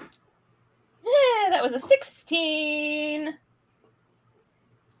 Yeah, that was a 16.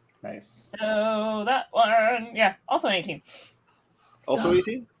 Nice. So that one, yeah, also an 18. Also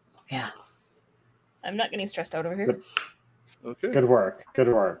 18? Yeah. I'm not getting stressed out over here. Good. Okay. Good work. Good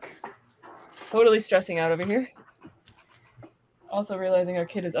work. Totally stressing out over here. Also realizing our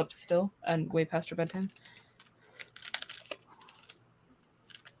kid is up still and way past her bedtime.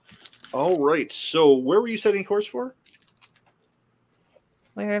 All right. So where were you setting course for?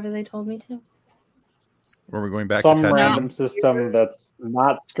 Wherever they told me to. Were we going back Some to Tatooine? random system that's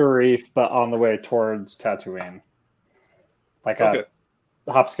not Scarif, but on the way towards Tatooine. Like Okay.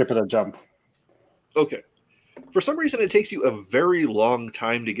 a hop, skip, and a jump. Okay. For some reason, it takes you a very long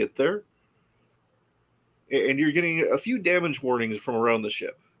time to get there. And you're getting a few damage warnings from around the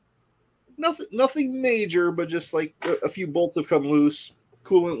ship. Nothing major, but just like a few bolts have come loose,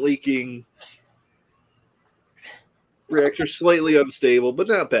 coolant leaking, reactor slightly unstable, but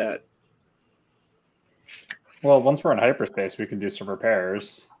not bad. Well, once we're in hyperspace, we can do some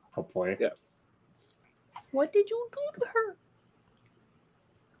repairs, hopefully. Yeah. What did you do to her?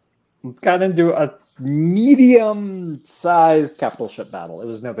 Got into a medium-sized capital ship battle. It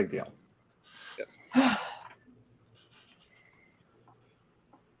was no big deal. Yeah.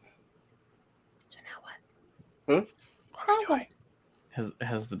 So now what? Huh?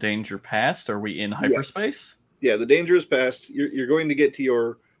 Has the danger passed? Are we in hyperspace? Yeah, the danger is past. You're going to get to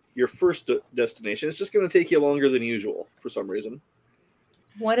your first destination. It's just going to take you longer than usual for some reason.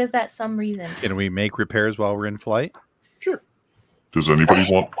 What is that some reason? Can we make repairs while we're in flight? Sure. Does anybody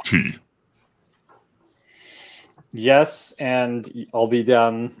want tea? Yes, and I'll be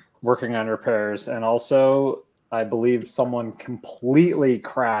done working on repairs. And also, I believe someone completely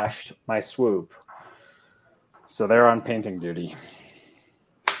crashed my swoop. So they're on painting duty.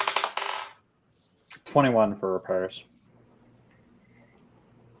 21 for repairs.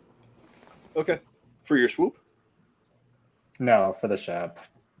 Okay. For your swoop? No, for the ship.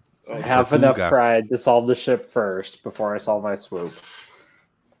 I Okay. have enough Booga. pride to solve the ship first before I solve my swoop.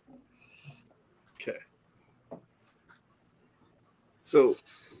 Okay. So,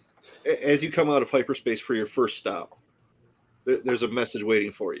 as you come out of hyperspace for your first stop, there's a message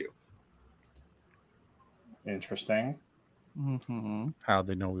waiting for you. Interesting. Mm-hmm. How'd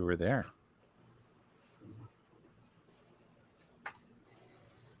they know we were there?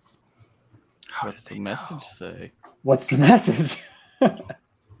 What's the message say? What's the message?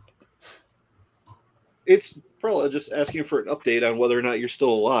 It's probably just asking for an update on whether or not you're still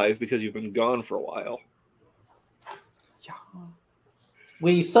alive because you've been gone for a while.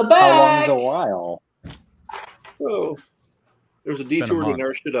 We so How long back. is a while? Oh, there was a been a detour to month.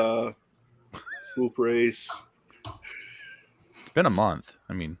 Narshada, swoop race. It's been a month.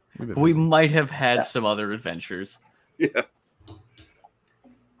 I mean, we've been We busy. might have had some other adventures. Yeah.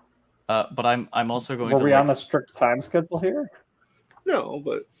 But I'm also going Were to we like, on a strict time schedule here? No,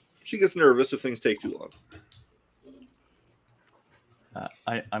 but she gets nervous if things take too long.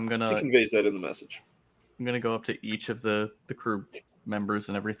 I'm She gonna conveys that in the message. go up to each of the crew members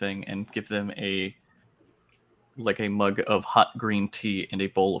and everything and give them a mug of hot green tea and a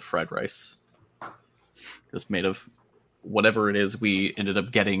bowl of fried rice. Just made of whatever it is we ended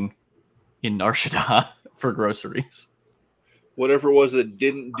up getting in Narshada for groceries. Whatever it was that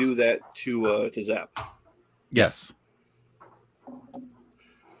didn't do that to Zap. Yes.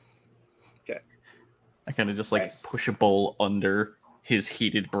 I kind of just Nice. push a bowl under his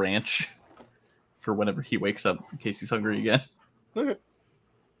heated branch for whenever he wakes up in case he's hungry again. Okay.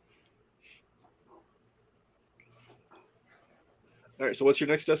 All right. So, what's your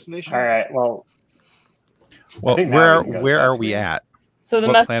next destination? All right. Well, Well, think where now are, we can go where to are we Tatooine. at? So the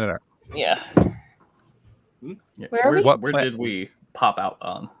What message, planet are? yeah. Yeah, Where are we? What where pla- did we pop out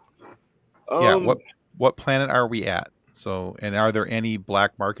on? Yeah. What planet are we at? So, and are there any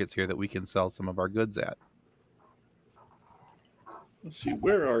black markets here that we can sell some of our goods at? Let's see.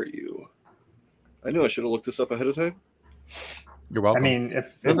 Where are you? I knew I should have looked this up ahead of time. You're I welcome. mean,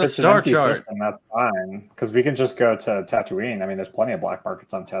 if There's a it's an star empty chart. system, that's fine. Because we can just go to Tatooine. I mean, there's plenty of black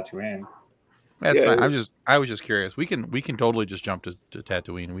markets on Tatooine. That's yeah, fine. I was just curious. We can totally just jump to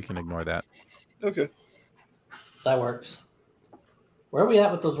Tatooine. We can ignore that. Okay. That works. Where are we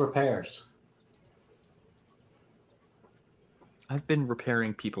at with those repairs? I've been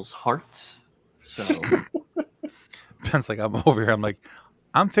repairing people's hearts, so Ben's like, I'm over here. I'm like,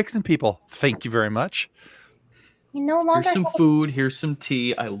 I'm fixing people. Thank you very much. I no longer here's some have food, here's some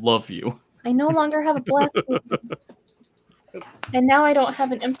tea. I love you. I no longer have a black and now I don't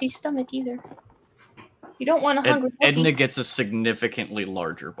have an empty stomach either. You don't want a hungry cookie. Edna gets a significantly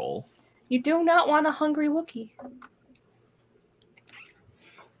larger bowl. You do not want a hungry Wookiee. All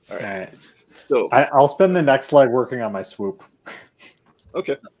right. All right. So I'll spend the next leg working on my swoop.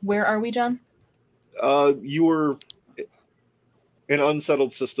 okay, Where are we, John? you were an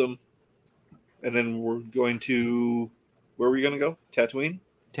unsettled system, and then we're going to where are we going to go? Tatooine.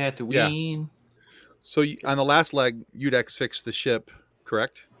 Tatooine. So on the last leg, Udex fixed the ship,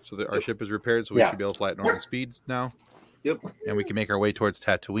 correct? So that our ship is repaired, so we Yeah. should be able to fly at normal speeds now. Yep. And we can make our way towards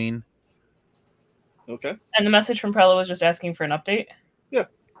Tatooine. Okay. And the message from Prella was just asking for an update? Yeah.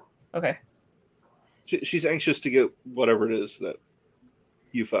 Okay. She's anxious to get whatever it is that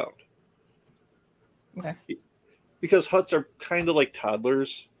you found. Okay. Because Hutts are kind of like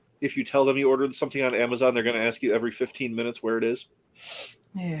toddlers. If you tell them you ordered something on Amazon, they're going to ask you every 15 minutes where it is.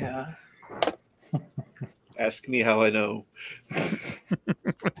 Yeah. Ask me how I know.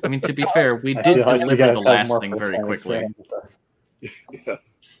 I mean, to be fair, we I did feel like you deliver guys the have last more thing very personal quickly. experience with this. Yeah.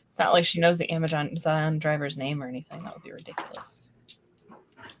 It's not like she knows the Amazon driver's name or anything. That would be ridiculous.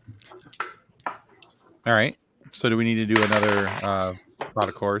 All right. So do we need to do another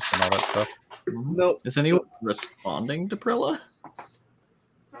product course and all that stuff? No. Is anyone responding to Prilla?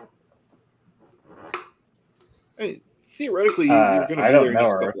 I mean, theoretically, you're going to I be don't there in know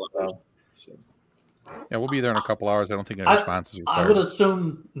just a her. couple hours. So. Yeah, we'll be there in a couple hours. I don't think any I- response is I required. would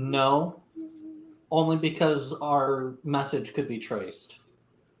assume no, only because our message could be traced.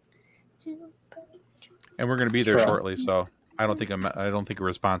 And we're going to be there Sure. shortly, so I don't think a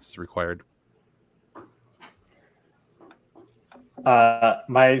response is required.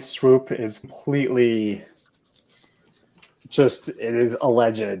 My swoop is completely it is a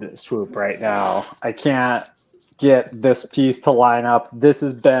alleged swoop right now. I can't get this piece to line up. This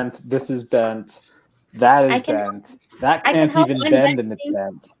is bent. This is bent. That is bent. That I can can't help even unbend bend and it's things.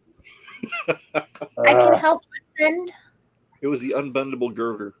 bent. I can help my friend. It was the unbendable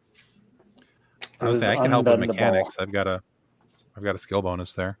girder. I was saying I can help with mechanics. I've got a skill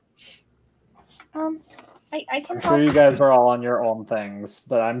bonus there. I can I'm help. sure you guys are all on your own things,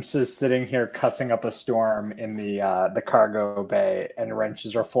 but I'm just sitting here cussing up a storm in the cargo bay, and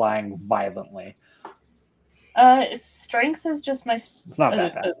wrenches are flying violently. Strength is just my It's not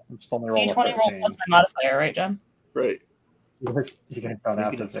that bad. I'm just only rolling a D20 roll 13. plus my modifier, right, John? Right. You guys don't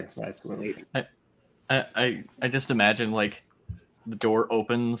have to fix my swoop. I just imagine like the door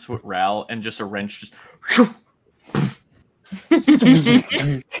opens with Ral and just a wrench just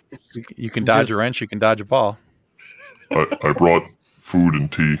You can dodge a wrench. You can dodge a ball. I brought food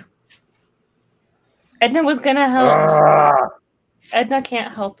and tea. Edna was gonna help. Ah! Edna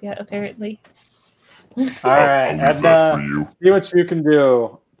can't help yet, apparently. All right, I'll leave that for Edna, you. see what you can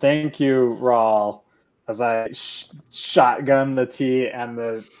do. Thank you, Rawl, as I shotgun the tea and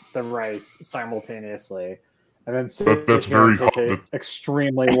the rice simultaneously, and then sit That's here and very take an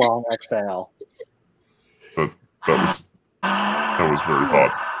extremely long exhale. That was very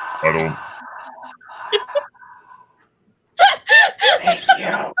hot. I don't. Thank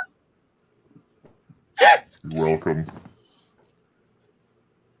you. You're welcome.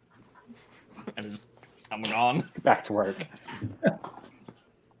 I'm gone. Back to work.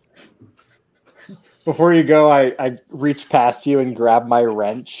 Before you go, I reach past you and grab my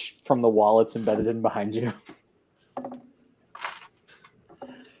wrench from the wall it's embedded in behind you.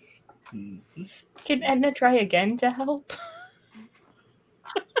 Can Edna try again to help?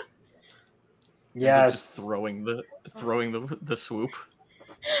 Yes. Just throwing the swoop.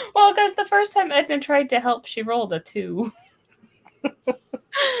 Well, because the first time Edna tried to help, she rolled a 2.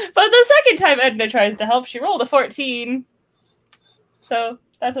 But the second time Edna tries to help, she rolled a 14. So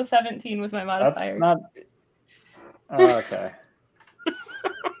that's a 17 with my modifier. That's not. Oh, okay.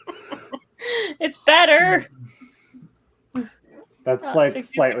 It's better. That's Not like significantly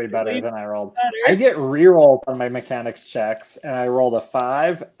slightly better than I rolled. better. I get rerolled on my mechanics checks, and I rolled a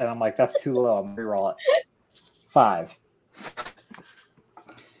 5, and I'm like, that's too low. I'm reroll it. 5.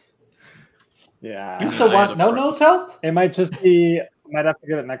 Yeah. You still want no nose help? It might just be. I might have to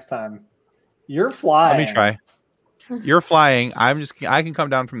get it next time. You're flying. Let me try. You're flying. I can come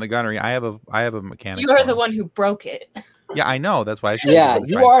down from the gunnery. I have a mechanics. You are the bonus. one who broke it. Yeah, I know. That's why I should. Yeah, give it a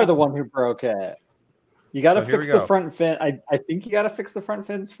you try. are the one who broke it. You got to So here fix we the go. front fin. I think you got to fix the front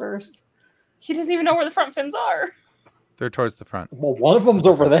fins first. He doesn't even know where the front fins are. They're towards the front. Well, one of them's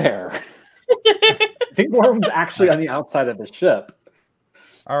over there. I think one of them's actually on the outside of the ship.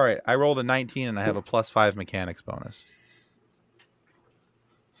 All right. I rolled a 19 and I have a +5 mechanics bonus.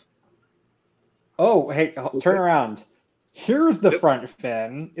 Oh, hey, turn around. Here's the front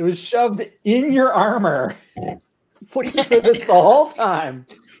fin. It was shoved in your armor. I was looking for this the whole time.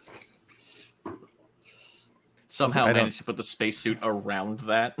 Somehow I don't- managed to put the spacesuit around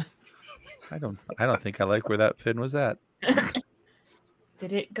that. I don't think I like where that fin was at.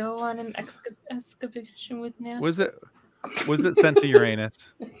 Did it go on an excavation with NASA? Was it sent to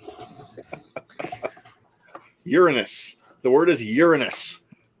Uranus? Uranus. The word is Uranus.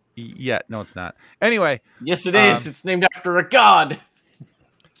 Yeah, no, it's not. Anyway, Yes, it is. It's named after a god.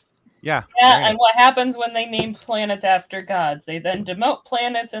 yeah. Yeah, Uranus. and what happens when they name planets after gods? They then demote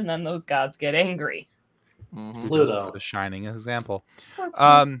planets, and then those gods get angry. Mhm. Pluto. For the shining example.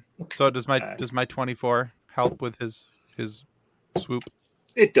 So does my 24 help with his swoop?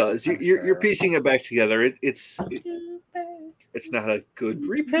 It does. I'm You're sure. piecing it back together. It's not a good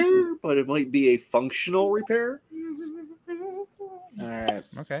repair, but it might be a functional repair. All right.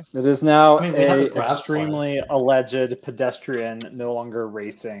 Okay. It is now I mean, we have a a grass extremely alleged pedestrian, no longer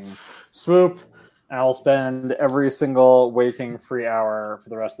racing swoop. I'll spend every single waking free hour for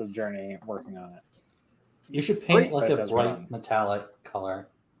the rest of the journey working on it. You should paint like It a does bright run. metallic color.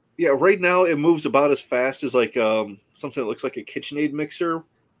 Yeah, right now it moves about as fast as like something that looks like a KitchenAid mixer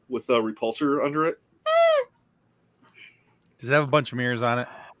with a repulsor under it. Does it have a bunch of mirrors on it?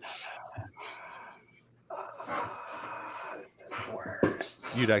 This is the worst.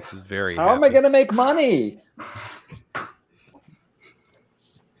 Udex is very How am I happy. going to make money?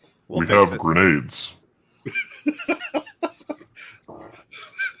 We'll We fix have it. grenades.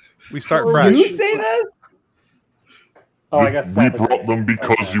 We start Will fresh. you say this? Oh, I guess we sell the brought them grenades.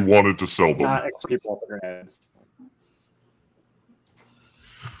 because Okay. you wanted to sell them. Not ex people with the grenades.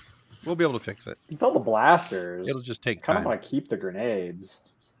 We'll be able to fix it. You can sell the blasters. It'll just take kind of time. want to keep the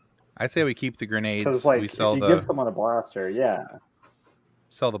grenades. I say we keep the grenades. Because, like, We if sell you the give someone a blaster, yeah.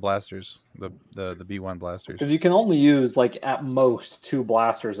 blasters, the B1 blasters. Because you can only use, like, at most 2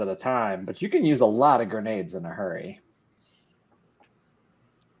 blasters at a time, but you can use a lot of grenades in a hurry.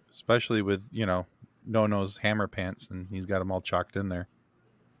 Especially with, No-No's hammer pants, and he's got them all chalked in there.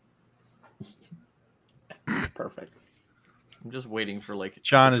 Perfect. I'm just waiting for like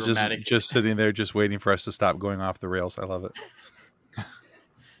John a is dramatic- just sitting there, just waiting for us to stop going off the rails. I love it.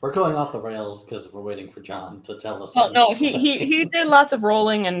 We're going off the rails because we're waiting for John to tell us. Oh no, he did lots of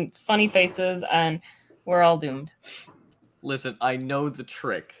rolling and funny faces, and we're all doomed. Listen, I know the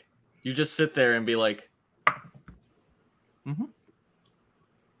trick. You just sit there and be like,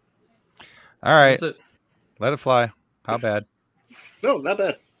 All right, "That's it." let it fly. How bad? No, not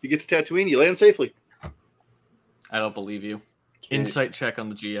bad. You get to Tatooine, you land safely. I don't believe you. Sweet. Insight check on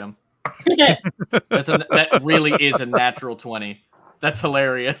the GM. That really is a natural 20. That's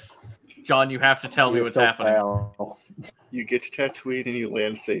hilarious. John, you have to tell me You what's still happening. fail. You get to Tatooine and you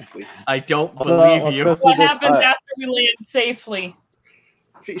land safely. I don't So, believe let's you. go see What this happens hut. after we land safely?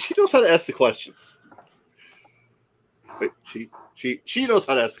 See, she knows how to ask the questions. Wait, she knows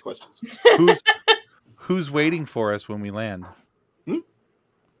how to ask the questions. Who's waiting for us when we land?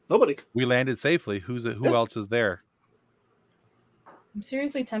 Nobody. We landed safely. Who else is there? I'm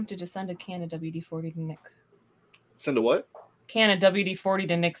seriously tempted to send a can of WD-40 to Nick. Send a what? Can of WD-40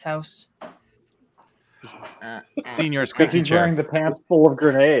 to Nick's house. Senior Because squeaky he's wearing chair. the pants full of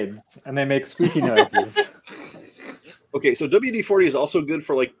grenades, and they make squeaky noises. Okay, so WD-40 is also good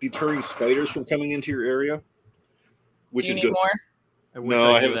for like deterring spiders from coming into your area, which Do you is need good. more? I wish No, I I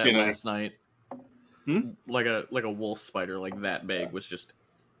knew haven't that seen any. last night. Like a wolf spider like that big was just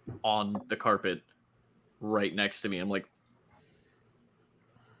on the carpet right next to me. I'm like,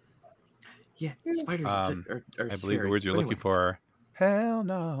 yeah, spiders are I believe scary. the words you're But looking for are hell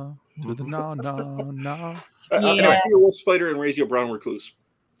no to the no. I Yeah. see a wolf spider and raise you a brown recluse.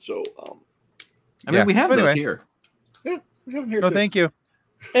 So I mean, we have But those anyway. here. we have them here No, too. thank you.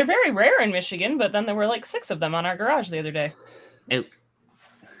 They're very rare in Michigan, but then there were like 6 of them on our garage the other day.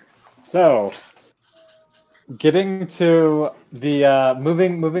 So, getting to the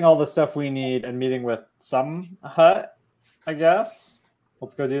moving all the stuff we need and meeting with some hut, I guess.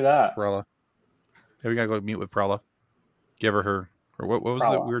 Let's go do that. Prella. Yeah, we gotta go meet with Prella. Give her or what was it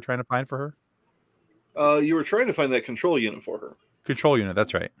Prella. we were trying to find for her? You were trying to find that control unit for her. Control unit,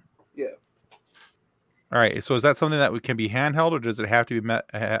 that's right. Yeah. All right. So is that something that can be handheld, or does it have to be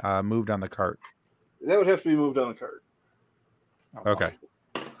moved on the cart? That would have to be moved on a cart. Okay.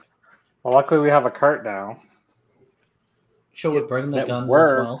 Well, luckily we have a cart now. Shall we bring the That guns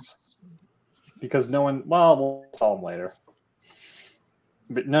works because no one. Well, we'll sell them later.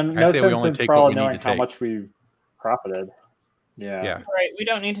 But no say we sense only in take what probably we need knowing to how take. much we've profited. Yeah. Yeah. Right, we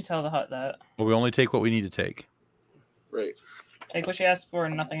don't need to tell the hut that. Well, we only take what we need to take. Right. Take what she asked for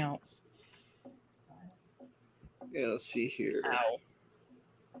and nothing else. Yeah, let's see here. Ow.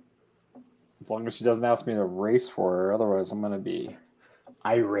 As long as she doesn't ask me to race for her, otherwise I'm gonna be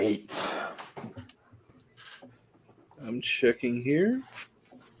irate. I'm checking here.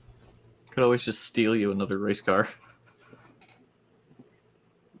 Could always just steal you another race car.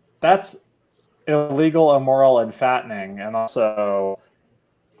 That's illegal, immoral, and fattening. And also,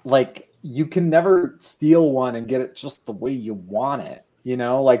 like, you can never steal one and get it just the way you want it. You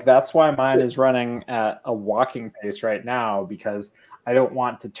know, like, that's why mine is running at a walking pace right now, because I don't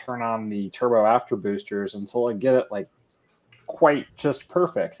want to turn on the turbo after boosters until I get it, like, quite just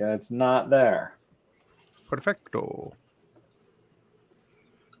perfect. And it's not there. Perfecto.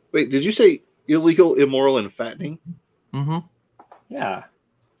 Wait, did you say illegal, immoral, and fattening? Mm-hmm. Yeah.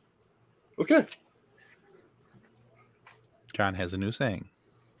 Okay. John has a new saying.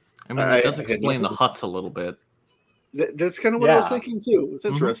 I mean, that does explain the huts a little bit. That's kind of what I was thinking too. It's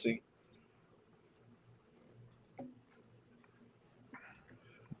interesting.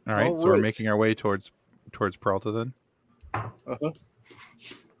 All right, so we're making our way towards Peralta then. Uh-huh.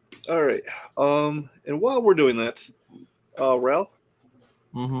 All right. And while we're doing that, Ralph,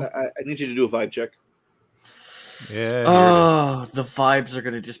 I need you to do a vibe check. Yeah. Oh, the vibes are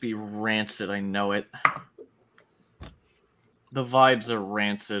gonna just be rancid. I know it. The vibes are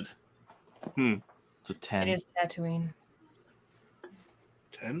rancid. It's a 10. It is Tatooine.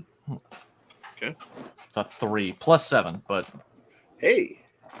 10. Okay. It's a 3 plus 7, but hey.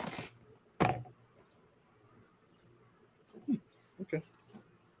 Okay.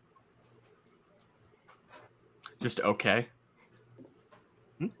 Just okay.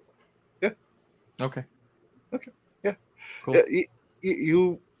 Yeah. Okay. Okay. Yeah. Cool.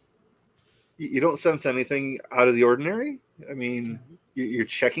 You don't sense anything out of the ordinary. I mean, you're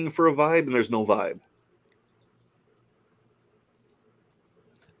checking for a vibe, and there's no vibe.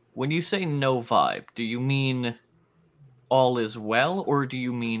 When you say no vibe, do you mean all is well, or do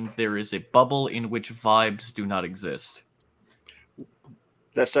you mean there is a bubble in which vibes do not exist?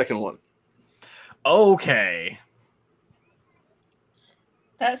 That second one. Okay.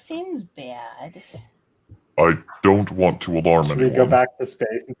 That seems bad. I don't want to alarm Should anyone. we go back to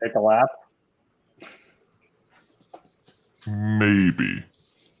space and take a lap? Maybe.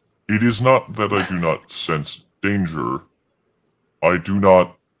 It is not that I do not sense danger. I do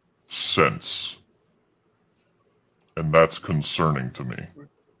not sense. And that's concerning to me.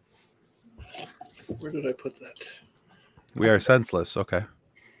 Where did I put that? We are senseless. Okay.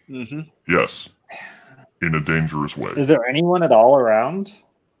 Mm-hmm. Yes. In a dangerous way. Is there anyone at all around?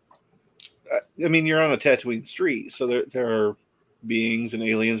 I mean, you're on a Tatooine street, so there are beings and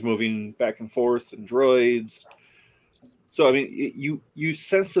aliens moving back and forth, and droids. So, I mean, you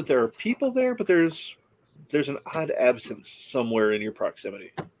sense that there are people there, but there's an odd absence somewhere in your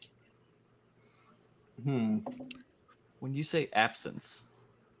proximity. When you say absence,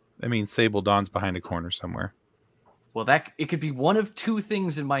 I mean, Sable Dawn's behind a corner somewhere. well, it could be one of two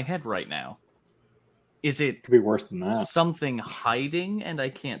things in my head right now. Is it Could be worse than that. something hiding and I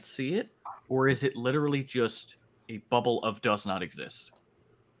can't see it, or is it literally just a bubble of does not exist?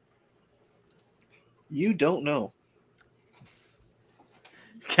 You don't know.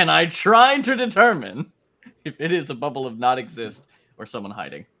 Can I try to determine if it is a bubble of not exist or someone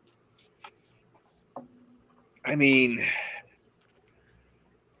hiding? I mean,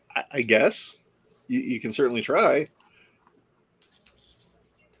 I guess you can certainly try.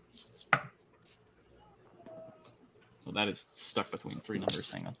 So that is stuck between three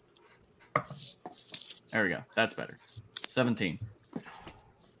numbers. Hang on. There we go. That's better. 17.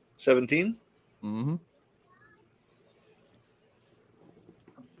 17? Mm-hmm.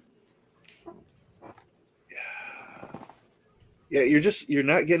 Yeah, you're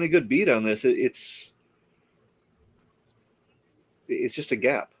not getting a good beat on this. It's just a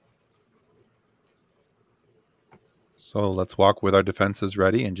gap. So let's walk with our defenses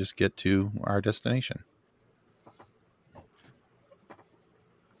ready and just get to our destination.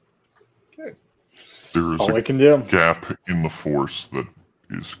 Okay. There is All a we can do. gap in the Force that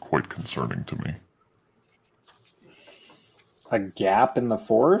is quite concerning to me. A gap in the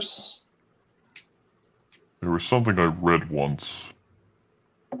Force? There was something I read once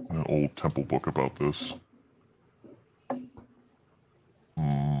in an old temple book about this.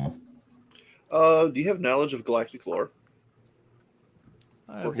 Do you have knowledge of galactic lore?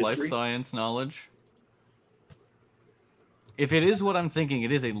 I Or have life history? science knowledge. If it is what I'm thinking,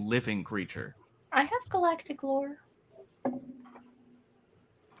 it is a living creature. I have galactic lore.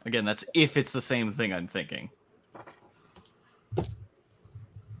 Again, that's if it's the same thing I'm thinking.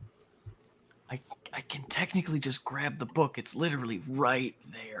 I can technically just grab the book. It's literally right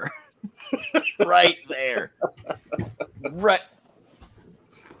there. Right there. Right.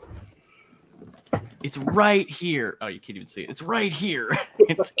 It's right here. Oh, you can't even see it. It's right here.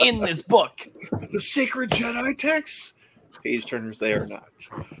 It's in this book. The sacred Jedi texts? Page turners, they are not.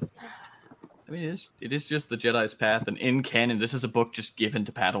 I mean, it is just the Jedi's path, and in canon, this is a book just given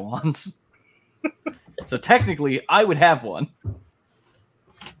to Padawans. So technically, I would have one.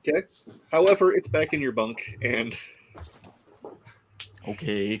 Okay. However, it's back in your bunk, and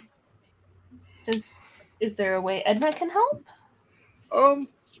Okay. Is there a way Edna can help?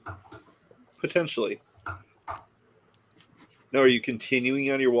 potentially. Now, are you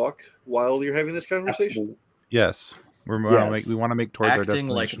continuing on your walk while you're having this conversation? Yes. We want to make towards our Acting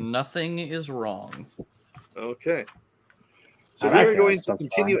like destination. nothing is wrong. Okay. So I we like are that. going to Sounds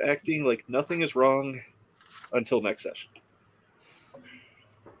continue acting like nothing is wrong until next session.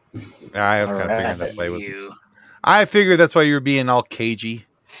 I was kind of Alright. figuring that's why it was. I figured that's why you were being all cagey.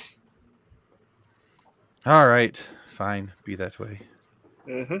 All right, fine, be that way.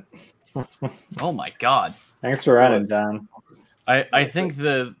 Uh-huh. Oh my god. Thanks for running, John. I think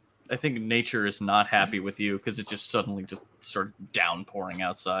nature is not happy with you because it just suddenly just started downpouring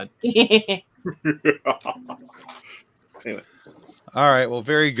outside. Anyway, All right, well,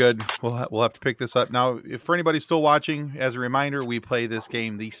 very good. We'll have to pick this up now. If for anybody still watching, as a reminder, we play this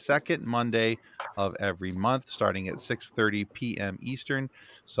game the second Monday of every month, starting at 6:30 p.m. Eastern.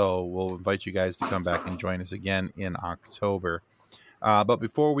 So we'll invite you guys to come back and join us again in October. But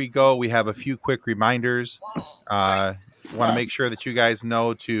before we go, we have a few quick reminders. Want to make sure that you guys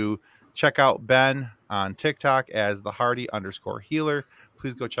know to check out Ben on TikTok as the Hardy_healer.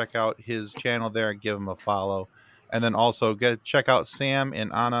 Please go check out his channel there and give him a follow. And then also check out Sam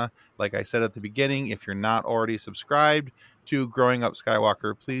and Anna. Like I said at the beginning, if you're not already subscribed to Growing Up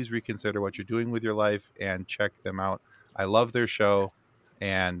Skywalker, please reconsider what you're doing with your life and check them out. I love their show,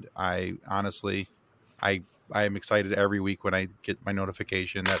 and I honestly, I am excited every week when I get my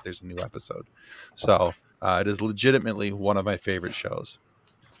notification that there's a new episode. So it is legitimately one of my favorite shows.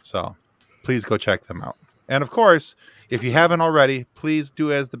 So please go check them out. And of course, if you haven't already, please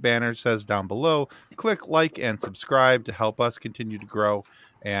do as the banner says down below. Click like and subscribe to help us continue to grow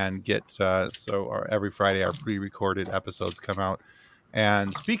and get every Friday our pre-recorded episodes come out.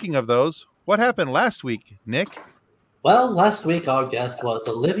 And speaking of those, what happened last week, Nick? Well, last week our guest was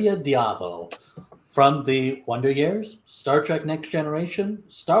Olivia Diabo from the Wonder Years, Star Trek Next Generation,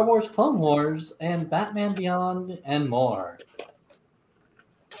 Star Wars Clone Wars, and Batman Beyond, and more.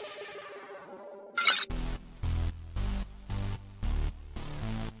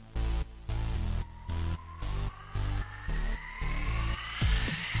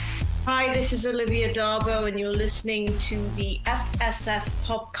 Hi, this is Olivia Darbo, and you're listening to the FSF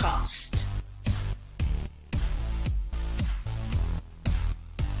podcast.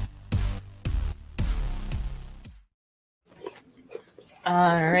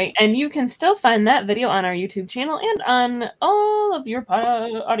 All right, and you can still find that video on our YouTube channel and on all of your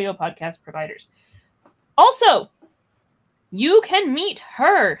audio podcast providers. Also, you can meet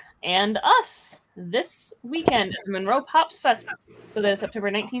her and us this weekend at Monroe Pops Fest. So that is September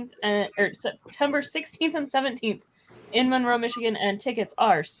 19th or September 16th and 17th in Monroe, Michigan, and tickets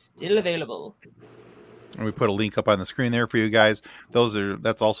are still available. And we put a link up on the screen there for you guys.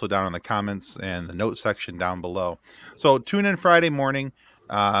 That's also down in the comments and the notes section down below. So tune in Friday morning.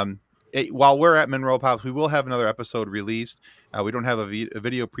 While we're at Monroe Pops, we will have another episode released. We don't have a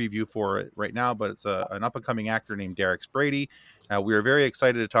video preview for it right now, but it's an up-and-coming actor named Derek Brady. We are very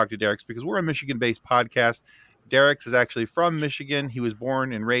excited to talk to Derek because we're a Michigan-based podcast. Derek is actually from Michigan. He was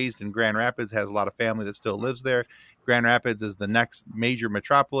born and raised in Grand Rapids, has a lot of family that still lives there. Grand Rapids is the next major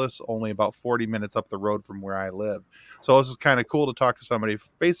metropolis, only about 40 minutes up the road from where I live. So this is kind of cool to talk to somebody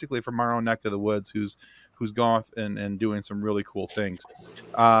basically from our own neck of the woods who's gone off and doing some really cool things.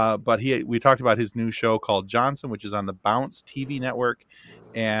 But we talked about his new show called Johnson, which is on the Bounce TV network.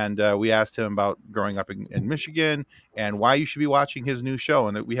 And we asked him about growing up in Michigan and why you should be watching his new show.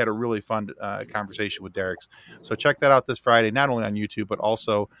 And we had a really fun conversation with Derek. So check that out this Friday, not only on YouTube, but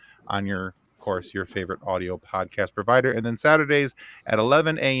also on your favorite audio podcast provider. And then Saturdays at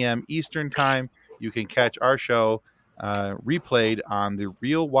 11 a.m. Eastern time, you can catch our show replayed on the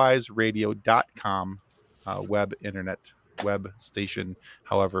realwiseradio.com web station,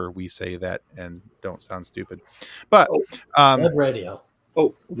 however we say that, and don't sound stupid. But Web radio.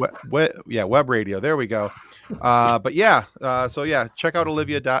 Web radio. There we go. But yeah, check out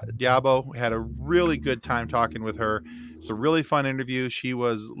Olivia Diabo. We had a really good time talking with her. It's a really fun interview. She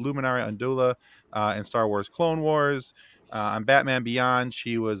was Luminara Undula in Star Wars Clone Wars. On Batman Beyond,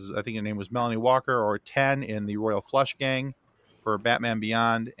 she was, I think her name was Melanie Walker, or 10 in the Royal Flush Gang for Batman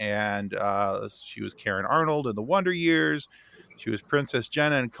Beyond. And she was Karen Arnold in the Wonder Years. She was Princess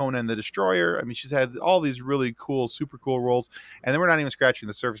Jenna in Conan the Destroyer. I mean, she's had all these really cool, super cool roles. And then we're not even scratching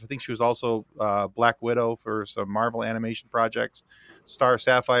the surface. I think she was also Black Widow for some Marvel animation projects, Star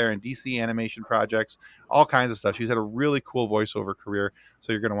Sapphire and DC animation projects, all kinds of stuff. She's had a really cool voiceover career,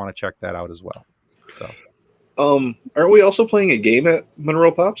 so you're going to want to check that out as well. So, aren't we also playing a game at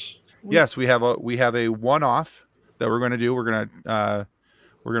Monroe Pops? Yes, we have a one-off that we're going to do. We're going to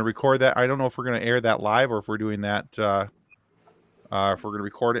record that. I don't know if we're going to air that live or if we're doing that. If we're going to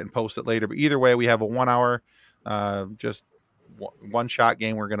record it and post it later, but either way, we have a 1 hour, just one shot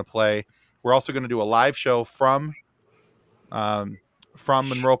game we're going to play. We're also going to do a live show from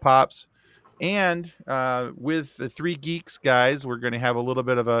Monroe Pops, and with the Three Geeks guys, we're going to have a little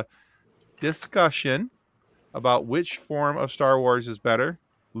bit of a discussion about which form of Star Wars is better,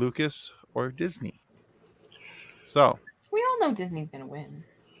 Lucas or Disney. So we all know Disney's going to win.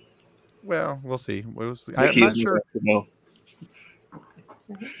 Well, we'll see. I'm Mickey not is sure. no.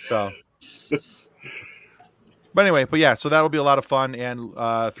 So, but anyway, yeah, so that'll be a lot of fun. And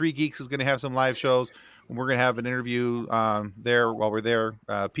Three Geeks is going to have some live shows. We're going to have an interview there while we're there.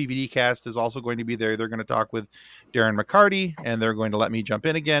 PVD Cast is also going to be there. They're going to talk with Darren McCarty, and they're going to let me jump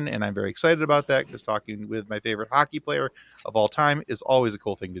in again. And I'm very excited about that because talking with my favorite hockey player of all time is always a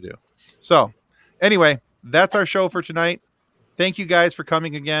cool thing to do. So, anyway, that's our show for tonight. Thank you guys for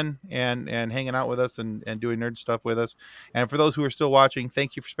coming again and hanging out with us and doing nerd stuff with us. And for those who are still watching,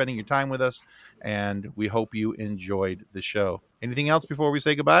 thank you for spending your time with us. And we hope you enjoyed the show. Anything else before we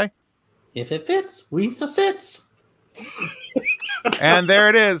say goodbye? If it fits, we sits. And there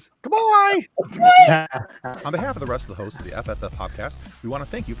it is. Goodbye. On behalf of the rest of the hosts of the FSF podcast, we want to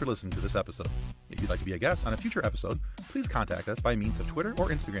thank you for listening to this episode. If you'd like to be a guest on a future episode, please contact us by means of Twitter or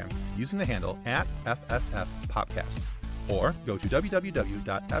Instagram using the handle @FSFpopcast. Or go to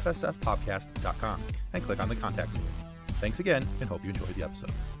www.fsfpopcast.com and click on the contact link. Thanks again, and hope you enjoyed the episode.